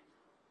हैं।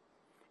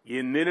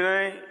 ये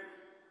निर्णय,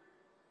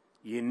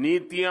 ये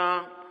नीतियां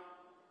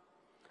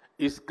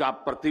इसका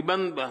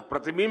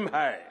प्रतिबिंब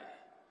है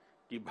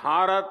कि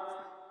भारत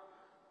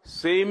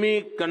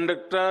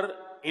सेमीकंडक्टर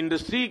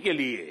इंडस्ट्री के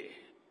लिए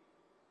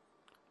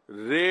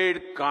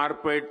रेड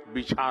कारपेट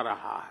बिछा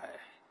रहा है।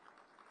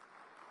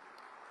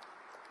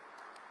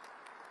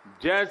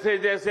 जैसे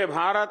जैसे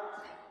भारत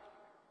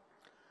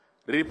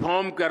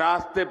रिफॉर्म के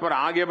रास्ते पर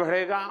आगे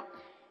बढ़ेगा,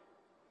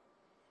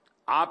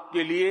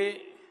 आपके लिए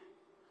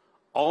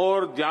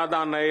और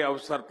ज्यादा नए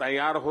अवसर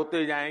तैयार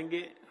होते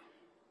जाएंगे।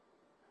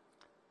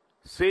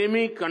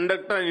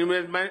 सेमीकंडक्टर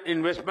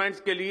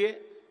इन्वेस्टमेंट्स के लिए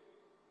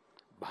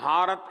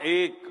भारत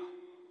एक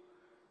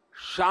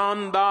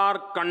शानदार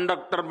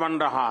कंडक्टर बन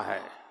रहा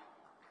है।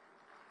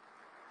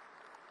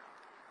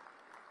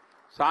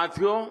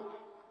 साथियों,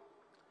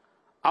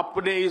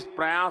 अपने इस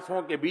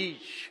प्रयासों के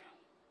बीच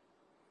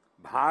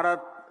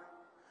भारत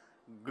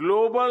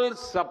ग्लोबल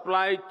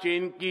सप्लाई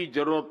चेन की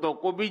जरूरतों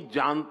को भी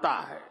जानता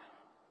है।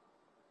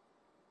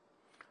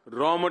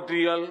 Raw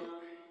material,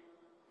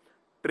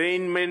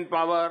 train man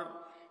power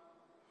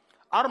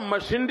और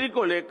मशीनरी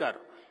को लेकर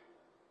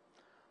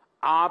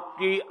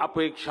आपकी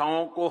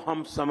अपेक्षाओं को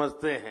हम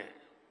समझते हैं।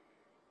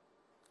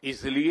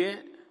 इसलिए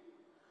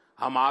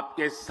हम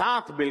आपके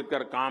साथ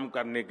मिलकर काम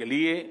करने के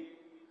लिए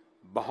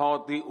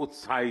बहुत ही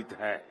उत्साहित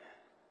है।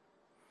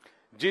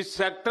 जिस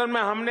सेक्टर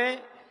में हमने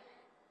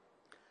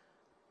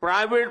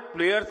प्राइवेट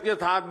प्लेयर्स के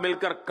साथ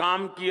मिलकर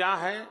काम किया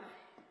है,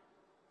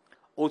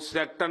 उस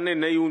सेक्टर ने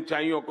नई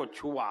ऊंचाइयों को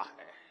छुआ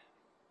है।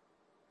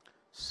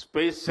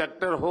 स्पेस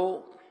सेक्टर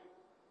हो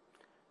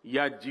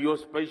या जियो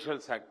स्पेशल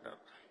सेक्टर,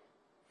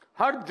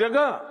 हर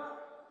जगह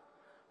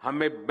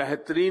हमें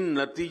बेहतरीन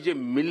नतीजे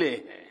मिले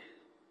हैं।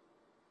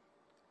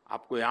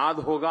 आपको याद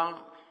होगा,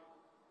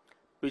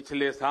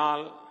 पिछले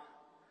साल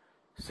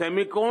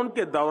सेमिकॉन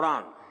के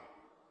दौरान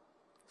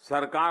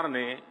सरकार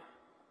ने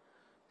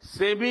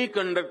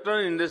सेमीकंडक्टर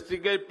इंडस्ट्री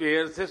के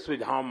प्लेयर से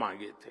सुझाव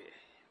मांगे थे।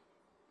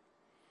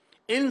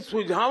 इन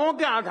सुझावों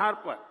के आधार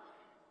पर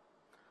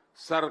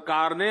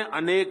सरकार ने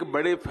अनेक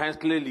बड़े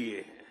फैसले लिए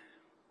हैं।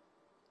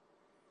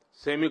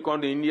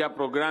 सेमिकॉन इंडिया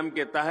प्रोग्राम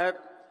के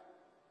तहत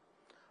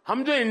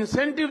हम जो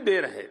इंसेंटिव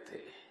दे रहे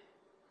थे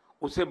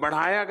उसे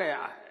बढ़ाया गया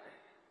है।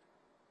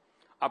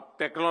 अब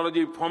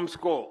टेक्नोलॉजी फर्म्स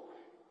को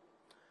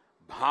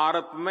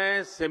भारत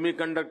में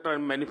सेमीकंडक्टर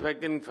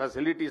मैन्युफैक्चरिंग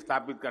फैसिलिटी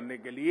स्थापित करने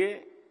के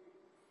लिए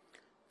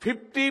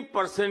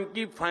 50%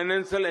 की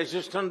फाइनेंशियल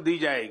असिस्टेंस दी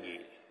जाएगी।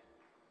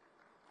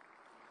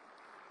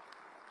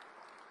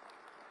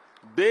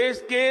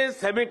 देश के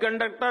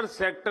सेमीकंडक्टर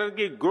सेक्टर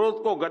की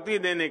ग्रोथ को गति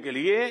देने के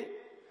लिए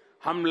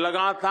हम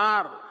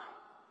लगातार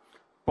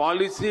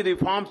पॉलिसी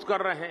रिफॉर्म्स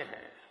कर रहे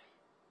हैं।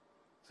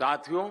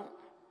 साथियों,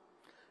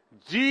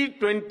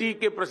 G20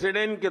 के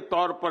प्रेसिडेंट के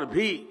तौर पर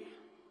भी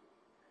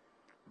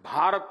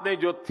भारत ने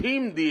जो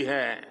थीम दी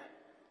है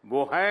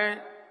वो है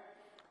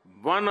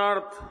one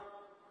earth,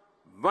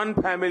 one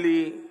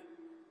family,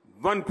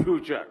 one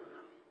future.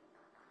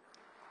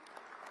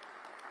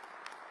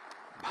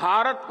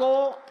 Bharat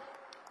को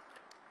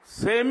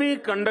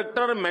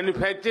सेमीकंडक्टर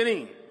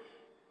मैन्युफैक्चरिंग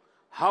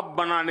हब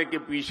बनाने के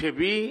पीछे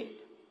भी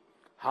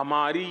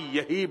हमारी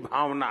यही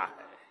भावना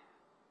है।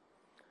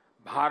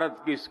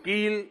 भारत की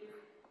स्किल,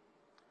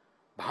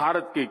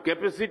 भारत की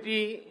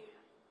कैपेसिटी,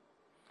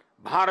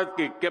 भारत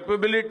की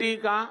कैपेबिलिटी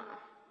का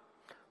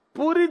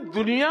पूरी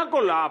दुनिया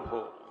को लाभ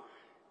हो,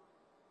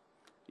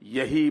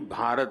 यही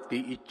भारत की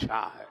इच्छा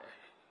है।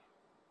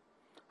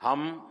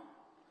 हम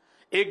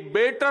एक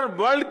बेटर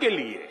वर्ल्ड के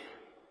लिए,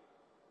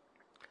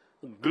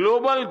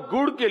 ग्लोबल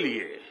गुड के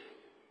लिए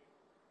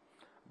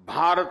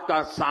भारत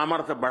का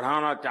सामर्थ्य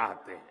बढ़ाना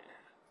चाहते हैं।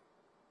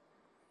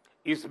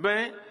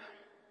 इसमें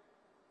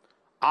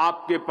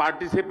आपके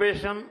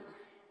पार्टिसिपेशन,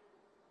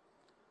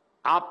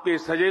 आपके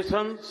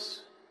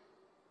सजेशंस,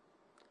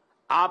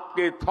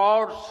 आपके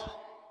थॉट्स,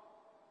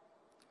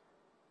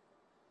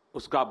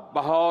 उसका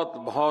बहुत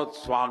बहुत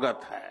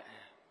स्वागत है।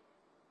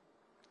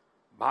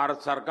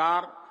 भारत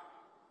सरकार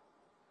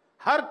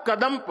हर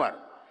कदम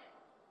पर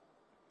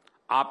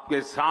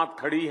आपके साथ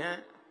खड़ी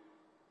है।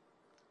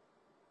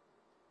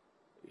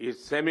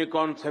 इस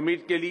सेमिकॉन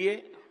समिट के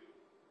लिए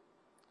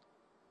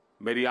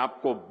मेरी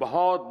आपको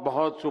बहुत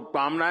बहुत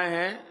शुभकामनाएं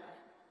हैं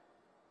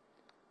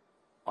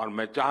और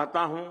मैं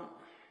चाहता हूं,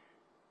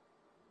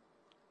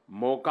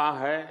 मौका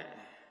है,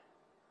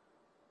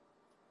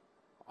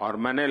 और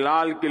मैंने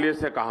लाल किले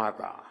से कहा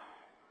था,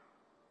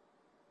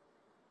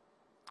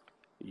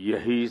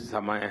 यही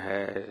समय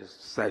है,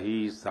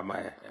 सही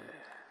समय है।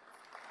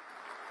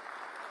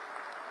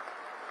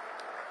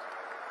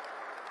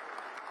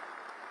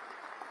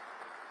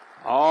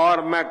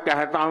 और मैं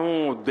कहता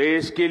हूं,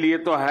 देश के लिए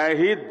तो है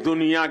ही,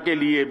 दुनिया के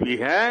लिए भी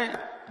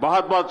है।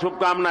 बहुत बहुत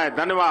शुभकामनाएं।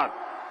 धन्यवाद।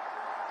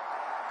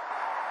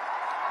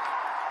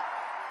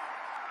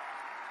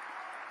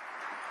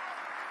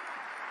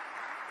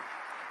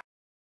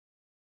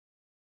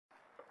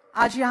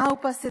 आज यहां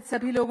उपस्थित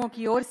सभी लोगों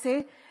की ओर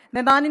से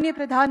मैं माननीय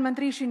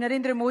प्रधानमंत्री श्री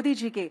नरेंद्र मोदी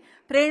जी के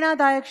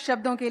प्रेरणादायक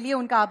शब्दों के लिए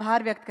उनका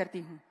आभार व्यक्त करती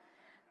हूं।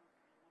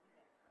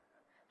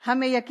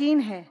 हमें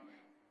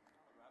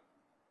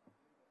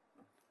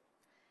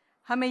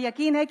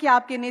यकीन है कि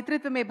आपके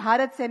नेतृत्व में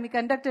भारत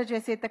सेमीकंडक्टर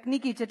जैसे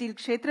तकनीकी जटिल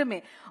क्षेत्र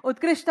में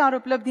उत्कृष्टता और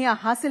उपलब्धियां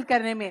हासिल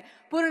करने में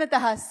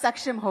पूर्णतः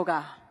सक्षम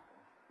होगा।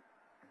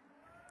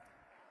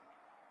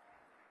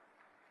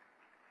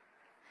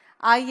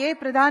 आइए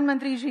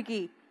प्रधानमंत्री जी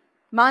की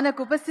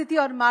मानक उपस्थिति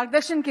और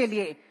मार्गदर्शन के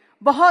लिए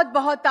बहुत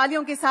बहुत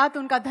तालियों के साथ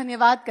उनका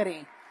धन्यवाद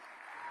करें।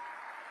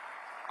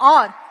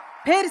 और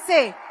फिर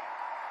से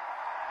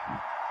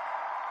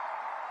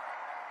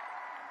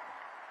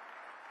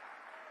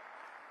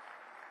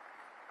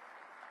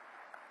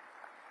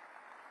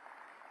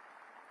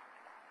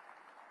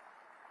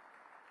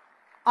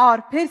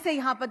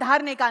यहां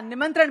पधारने का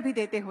निमंत्रण भी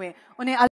देते हुए उन्हें